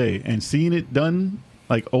 back in the day, and seeing it done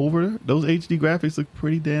like over those HD graphics look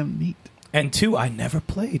pretty damn neat. And 2, I never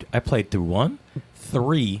played. I played through 1,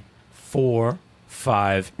 3, 4,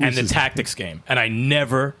 5, and the is- tactics game. And I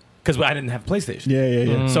never, because I didn't have PlayStation.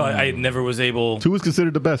 Yeah. So I never was able. 2 is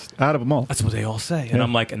considered the best out of them all. That's what they all say. And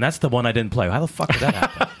I'm like, and that's the one I didn't play. How the fuck did that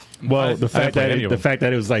happen? Well, the fact play that any of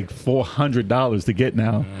them. it was like $400 to get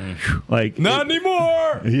now, like Not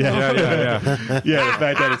anymore. yeah, yeah. the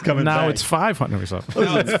fact that it's coming Now back. it's 500 or something.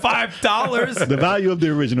 Now it's $5. The value of the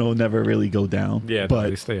original will never really go down. Yeah, but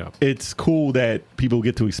they stay up. It's cool that people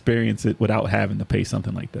get to experience it without having to pay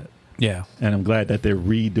something like that. Yeah. And I'm glad that they're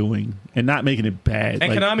redoing and not making it bad.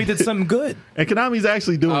 And Like- Konami did something good. and Konami's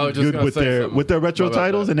actually I doing was just good gonna with say their something retro about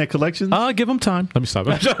titles that. and their collections. Give them time. Let me stop.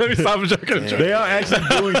 Let me stop. I'm joking. They are actually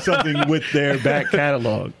doing something with their back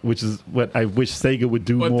catalog, which is what I wish Sega would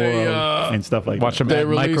do But more they, of and stuff like Watch that. them They add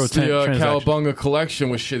released the microtransactions. Cowabunga collection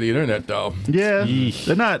with shitty internet, though. Yeah, Yeesh.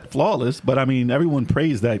 they're not flawless, but I mean, everyone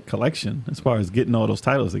praised that collection as far as getting all those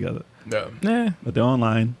titles together. Yeah. Yeah. But they're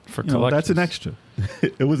online. For that's an collections. extra.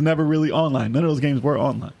 It was never really online. None of those games were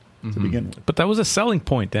online to begin with. But that was a selling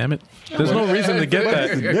point, damn it. There's no reason to get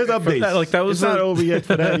that. There's updates. that was it's not a- over yet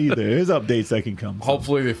for that either. There's updates that can come. So.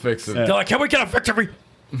 Hopefully they fix it. They're like, can we get a victory?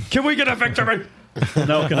 Can we get a victory?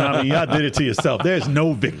 No, Konami, y'all did it to yourself. There's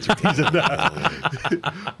no victories.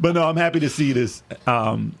 But no, I'm happy to see this.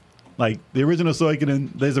 Like the original Suikoden,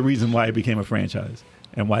 there's a reason why it became a franchise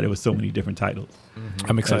and why there was so many different titles.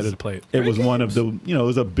 I'm excited to play it. It was one of the, it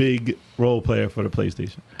was a big role player for the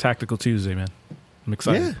PlayStation. Tactical Tuesday, man. I'm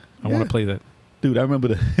excited. Yeah, I want yeah. to play that. Dude, I remember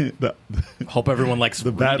the Hope everyone likes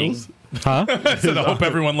the reading. battles. Huh? I said, I hope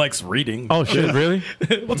everyone likes reading. Oh shit! Really?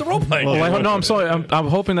 What's a role playing Well, game? Well, no, I'm sorry. I'm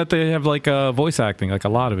hoping that they have like voice acting, like a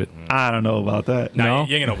lot of it. I don't know about that. Nah, No?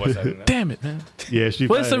 you ain't gonna voice that. Damn it, man. Yeah, Street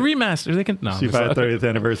Well, it's a Fighter- remaster. They can. No, Street Fighter 30th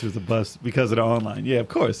anniversary is a bust because of the online. Yeah, of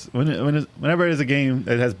course. Whenever there's a game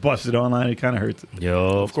that has busted online, it kind of hurts.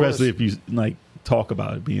 Yo, Especially if you like talk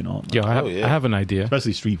about it being online. Yo, I yeah. have an idea.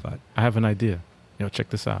 Especially Street Fighter. I have an idea. Yo, check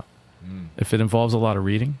this out. If it involves a lot of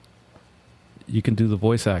reading, you can do the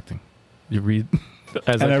voice acting. You read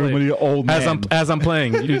as And I everybody, play. old man. As I'm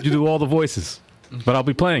playing, you do all the voices, but I'll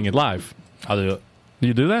be playing it live. I'll do it.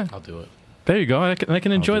 You do that? I'll do it. There you go. I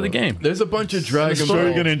can enjoy do the it. game. There's a bunch of Dragon sure you're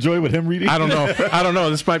Ball. going to enjoy with him reading? I don't know. I don't know.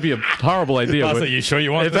 This might be a horrible idea. Also, but you sure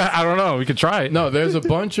you want if this? I don't know. We could try it. No, there's a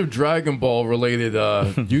bunch of Dragon Ball related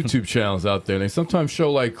YouTube channels out there. They sometimes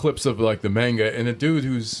show like clips of like the manga, and the dude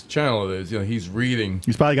whose channel it is, he's reading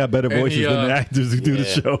He's probably got better And voices he, than the uh, actors who do the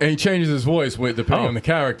show. and he changes his voice depending Oh. on the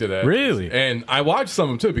character that. Really? And I watch some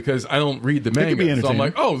of them too because I don't read the could be manga, so I'm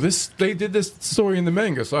like, entertaining. they did this story in the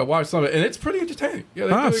manga, so I watched some of it, and it's pretty entertaining. Yeah,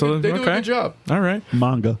 they do a good job. All right.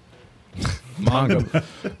 Manga. Manga.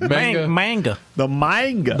 Manga. Manga. The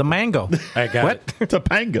manga. The mango. I got What? it.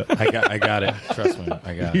 Topanga. I got it. Trust me.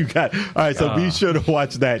 I got You it. got All right, so be sure to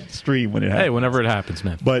watch that stream when it happens. Hey, whenever it happens,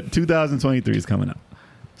 man. But 2023 is coming up.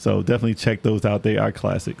 So definitely check those out. They are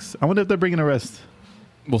classics. I wonder if they're bringing the rest.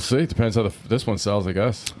 We'll see. It depends how this one sells, I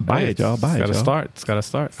guess. Buy it, y'all. Buy it, It's got to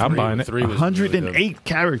start. I'm buying it. 3 was 108 really good.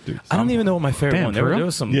 characters. I don't even know what my favorite Damn, one. for There real?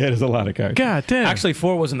 was some. Yeah, there's a lot of characters. God damn. Actually,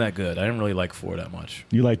 4 wasn't that good. I didn't really like 4 that much.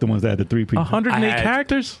 You like the ones that had the 3 people. 108 I had-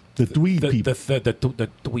 characters? The 3 people. The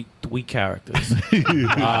tweet characters.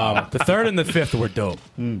 The 3rd and the 5th were dope.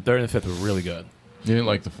 3rd and the 5th were really good. You didn't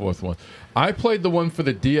like the 4th one. I played the one for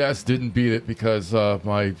the DS, didn't beat it because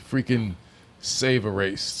my freaking save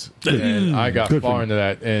erased. And I got Good for far you. into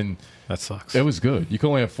that, and That sucks. it was good. You could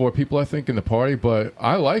only have 4 people, I think, in the party, but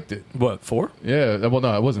I liked it. What, 4? Yeah, well,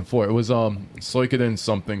 no, it wasn't 4. It was Suikoden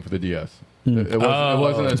something for the DS. It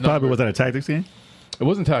wasn't. It's probably, was that a tactics game? It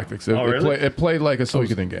wasn't tactics. It, really? it played like a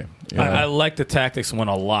Suikoden game. I like the tactics one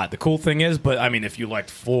a lot. The cool thing is, but I mean, if you liked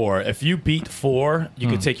 4, if you beat 4, you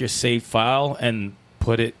could take your save file and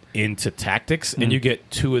put it into tactics, and you get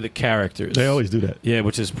 2 of the characters. They always do that. Yeah,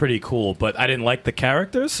 which is pretty cool. But I didn't like the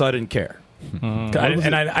characters, so I didn't care. I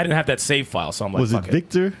didn't have that save file, so I'm like, Was it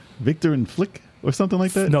fuck Victor and Flick or something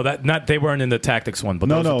like that? No, they weren't in the tactics one, but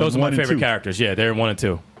No, those are my 1 and favorite 2. characters. Yeah, they're in 1 and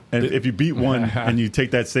 2. And if you beat 1 and you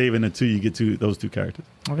take that save in the 2, you get those 2 characters.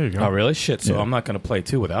 Oh, there you go. Oh, really? Shit. So Yeah. I'm not going to play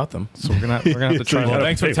 2 without them. So we're gonna have to try. So you Well, gotta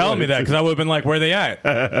thanks for pay telling me one that, and because I would have been like, where they at?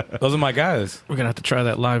 Those are my guys. We're gonna have to try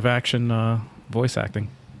that live action voice acting.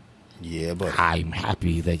 Yeah, but I'm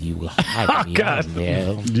happy that you have me God. on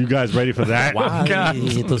there. You guys ready for that? Why God.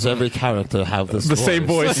 does every character have this The same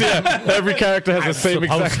voice. Yeah, every character has the same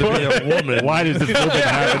exact supposed voice. to be a woman. Why does this woman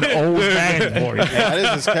have an old man voice? why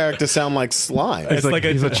does this character sound like slime? It's like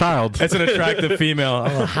he's a child. It's an attractive female.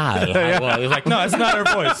 Oh, hi. Well, it's like, no, that's not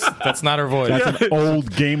her voice. That's not her voice. That's an old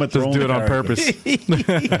Game of Thrones. Just do it on character. purpose.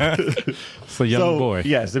 It's a young So, boy.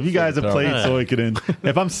 yes, if you guys have played Suikoden,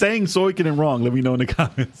 if I'm saying Suikoden wrong, let me know in the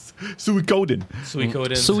comments. Suikoden.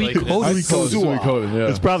 Suikoden. Suikoden, yeah.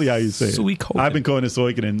 It's probably how you say it. Suikoden. I've been calling it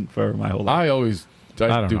Suikoden for my whole life. I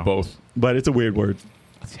don't do know. both. But it's a weird word.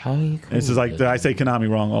 It's just like, that. I say Konami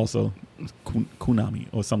wrong also. Kunami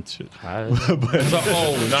or some shit.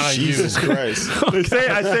 Oh, not Jesus Christ. I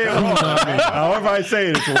say it wrong. However I say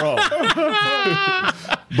it, it's wrong.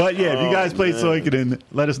 But yeah, if you guys played Suikoden,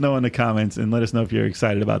 let us know in the comments and let us know if you're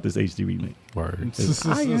excited about this HD remake. Word.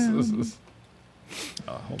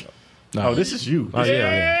 Hold up. Oh, this is you. Oh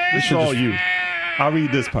yeah. This is all you. I'll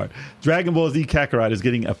read this part. Dragon Ball Z Kakarot is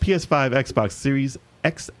getting a PS5, Xbox Series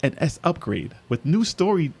X and S upgrade with new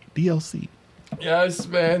story DLC. Yes,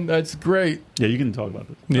 man, that's great. Yeah, you can talk about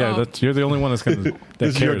this. Yeah, you're the only one that's gonna.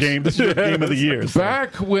 This is your game. This is your game of the year. so.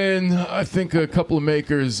 Back when I think a couple of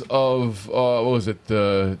makers of what was it,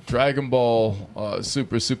 the Dragon Ball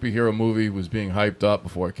superhero movie was being hyped up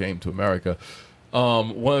before it came to America.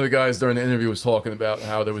 One of the guys during the interview was talking about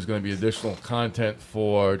how there was going to be additional content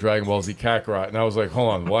for Dragon Ball Z Kakarot, and I was like,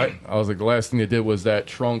 "Hold on, what?" I was like, "The last thing they did was that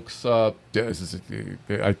Trunks." I got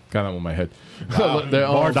it on my head.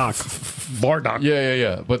 Bardock.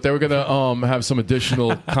 Yeah. But they were gonna have some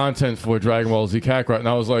additional content for Dragon Ball Z Kakarot, and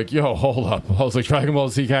I was like, "Yo, hold up!" I was like, "Dragon Ball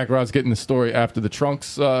Z Kakarot's getting the story after the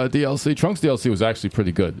Trunks DLC. Trunks DLC was actually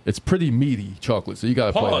pretty good. It's pretty meaty chocolate, so you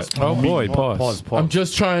gotta play it." Oh boy, pause. I'm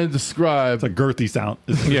just trying to describe. It's a girthy sound.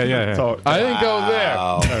 Yeah. So, I didn't go there.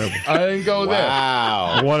 I didn't go there.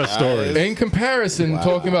 Wow. what a story. In comparison,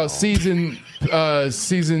 talking about season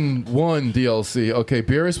 1 DLC, okay,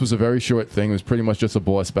 Beerus was a very short thing. It was pretty much just a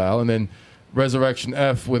boss battle, and then Resurrection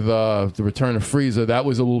F with the Return of Frieza, that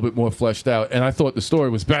was a little bit more fleshed out, and I thought the story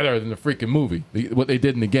was better than the freaking movie, what they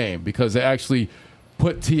did in the game, because they actually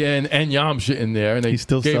put Tien and Yamcha in there, and they He's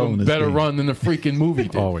still gave selling them this better game. run than the freaking movie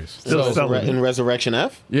did. Always. Still selling. In Resurrection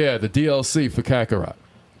F? Yeah, the DLC for Kakarot.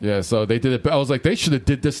 Yeah, so they did it. I was like, they should have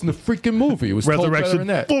did this in the freaking movie. It was told better Resurrection. than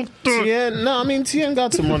that. Tien, no, I mean, Tien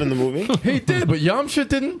got some run in the movie. He did, but Yamcha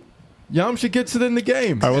didn't. Yamcha gets it in the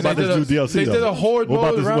game. All right, what And about this new DLC? They though? did a horde What mode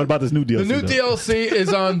about this? around- What about this new DLC? The new though? DLC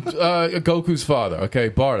is on Goku's father. Okay,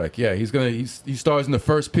 Bardock. Yeah, he stars in the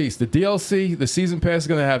first piece. The DLC, the season pass, is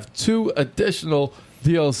going to have 2 additional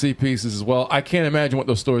DLC pieces as well. I can't imagine what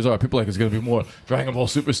those stories are. People are like, it's going to be more Dragon Ball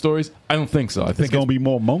Super stories. I don't think so. I It's think going to be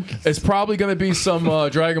more monkeys. it's probably going to be some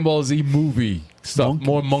Dragon Ball Z movie stuff. Monkeys.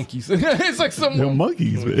 More monkeys. It's like some They're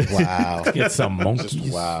monkeys, man. Wow. Get some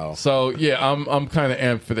monkeys. Wow. So yeah, I'm kind of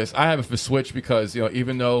amped for this. I have it for Switch because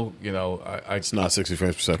even though It's not 60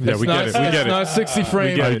 frames per second. Yeah, we get it. We get It's it. not 60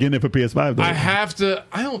 frames. Are you getting it for PS5 though? I have to.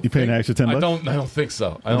 I don't. You paying think- an extra $10? I don't think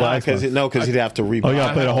so. I don't. Because he'd have to rebuy. Oh, you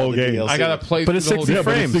gotta play the whole all game. DLC. I gotta play. But it's through the whole 60 game. yeah,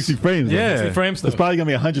 but it's frames. 60 frames. though. Yeah. 60 frames, though. It's probably going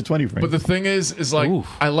to be 120 frames. But the thing is like Oof.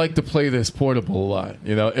 I like to play this portable a lot.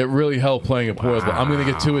 It really helped playing it portable. I'm gonna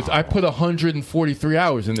get to it. I put 143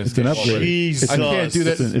 hours in this. It's an game upgrade. already. Jesus. I can't do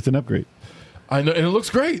that. It's an upgrade. I know, and it looks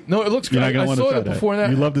great. No, it looks You're great. not gonna I want to saw try it that. before that.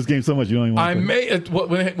 You love this game so much you don't even want I to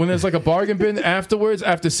play. may when there's like a bargain bin afterwards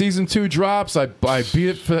after season 2 drops. I beat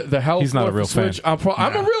it for the hell. He's not a for real Switch. fan.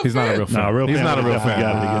 I'm a real He's fan. not a real fan. Nah, real He's fan not a real definitely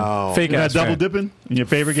fan. got it again. Fake You're ass not double fan. dipping in your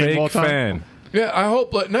favorite game of all Fake time? fan. Yeah, I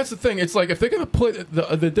hope. And that's the thing. It's like if they're gonna put the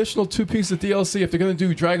additional 2 pieces of DLC, if they're gonna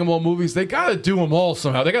do Dragon Ball movies, they gotta do them all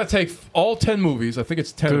somehow. They gotta take all 10 movies. I think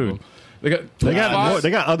it's 10 Dude. of them. They They got five- more,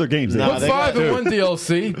 they got other games. Nah, Put they 5 got- in one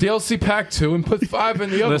DLC pack 2, and put 5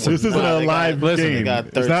 in the other Listen, one. This isn't Nah, a they got- live listen, they game. got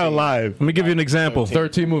It's not 13. live. Let me give you an example.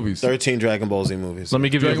 13 movies. 13 Dragon Ball Z movies. Let me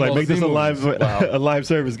give you It's like Ball make this Z a live movies. Wow. a live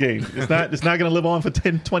service game. It's not going to live on for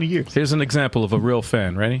 10, 20 years. Here's an example of a real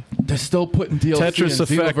fan. Ready? They're still putting DLC Tetris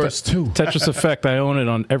in Effect. Xenoverse 2. Tetris Effect. I own it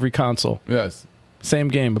on every console. Yes. Same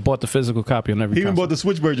game. I bought the physical copy on every He even console. bought the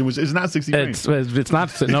Switch version, which is not 60 frames. It's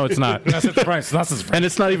not. No, it's not. That's its price. That's its price. And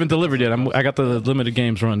it's not even delivered yet. I got the limited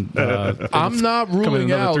games run. I'm not coming in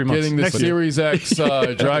ruling another out 3 months. getting the Next year. Series X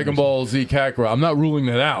Dragon Ball Z Kakarot. I'm not ruling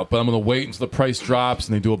that out, but I'm going to wait until the price drops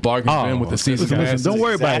and they do a bargain bin with the season Listen, pass. don't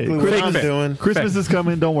worry about Exactly it. what I'm Christmas, doing. Christmas is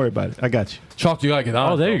coming. Don't worry about it. I got you. Chalk, you got to get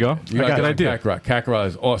on. Oh, there you go. You got I got to an get on idea. Kakarot. Kakarot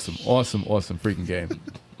is awesome, awesome, awesome freaking game.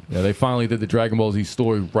 Yeah, they finally did the Dragon Ball Z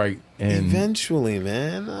story right. And Eventually,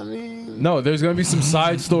 man. I mean, no, there's going to be some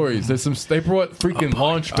side stories. There's some. They brought freaking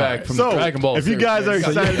Launch back from the So, Dragon Ball. if you series. guys are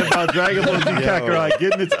excited about Dragon Ball Z Kakarot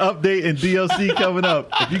getting its update and DLC coming up,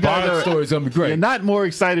 if you guys Side are, story's going to be great. you're not more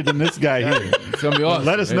excited than this guy here, It's going to be awesome.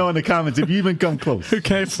 let us know in the comments if you even come close. Who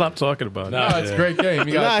can't stop talking about it? No, it's a great game.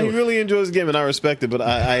 You nah, got he really enjoys the game, and I respect it. But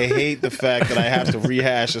I hate the fact that I have to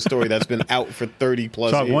rehash a story that's been out for 30 plus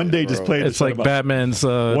Chalk, years. one day bro. just play it. It's like Batman's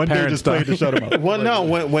One day parents just play it to dying. shut him up. Well, no,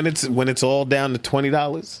 when it's all down to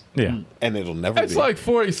 $20, Yeah. and it'll never It's be. like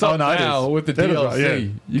 40 something Oh, no, it now is. with the That is DLC. right, yeah.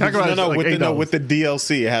 You can- Kakarot- no, like with $8. with the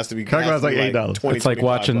DLC, it has to be. Kakarot's like $8. $20, It's like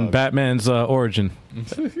watching $25. Batman's origin.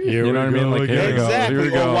 You know what I mean? Like, here we go. Exactly. Here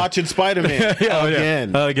we go. Or watching Spider-Man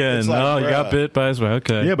again. Again. It's like, Oh, you got bruh. bit by his way.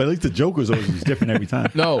 Okay. Yeah, but at least the Joker's always is different every time.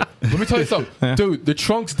 No, let me tell you something, dude. The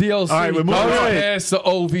Trunks DLC All right, we're moving goes on. past the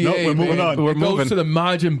OVA. No, we're moving man. on. We're It moving. goes to the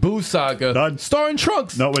Majin Buu saga, Done. starring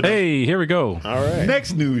Trunks. No, we're done. Hey, here we go. All right.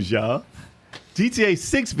 Next news, y'all. GTA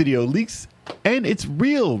 6 video leaks, and it's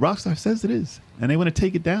real. Rockstar says it is, and they want to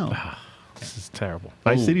take it down. This is terrible.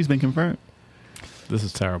 Vice City's been confirmed. This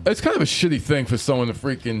is terrible. It's kind of a shitty thing for someone to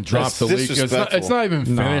freaking drop That's the leak. disrespectful. It's not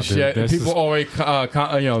even No, finished dude, yet. And this people is- already,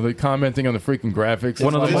 they're commenting on the freaking graphics.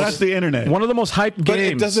 One of the It's Well, most- that's the internet. One of the most hyped But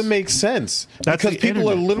games. it doesn't make sense. That's because the people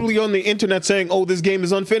are internet. literally on the internet saying, oh, this game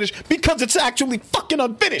is unfinished because it's actually fucking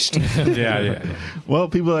unfinished. Yeah. Well,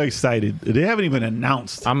 people are excited. They haven't even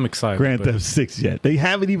announced I'm excited. Grand but- Theft 6 yet. They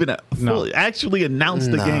haven't even actually announced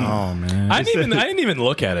the game. Oh, man. I didn't even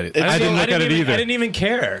look at it. I didn't look at it either. I didn't even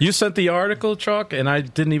care. You sent the article, Chalk, and I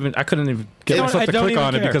couldn't even get I myself to don't click even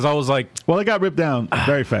on it care. because I was like, Well, it got ripped down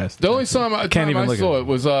very fast. The only time I even look saw at it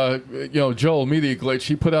was, Joel Media Glitch.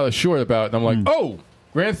 He put out a short about it, and I'm like, oh,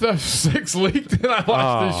 Grand Theft 6 leaked, and I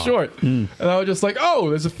watched this short, and I was just like, oh,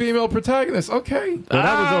 there's a female protagonist. Okay, Well,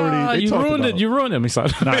 that was already. They you talked ruined about it. You ruined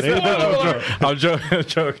it. Nah, I'm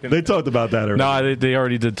joking. They talked about that already. No, they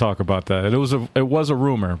already did talk about that. And it was a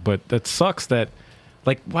rumor, but it sucks that,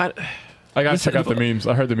 like, what? I got to check out the memes.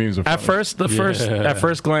 I heard the memes are At funny.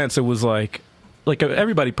 first glance, it was like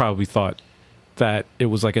everybody probably thought that it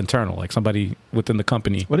was like internal, like somebody within the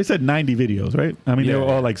company. Well, they said 90 videos, right? I mean, they Yeah. were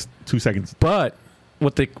all like 2 seconds. But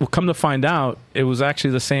what they come to find out, it was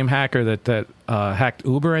actually the same hacker that hacked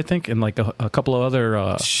Uber, I think, and like a couple of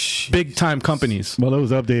other big time companies. Well, it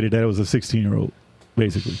was updated that it was a 16-year-old,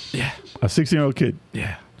 basically. Yeah, A 16-year-old kid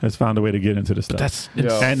yeah. has found a way to get into the stuff. That's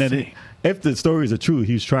Yeah. And then if the stories are true,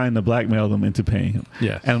 he's trying to blackmail them into paying him.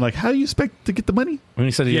 Yeah. And I'm like, how do you expect to get the money? when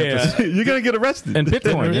he said he had to, You're going to get arrested. and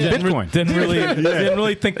Bitcoin, Bitcoin Didn't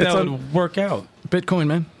really think that It's would work out. Bitcoin,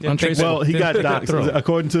 man, untraceable. Well, he got Didn't think doxxed.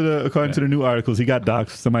 that through. According to the new articles, he got doxxed.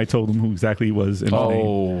 Somebody told him who exactly he was in his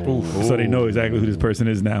name. So they know exactly who this person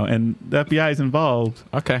is now. And the FBI is involved.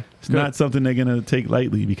 Okay, It's not something they're going to take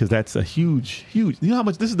lightly because that's a huge. You know how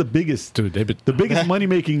much this is the biggest, dude. the biggest money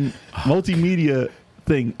making multimedia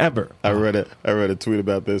thing ever. I read a tweet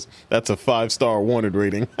about this. That's a 5-star wanted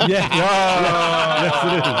rating.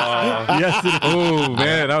 Yes, it is. Oh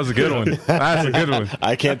man, that was a good one. That's a good one.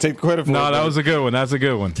 I can't take credit for it. No, that but was a good one. That's a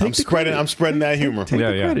good one. I'm spreading that humor. Take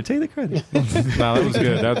Yeah, the yeah. credit. Take the credit. No, that was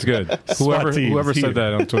good. That's good. SWAT team Whoever is here. said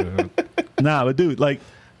that on Twitter. Nah, but dude, like,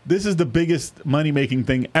 this is the biggest money making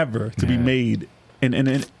thing ever to be made.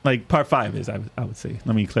 And like part 5 is, I would say.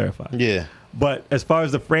 Let me clarify. Yeah. But as far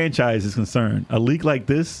as the franchise is concerned, a leak like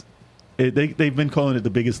this, they've been calling it the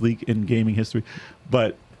biggest leak in gaming history.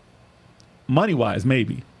 But money wise,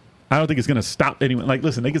 maybe. I don't think it's going to stop anyone. Like,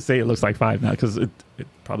 listen, they can say it looks like 5 now because it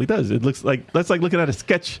probably does. It looks like that's like looking at a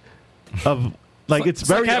sketch of like it's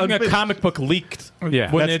very like having unfinished. a comic book leaked.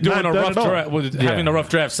 Yeah. when That's they're doing not a done rough at all. draft, having a rough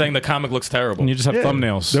draft, saying the comic looks terrible. And you just have Yeah.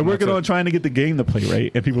 thumbnails. They're working That's on trying to get the game to play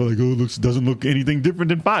right, and people are like, "Oh, doesn't look anything different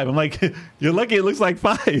than 5." I'm like, "You're lucky it looks like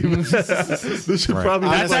 5." This should probably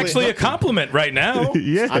look That's like- actually a compliment right now.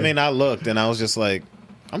 yeah. I mean, I looked and I was just like,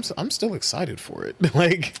 I'm still excited for it.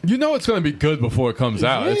 Like, You know it's going to be good before it comes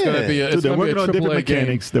out. It's going to be Dude, it's they're going to be working a on different AAA game.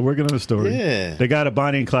 mechanics. They're working on a story. Yeah. They got a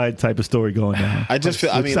Bonnie and Clyde type of story going down. I just feel.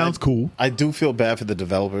 I Which mean, sounds cool. I do feel bad for the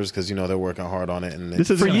developers because they're working hard on it, and This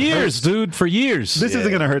is for gonna years, hurt. dude. For years. This isn't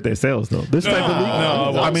going to hurt their sales though. This type of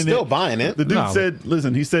leak. I'm still buying it. The dude No. said,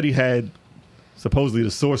 "Listen, he said he had supposedly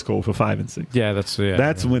the source code for 5 and 6. yeah,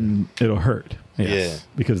 that's When it'll hurt Yeah.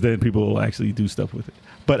 because then people will actually do stuff with it.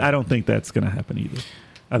 But I don't think that's going to happen either.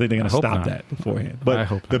 I think they're going I to hope stop not. that beforehand. I But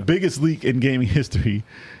hope the not. biggest leak in gaming history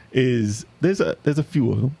is there's a few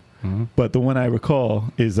of them, Mm-hmm. but the one I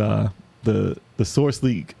recall is the source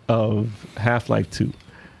leak of Half-Life 2.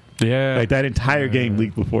 Yeah. Like that entire game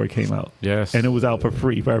leaked before it came out. Yes. And it was out for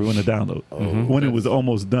free for everyone to download when it was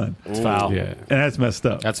almost done. It's foul. Yeah. And that's messed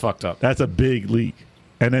up. That's fucked up. That's a big leak.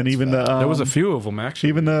 And then even the There was a few of them actually.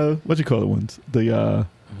 even the what you call it ones,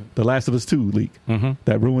 the Last of Us 2 leak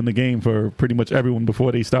that ruined the game for pretty much everyone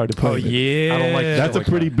before they started Oh playing. it. yeah, I don't like That's a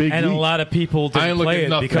pretty big And a leak. lot of people I didn't ain't look play at it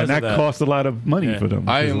nothing. because And of that that. cost a lot of money Yeah. for them.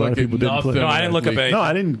 I 'cause ain't a lot of look at people didn't play. nothing. No, I didn't look at it. No,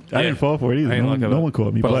 I didn't Yeah. fall for it either. I didn't No, look at no it. one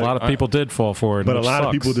called me. but But a lot of people did fall for it. a which lot of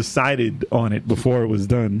sucks. people decided on it before it was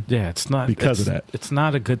done. Yeah, it's not because of it's- that. It's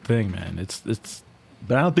not a good thing, man. It's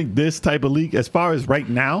But I don't think this type of leak, as far as right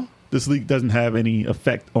now, this leak doesn't have any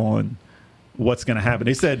effect on what's going to happen.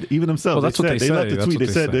 They said, even themselves, Well, that's what they they say. left the That's tweet. what They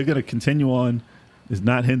they said say. they're going to continue on. It's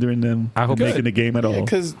not hindering them I hope from Good. making the game at all.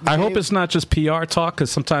 Because I hope it's not just PR talk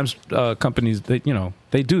because sometimes companies they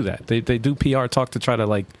do that. They do PR talk to try to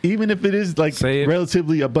like Even if it is like Say it.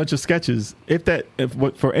 relatively a bunch of sketches, if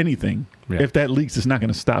for anything, Yeah. if that leaks, it's not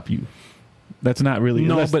going to stop you. That's not really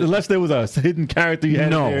No, unless, but- unless there was a hidden character you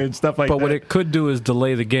had in there and stuff like but that. what it could do is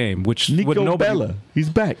delay the game, which Nico would nobody. Bella, he's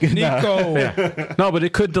back. Nico. No, but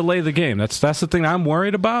it could delay the game. That's the thing I'm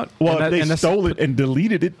worried about. Well, And if they that's- stole it and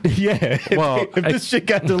deleted it, yeah. Well, if this shit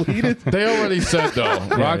got deleted, They already said though.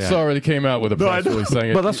 Rockstar already came out with a No, I press know. release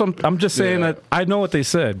saying it. But that's what I'm just saying Yeah. that I know what they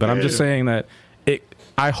said, but I'm just saying that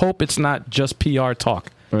I hope it's not just PR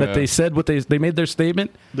talk. That Yeah. they said what they made their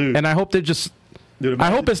statement, Dude. and I hope they're just. Dude,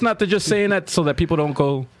 I hope it's not they're just saying that so that people don't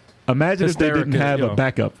go. Imagine if they didn't hysterical, have you a know.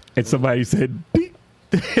 backup and somebody said, beep,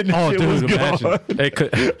 and the Oh, shit dude, was imagine gone it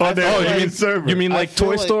could. on their Oh, own you mean server. you mean I like feel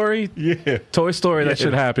Toy like- Story? yeah. Toy Story, that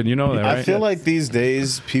should happen. You know that, right? I feel like these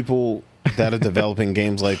days people that are developing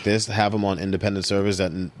games like this have them on independent servers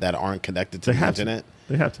that aren't connected to They the have to. internet.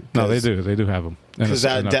 They have to. No, they do. They do have them. Because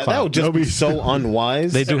that would just be so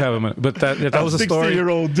unwise. They do have them, but that was a story.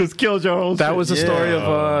 16-year-old just killed your whole That shit. was a story of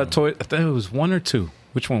Yeah. Toy. I think it was 1 or 2.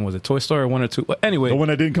 Which one was it? Toy Story 1 or 2? Well, anyway, the one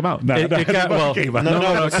that didn't come out. Nah, It got- the one well, that came out. No, No,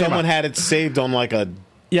 but it came someone had it saved on like a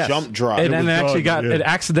yes. jump drive. and then was it actually gone, got yeah. it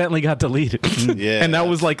accidentally got deleted. Yeah. and that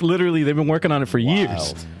was like literally they've been working on it for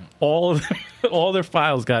years. Wild. All their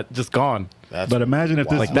files got just gone. That's But imagine if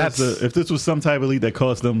this Like, was that's- if this was some type of league that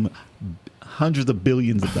cost them hundreds of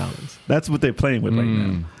billions of dollars. That's what they're playing with right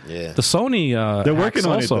now. yeah. The Sony They're working hacks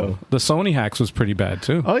on it, also. though. The Sony hacks was pretty bad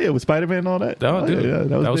too. Oh yeah, with Spider-Man and all that. Oh, dude. yeah,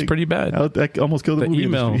 That was big. pretty bad. That almost killed the The movie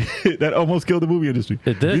email. industry. That almost killed the movie industry.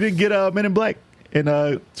 It did. You didn't get Men in Black and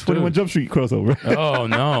 21 Dude. Jump Street crossover. Oh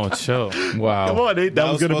no, chill. wow. Come on, that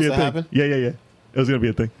was was going to be a supposed to thing. happen? Yeah. It was going to be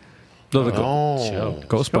a thing. No, the Oh.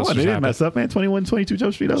 Ghostbusters Come on, they didn't happened. mess up, man. 21, 22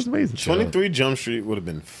 Jump Street, that was amazing. 23 Jump Street would have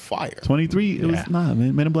been fire. 23, it Yeah. was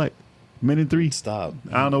man. Men in Black, Men in 3. Stop.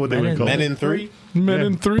 I don't know what they would call Men it. in 3? Men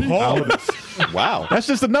in 3. Wow. That's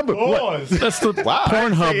just a number. What? That's the Wow.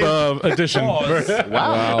 Pornhub edition.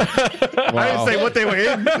 Wow. I didn't say what they were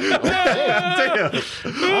in. Damn.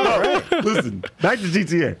 All right. Listen, back to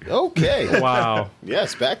GTA. Okay. Wow.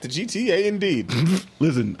 Yes, back to GTA indeed.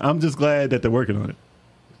 Listen, I'm just glad that they're working on it.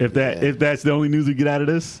 If that's the only news we get out of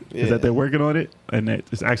this, is Yeah. that they're working on it and that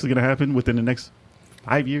it's actually going to happen within the next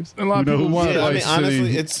 5 years. A lot of Who people knows? want Yeah, I mean, Vice honestly,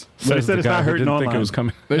 City. it's But they Says said the it's guy not who hurting didn't think online. it was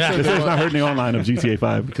coming. They They said said they it's not want- hurting the online of GTA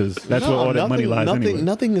 5 because that's where all that money lies nothing, anyway.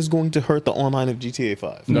 Nothing is going to hurt the online of GTA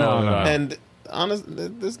 5. No. And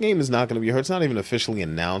this game is not going to be hurt. It's not even officially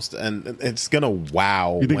announced, and it's going to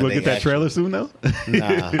wow. You think when we'll get that trailer soon, though?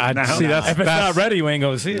 Nah, See, If it's not ready, you ain't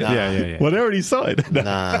gonna see it. Nah. yeah. Well, they already saw it.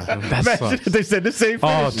 nah, Imagine if they said the same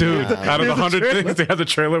Oh, finish. dude! Out of Here's a 100 trailer. things, they have the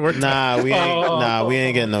trailer worked. nah. We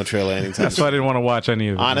ain't getting no trailer anytime. That's why I didn't want to watch any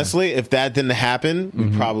of it. Honestly, if that didn't happen,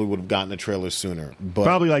 we probably would have gotten a trailer sooner. But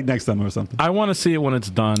Probably like next summer or something. I want to see it when it's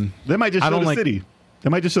done. They might just I show don't the like- city. They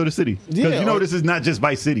might just show the city. Because Yeah, you know or- this is not just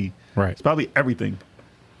Vice City. Right. It's probably everything.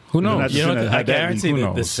 Who They're knows? not You know, gonna I have that guarantee leak. Who that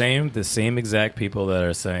knows? the same exact people that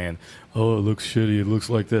are saying, "Oh, it looks shitty. It looks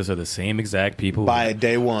like this," are the same exact people buy it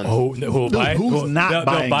day one. who'll buy it. who's not they'll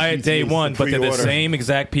buying buy it day GTA's one, but they're the pre-order? same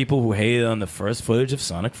exact people who hated on the first footage of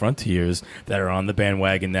Sonic Frontiers that are on the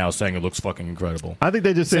bandwagon now, saying it looks fucking incredible. I think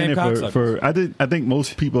they're just saying Same it cocksuckers. for I think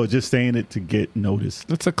most people are just saying it to get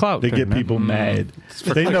noticed. It's a clout. They thing, get man. people mad.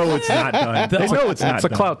 They know it's not done. They know it's not It's a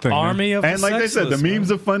done. clout thing. man. Army of And like they said, the sexless, man.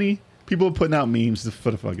 memes are funny. People are putting out memes just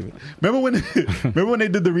for the fuck of it. Remember when they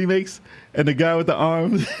did the remakes and the guy with the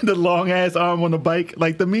arm, the long ass arm on the bike?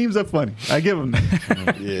 Like the memes are funny. I give them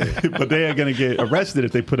that. Yeah, But they are gonna get arrested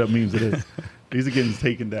if they put up memes of this. These are getting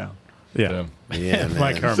taken down. Yeah. yeah, man.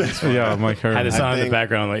 Mike Herman. Yeah, Mike I had Herman. this on in the think-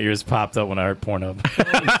 background. My ears popped up when I heard Pornhub.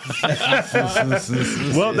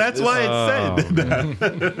 Well, that's why it's said.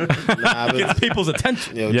 Nah, but, Gets people's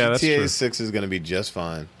attention. yo, Yeah, that's GTA true. 6 is going to be just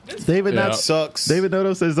fine. David Yeah. Nutt Sucks. David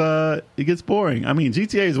Noto says it gets boring. I mean,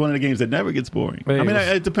 GTA is one of the games that never gets boring. Hey, I mean, it was-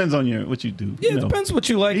 it depends on what you do. Yeah, you it know. depends what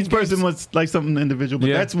you like. Each person wants like something individual, but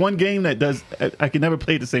Yeah. that's one game that does. I can never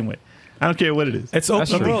play it the same way. I don't care what it is. It's open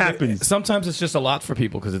Something world. happens. Sometimes it's just a lot for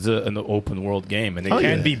people because it's an open world game, and it Oh,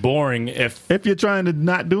 can yeah. be boring if. If you're trying to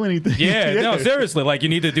not do anything, Yeah, no, seriously. Like you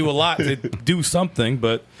need to do a lot to do something,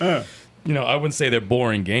 but you know, I wouldn't say they're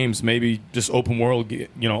boring games. Maybe just open world.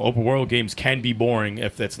 Open world games can be boring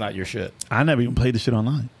if that's not your shit. I never even played the shit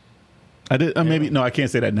online. I did. Maybe no, I can't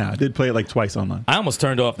say that now. I did play it like twice online. I almost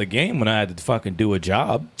turned off the game when I had to fucking do a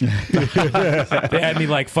job. They had me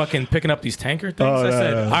like fucking picking up these tanker things. Oh, I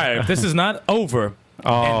said, no. all right, if this is not over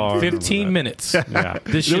in 15 minutes, this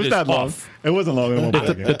It shit was is not long. off. It wasn't long.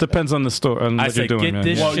 It depends on the store on I what you're said, doing, get man.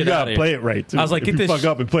 this Well, shit you out gotta of play here. it right. Too. I was like, if get you this fuck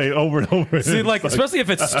up and play it over and over. See, like, it's especially if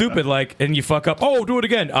it's stupid, like, and you fuck up. Oh, do it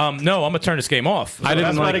again. No, I'm gonna turn this game off. I didn't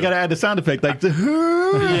That's why like they gotta add the sound effect, like the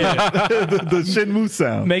the Shenmue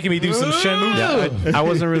sound. making me do some Shenmue. I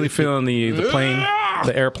wasn't really feeling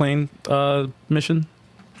the airplane mission.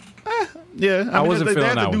 Yeah, I wasn't they feeling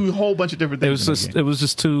have that to one. do a whole bunch of different It things. was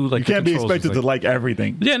just too like you can't be the controls expected was to like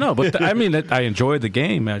everything. Yeah, no, but I mean, I enjoyed the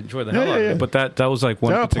game. I enjoyed the hell out of yeah. it. But that was like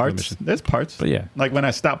one There are particular parts. mission. There's parts. But yeah. Like when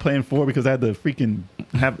I stopped playing 4 because I had to freaking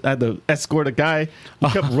I had to escort a guy who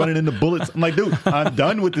kept running into bullets. I'm like, dude, I'm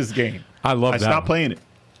done with this game. I love I that stopped one. playing it.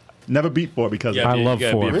 Never beat 4 because Yeah, of I it. love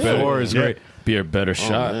gotta 4. be a better- 4 is Yeah. great. Be a better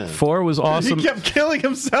shot. man. 4 was awesome. He kept killing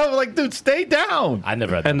himself. Like, dude, stay down. I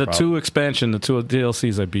never had that And the problem. 2 expansion, the 2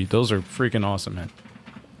 DLCs I beat, those are freaking awesome, man.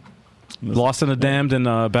 Lost in the Damned and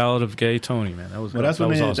Ballad of Gay Tony, man. That was Well, that's that when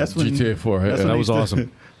was they- awesome. that's when- GTA 4. That's when that they was used to-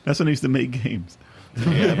 awesome. That's when they used to make games.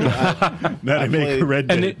 Yeah, Now they make played-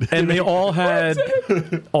 Red and Dead. they all had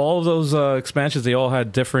all of those expansions. They all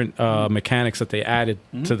had different mechanics that they added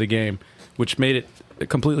to the game, which made it a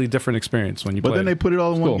completely different experience when you But play. then they put it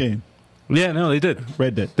all in Cool. one game. Yeah, no, they did.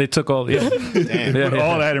 Red Dead. They took all. Yeah, damn. yeah, Put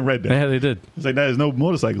all that in Red Dead. yeah, they did. It's like there's no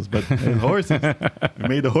motorcycles, but there's horses. They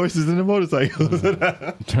made the horses into motorcycles.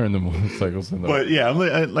 Turn the motorcycles into. But yeah,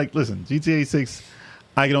 like, listen, GTA 6,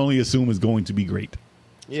 I can only assume is going to be great.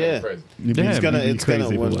 Yeah. Crazy. It's gonna It'd be crazy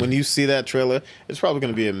if it when wasn't. you see that trailer, it's probably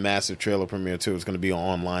gonna be a massive trailer premiere too. It's gonna be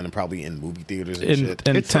online and probably in movie theaters and In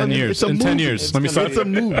shit. 10 years. it's a In 10 movie. years. It's Let me gonna start. It's a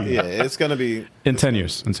movie. Yeah, it's gonna be In 10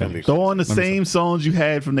 years. In 10 gonna be years. Go on the Let me same songs you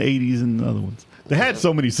had from the 80s and the other ones. They had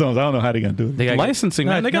so many songs. I don't know how they're gonna do it. They got- Licensing,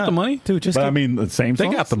 man. They got the money. dude. Just But get, I mean, the same They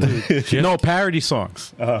songs. got the money. No parody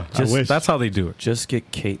songs. I wish. That's how they do it. just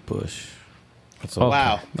get Kate Bush. That's Oh,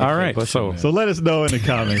 Wow. All right. Bush So in So let us know in the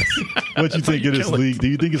comments what you think of this league. Do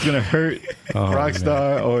you think it's gonna hurt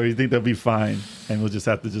Rockstar, or you think they'll be fine, and we'll just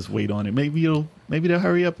have to just wait on it? Maybe they'll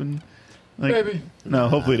hurry up and like. Maybe. No,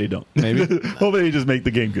 hopefully they don't. Maybe. Hopefully they just make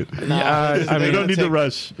the game good. Yeah, I They mean, don't need to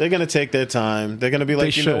rush. They're gonna take their time. They're gonna be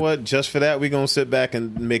like, They you know should. what? Just for that, we're gonna sit back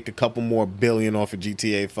and make a couple more billion off of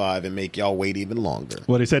GTA 5 and make y'all wait even longer.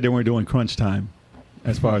 Well, they said they weren't doing crunch time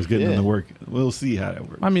as far as getting them Yeah. to work. We'll see how that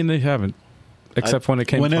works. I mean, they haven't, except when it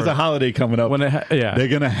came. When there's for- a holiday coming up, when it they're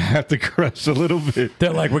gonna have to crush a little bit.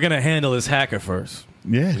 They're like, we're gonna handle this hacker first.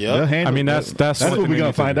 Yeah, they'll handle I mean, it. that's what we're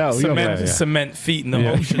gonna find out. We Cement, gonna- cement feet in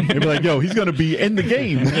the ocean. They'll be like, yo, he's gonna be in the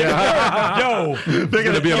game. Yo, They're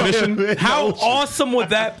gonna be a mission? how awesome would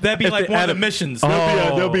that be? Like one of the missions.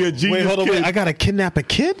 There'll be a genius Wait, hold on. kid. Wait, I gotta kidnap a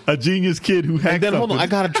kid? A genius kid who hacked And then, hold on,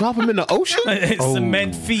 something. I gotta drop him in the ocean?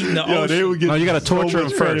 Cement feet in the Yo, ocean. they would get No, you got to so torture him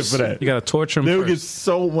much credit first. for that. You got to torture him They would get first.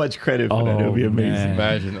 so much credit for that. It would be amazing. man.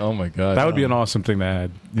 Imagine. Oh my god. That would be an awesome thing to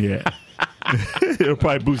add. Yeah. It'll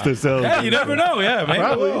probably boost their sales. Yeah, you never know. Yeah, man.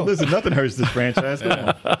 Probably. Listen, nothing hurts this franchise. Come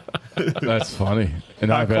on. That's funny.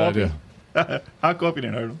 And I have an idea. Hot coffee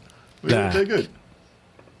didn't hurt them. Nah. They're good.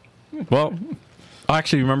 Well,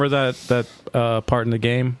 actually, remember that part in the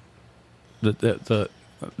game? The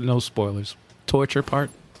no spoilers. Torture part?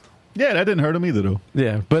 Yeah, that didn't hurt them either, though.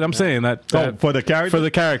 Yeah, but I'm saying that For the character? for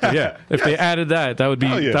the character, yeah. If they added that, that would be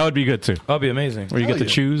Hell yeah. that would be good too. That'd be amazing. Where you Hell get to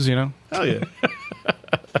yeah. choose, you know. Hell yeah.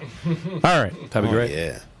 All right, that'd be great.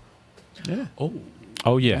 Yeah.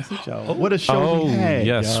 Oh yeah. What a show Oh we had.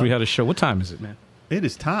 yes, y'all. we had a show. What time is it, man? It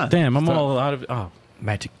is time. Damn, I'm all out of. Oh,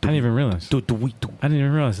 Magic. I didn't even realize. I didn't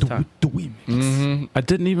even realize the time. I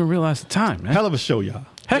didn't even realize the time, man. Hell of a show, y'all.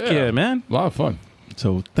 Heck yeah, man. A lot of fun.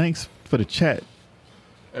 So thanks for the chat.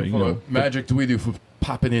 And You for know, Magic do we do for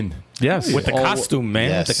popping in Yes, With the All- costume, man.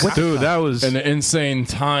 Yes. The co- dude, that was. and the insane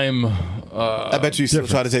time. I bet you still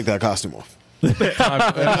try to take that costume off.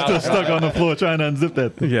 Still stuck on the floor trying to unzip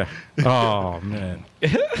that thing. Yeah. Oh man.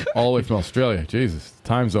 all the way from Australia. Jesus,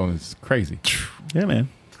 time zone is crazy. Yeah, man.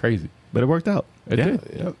 It's crazy. But it worked out. It Yeah. did.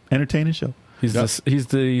 Yep. Entertaining show. He's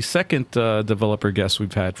the second developer guest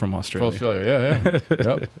we've had from For Australia. Australia, yeah.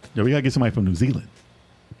 Yep. Yeah, we gotta get somebody from New Zealand.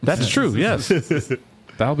 That's true. Yes.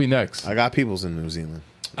 That'll be next. I got peoples in New Zealand.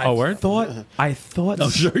 Oh, word? I thought. I'm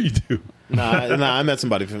sure you do. I met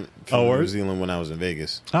somebody from Oh, New word? Zealand when I was in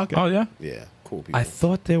Vegas. Okay. Oh yeah. Yeah, cool people. I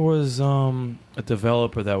thought there was a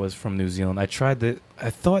developer that was from New Zealand. I tried to. I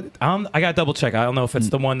thought. I got to double check. I don't know if it's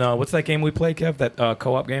the one. What's that game we played, Kev? That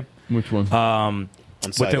co-op game. Which one?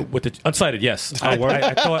 Unsighted. With the Unsighted. Yes.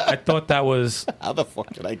 I thought that was. How the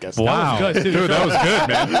fuck did I guess Wow, That was good, dude, that was good,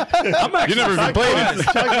 man. I'm actually You never even played it.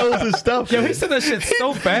 Chuck knows his stuff. Yo, he said that shit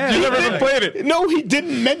so fast. You never even played it. No, he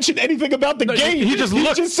didn't mention anything about the game. he just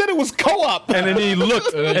looked. He just said it was co-op. And then he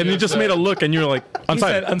looked, and he just made a look, and you were like, He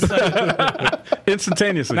said unsighted, Unsighted.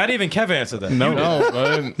 instantaneously. Not even Kev answered that. No, no,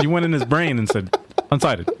 I didn't. you went in his brain and said,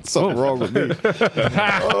 unsighted. Something wrong with me.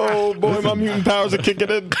 Oh boy, my mutant powers are kicking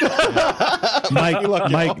in. Mike,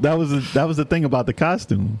 that was the thing about the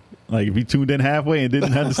costume. Like if you tuned in halfway and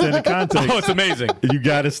didn't understand the context, Oh, it's amazing. you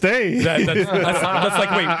gotta stay. That's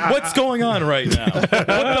like, wait, what's going on right now? What the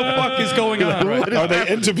fuck is going on right now? Are they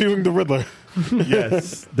interviewing the Riddler?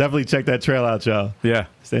 Yes, definitely check that trail out, y'all. Yeah.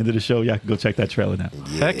 It's the end of the show. Y'all can go check that trailer now.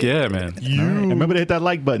 Heck yeah, man. All right. And remember to hit that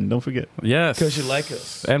like button. Don't forget. Yes. Because you like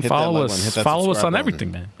us. And Hit that follow like us. button, hit that Follow us subscribe on button.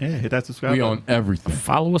 everything, man. Yeah, hit that subscribe We button. own everything.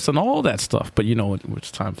 Follow us on all that stuff. But you know what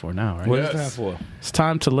it's time for now, right? What Yes. is that for? It's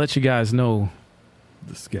time to let you guys know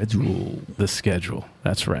the schedule. the schedule.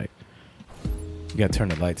 That's right. You got to turn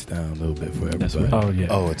the lights down a little bit for everybody. Oh, yeah.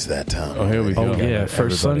 Oh, it's that time. Oh, here we go. Oh, yeah.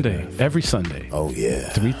 First Everybody Sunday. does. Every Sunday. Oh yeah.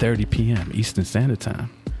 3:30 p.m. Eastern Standard Time.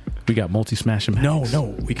 We got multi-smash and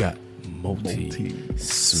No, we got multi.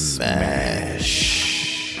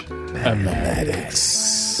 Smash.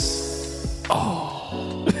 Mathematics.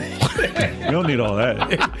 You don't need all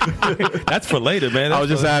that. That's for later, man. I was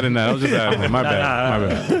just adding that. My bad. My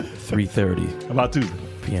bad. 3:30 About Tuesday.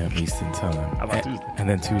 p.m. Eastern Time. How about and, Tuesday? And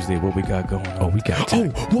then Tuesday, what we got going on? Oh, we got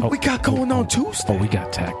what we got going on Tuesday? Oh, we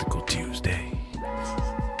got Tactical Tuesday.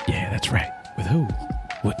 Yeah, that's right. With who?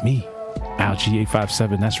 With me.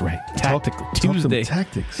 Alg857, that's right. Tactical Tuesday.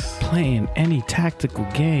 Tactics. Playing any tactical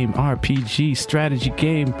game, RPG, strategy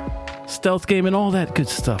game, stealth game, and all that good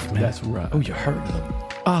stuff, man. That's right. Oh, you're hurting them.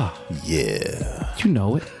 Yeah. You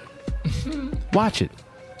know it. Watch it.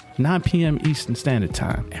 9 p.m. Eastern Standard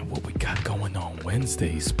Time. And what we got going on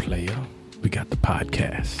Wednesdays, player? We got the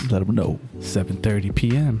podcast. Let them know. 7:30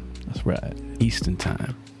 p.m. That's right. Eastern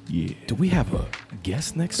Time. Yeah. Do we have a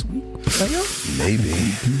guest next week, player? Maybe.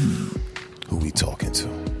 Who we talking to?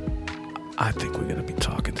 I think we're going to be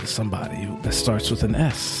talking to somebody that starts with an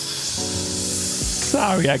S.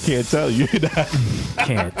 Sorry, I can't tell you.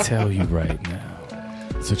 Can't tell you right now.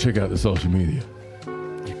 So check out the social media.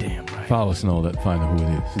 You're damn right. Follow us and all that. Find out who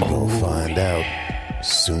it is. We'll find out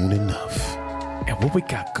soon enough. And what we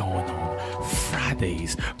got going on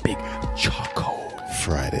Fridays, Big Choco.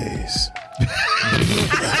 Fridays.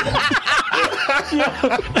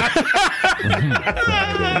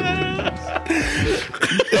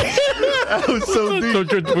 That was so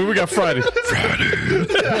deep. We got Friday.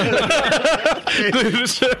 Dude,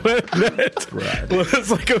 this shit went nuts. Well, it's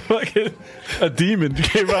like a fucking demon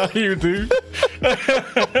came out here, dude.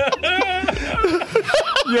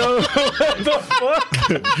 Yo, what the fuck?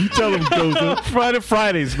 You tell him, Goza.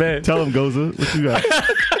 Fridays, man. Tell him, Goza. What you got?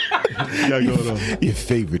 You got going on? Your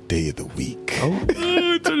favorite day of the week. Turn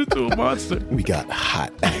into a monster. We got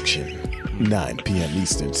hot action. 9 p.m.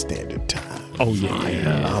 Eastern Standard Time. Oh,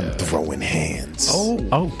 yeah. I'm throwing hands.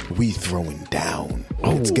 Oh. We throwing down.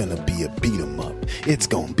 It's gonna be a beat 'em up. It's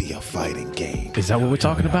gonna be a fighting game. Is that what we're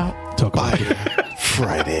talking about? Talk about By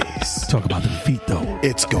Fridays. Talk about the feet, though.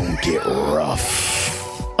 It's gonna get rough.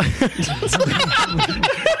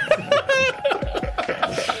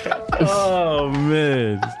 Oh,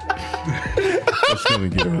 man. It's gonna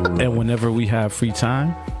get rough. And whenever we have free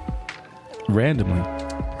time, randomly,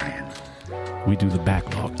 we do the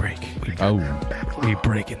backlog break. We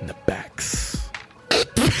break in the backs.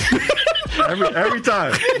 Every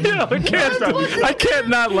time. Yeah, I can't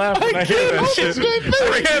not laugh when I hear that shit.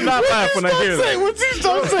 I can't not laugh when I hear that. Once you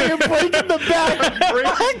start saying breaking the back,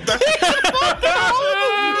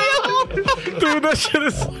 Dude, that shit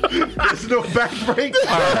is... There's no back break.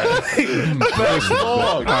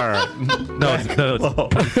 All right.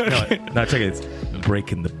 No, check it. It's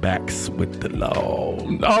breaking the backs with the law.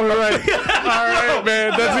 All right,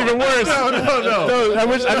 man. That's even worse. No.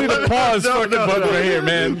 I need a pause fucking button right here,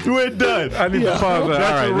 man. We're done. I need to pause. That's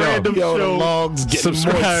All right, a random show.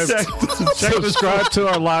 Subscribe to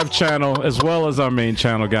our live channel as well as our main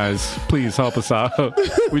channel, guys. Please help us out.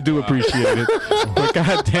 We do appreciate it. But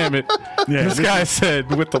God damn it, this guy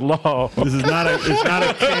said with the law. This is not it's not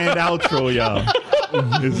a canned outro, y'all.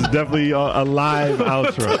 This is definitely a live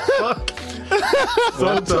outro. So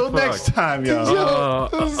until next time, y'all.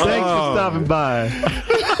 Thanks for stopping by.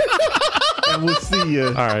 And we'll see you.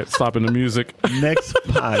 All right, stopping the music. Next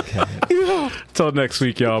podcast. Till next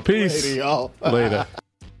week, y'all. Peace. Later, y'all. Later.